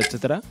famosa,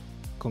 etcétera,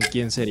 ¿con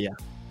quién sería?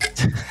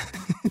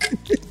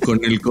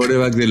 Con el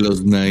quarterback de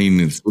los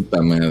Niners,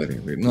 puta madre,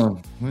 güey.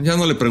 No, ya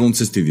no le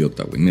preguntes a este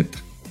idiota, güey, neta.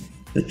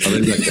 A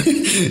ver, Yaka.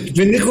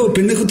 Pendejo,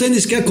 todavía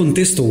ni siquiera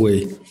contesto,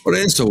 güey. Por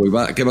eso, güey,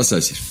 ¿qué vas a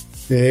decir?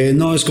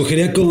 No,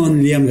 escogería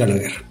con Liam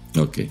Gallagher.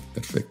 Ok,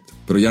 perfecto.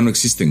 Pero ya no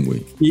existen,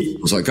 güey.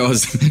 Los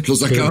acabas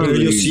pero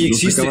ellos sí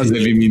existen. Acabas de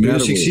eliminar,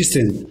 ellos sí güey.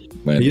 existen.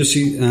 Bueno. Ellos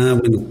sí. Ah,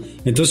 bueno.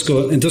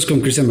 Entonces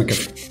con Christian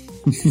McCaffrey.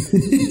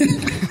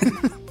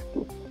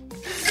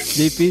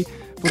 JP,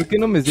 ¿por qué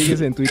no me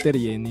sigues en Twitter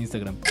y en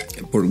Instagram?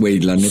 Güey,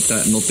 la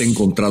neta, no te he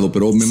encontrado,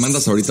 pero me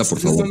mandas ahorita, por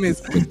favor.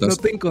 No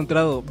te he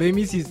encontrado. Ve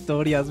mis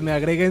historias, me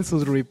agrega en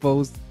sus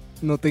reposts.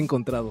 No te he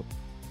encontrado.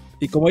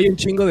 Y como hay un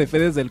chingo de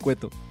Fedes del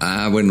Cueto.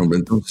 Ah, bueno,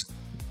 entonces.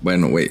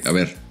 Bueno, güey, a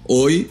ver.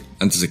 Hoy,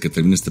 antes de que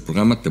termine este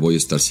programa, te voy a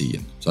estar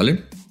siguiendo,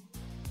 ¿sale?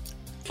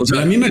 O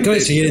sea, a mí me acaba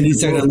de seguir en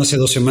Instagram hace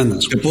 2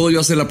 semanas. ¿Te puedo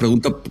yo hacer la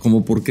pregunta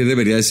como por qué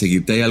debería de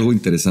seguirte? ¿Hay algo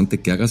interesante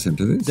que hagas en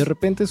redes? De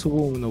repente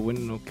subo uno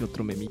bueno que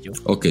otro memillo.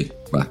 Ok,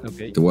 va.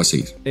 Okay. Te voy a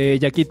seguir.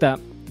 Yaquita,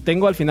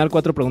 tengo al final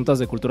 4 preguntas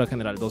de cultura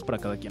general, 2 para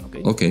cada quien, ¿ok?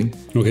 Ok.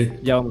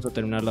 Ya vamos a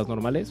terminar las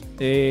normales.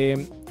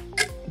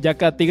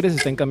 Yaka, Tigres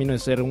está en camino de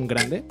ser un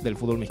grande del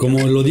fútbol mexicano.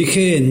 Como lo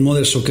dije en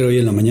Mother Soccer hoy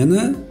en la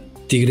mañana,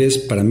 Tigres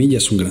para mí ya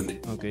es un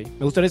grande. Ok.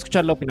 Me gustaría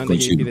escuchar la opinión de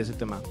JP de ese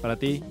tema. Para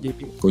ti,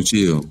 JP.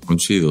 Coincido.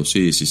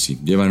 Sí.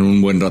 Llevan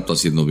un buen rato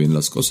haciendo bien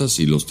las cosas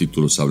y los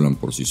títulos hablan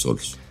por sí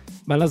solos.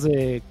 Van las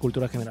de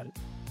cultura general.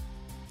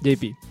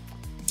 JP.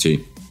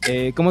 Sí.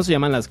 ¿Cómo se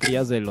llaman las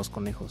crías de los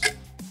conejos?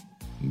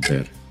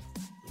 Ver.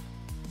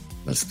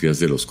 Las crías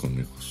de los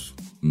conejos.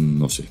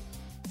 No sé.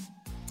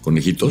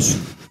 ¿Conejitos?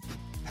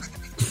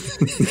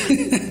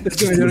 Es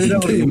que me dio risa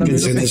porque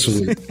Pensé en eso,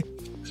 güey.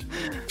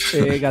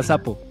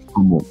 Gazapo.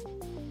 ¿Cómo?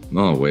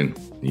 No, bueno,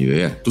 ni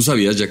idea. ¿Tú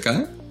sabías,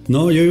 Yaka?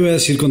 No, yo iba a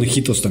decir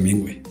conejitos también,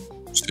 güey.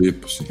 Sí,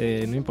 pues sí.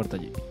 No importa,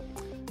 JP.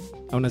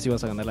 Aún así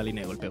vas a ganar la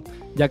línea de golpeo.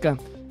 Yaka,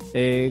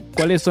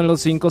 ¿cuáles son los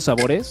 5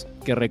 sabores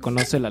que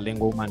reconoce la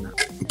lengua humana?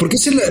 ¿Por qué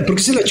se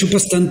la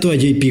chupas tanto a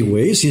JP,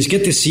 güey? Si es que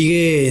te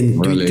sigue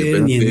en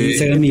Twitter ni en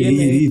Instagram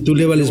y tú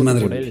le vales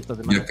madre.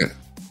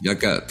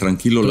 Yaka,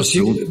 tranquilo,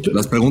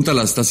 las preguntas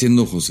las está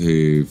haciendo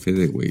José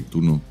Fede, güey, tú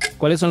no.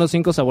 ¿Cuáles son los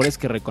 5 sabores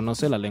que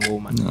reconoce la lengua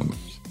humana?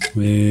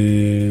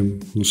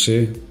 No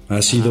sé,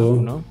 ácido,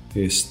 ¿no?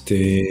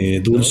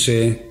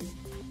 Dulce,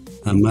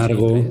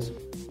 amargo.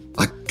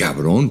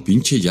 Cabrón,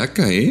 pinche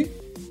Yaka, Ya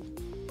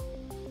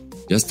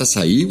estás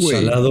ahí, güey.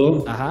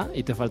 Salado. Ajá,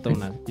 y te falta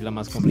una, y la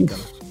más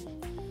complicada.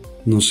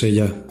 No sé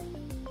ya.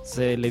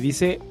 Se le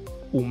dice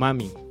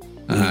umami.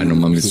 No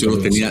mames, yo lo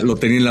tenía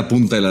en la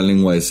punta de la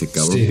lengua ese,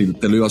 cabrón. Sí.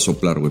 Te lo iba a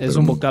soplar, güey. Es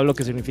un vocablo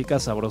que significa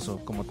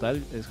sabroso, como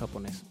tal, es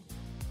japonés.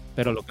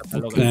 Pero lo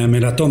catalogan. Me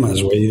la tomas,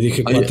 güey.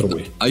 Dije 4,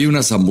 güey. Hay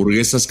unas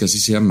hamburguesas que así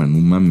se llaman,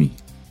 umami.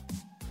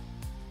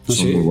 Son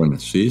 ¿sí? muy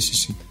buenas. Sí.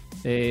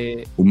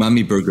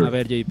 Umami Burger. A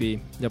ver,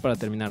 JP, ya para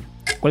terminar.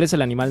 ¿Cuál es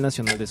el animal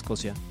nacional de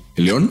Escocia?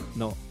 ¿El león?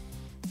 No.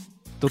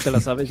 ¿Tú te la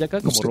sabes,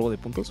 Yaka, como sé. robo de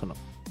puntos o no?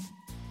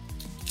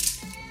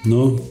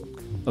 No.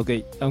 Ok,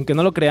 aunque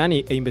no lo crean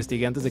e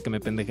investigué antes de que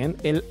me pendejen,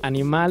 el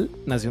animal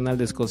nacional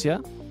de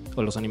Escocia,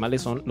 o los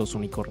animales, son los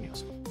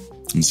unicornios.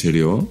 ¿En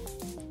serio?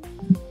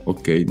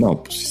 Ok,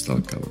 no, pues sí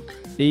estaba cabrón.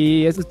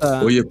 Y este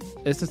está, Oye.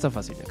 este está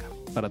fácil acá,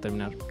 para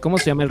terminar. ¿Cómo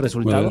se llama el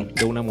resultado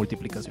de una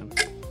multiplicación?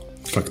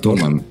 Factor.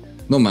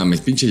 No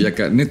mames, pinche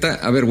Yaka. Neta,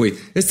 a ver, güey.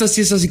 Esta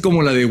sí es así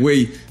como la de,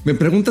 güey. Me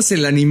preguntas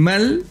el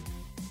animal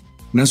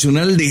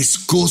nacional de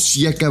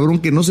Escocia, cabrón,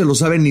 que no se lo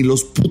saben ni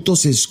los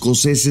putos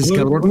escoceses,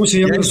 cabrón. ¿Cómo se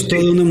llama el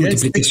resultado de una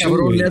multiplicación,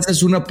 cabrón, güey? le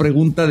haces una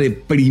pregunta de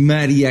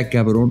primaria,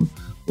 cabrón.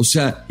 O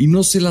sea, y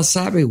no se la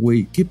sabe,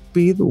 güey. ¿Qué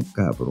pedo,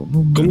 cabrón?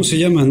 No, ¿Cómo se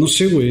llama? No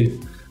sé, güey.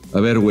 A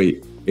ver, güey.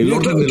 El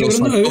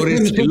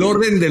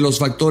orden de los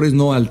factores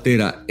no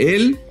altera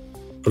el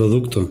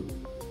producto.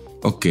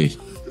 Ok.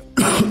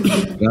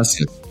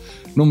 Gracias.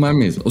 No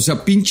mames, o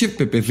sea, pinche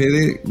Pepe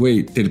Fede,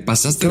 güey, te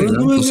pasaste de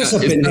no me vengas a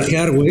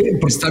pendejear, güey.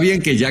 Está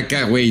bien que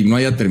Yaka, güey, no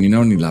haya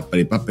terminado ni la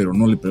prepa, pero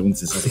no le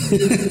preguntes eso.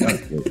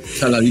 O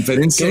sea, la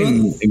diferencia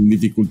en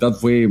dificultad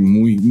fue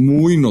muy,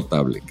 muy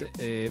notable.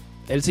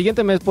 El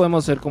siguiente mes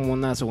podemos hacer como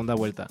una segunda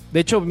vuelta. De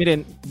hecho,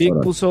 miren, Vic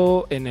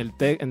puso en el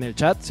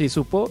chat, sí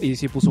supo, y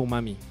sí puso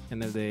umami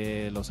en el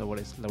de los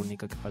sabores, la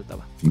única que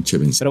faltaba. Pinche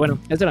vencido. Pero bueno,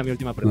 esta era mi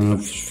última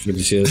pregunta.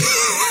 Felicidades.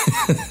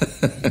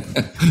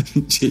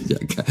 Pinche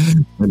Yaka.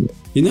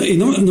 Y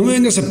no me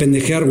vengas a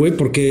pendejear, güey,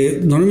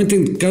 porque normalmente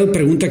en cada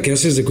pregunta que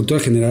haces de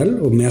cultura general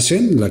o me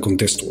hacen, la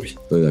contesto, güey.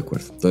 Estoy de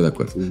acuerdo.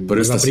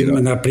 Pero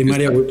en la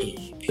primaria,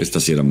 güey.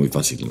 Esta sí era muy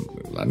fácil,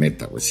 la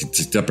neta, güey. Si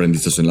te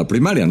aprendiste eso en la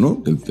primaria,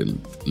 ¿no?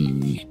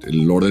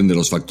 El orden de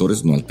los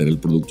factores no altera el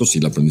producto si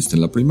lo aprendiste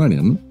en la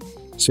primaria, ¿no?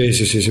 Sí,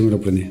 me lo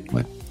aprendí.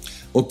 Bueno.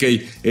 Ok,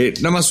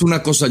 nada más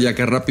una cosa ya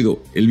que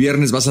rápido. ¿El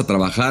viernes vas a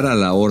trabajar a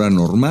la hora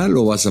normal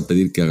o vas a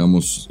pedir que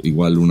hagamos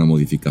igual una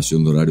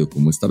modificación de horario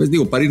como esta vez?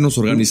 Digo, para irnos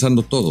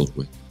organizando todos,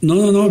 güey.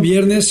 No,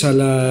 viernes a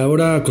la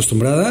hora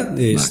acostumbrada.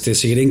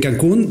 Seguiré en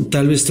Cancún,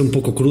 tal vez esté un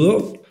poco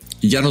crudo.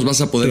 Y ya nos vas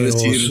a poder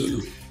decir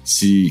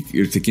si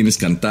quiénes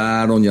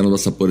cantaron, ya nos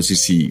vas a poder decir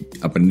si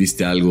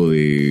aprendiste algo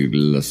de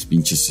las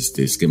pinches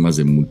esquemas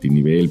de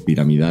multinivel,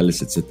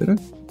 piramidales, etcétera.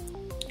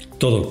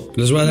 Todo.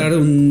 Les voy a dar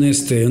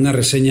una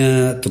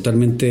reseña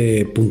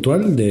totalmente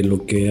puntual de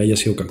lo que haya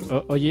sido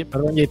Cancún. Oye,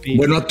 perdón, JP.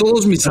 Bueno, a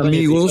todos mis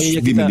amigos,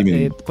 Oye,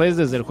 dime. ¿Puedes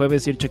desde el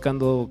jueves ir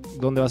checando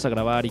dónde vas a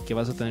grabar y que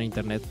vas a tener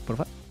internet, por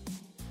favor?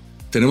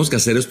 Tenemos que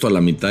hacer esto a la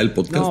mitad del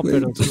podcast, No, güey.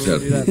 pero O sea,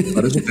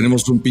 para eso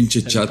tenemos un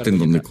pinche chat en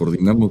donde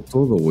coordinamos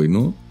todo, güey,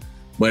 ¿no?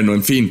 Bueno,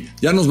 en fin,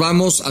 ya nos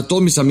vamos. A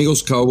todos mis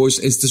amigos Cowboys,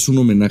 este es un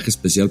homenaje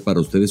especial para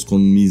ustedes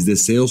con mis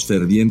deseos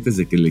fervientes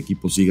de que el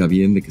equipo siga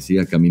bien, de que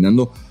siga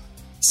caminando.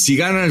 Si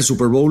ganan el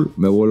Super Bowl,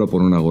 me vuelvo a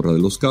poner una gorra de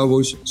los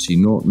Cowboys. Si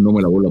no, no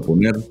me la vuelvo a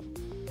poner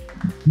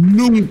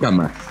nunca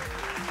más.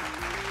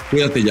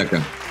 Cuídate,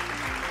 Yaka.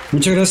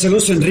 Muchas gracias,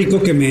 saludos a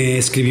Enrico que me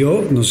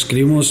escribió. Nos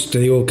escribimos, te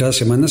digo, cada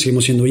semana,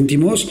 seguimos siendo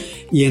íntimos.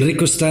 Y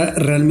Enrico está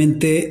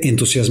realmente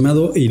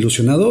entusiasmado e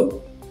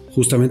ilusionado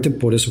justamente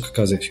por eso que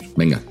acabas de decir.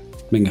 Venga,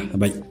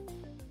 bye.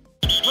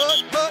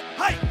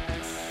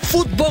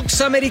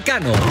 Footbox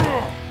Americano.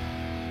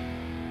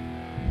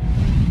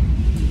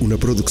 Una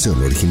producción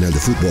original de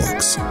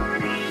Footbox.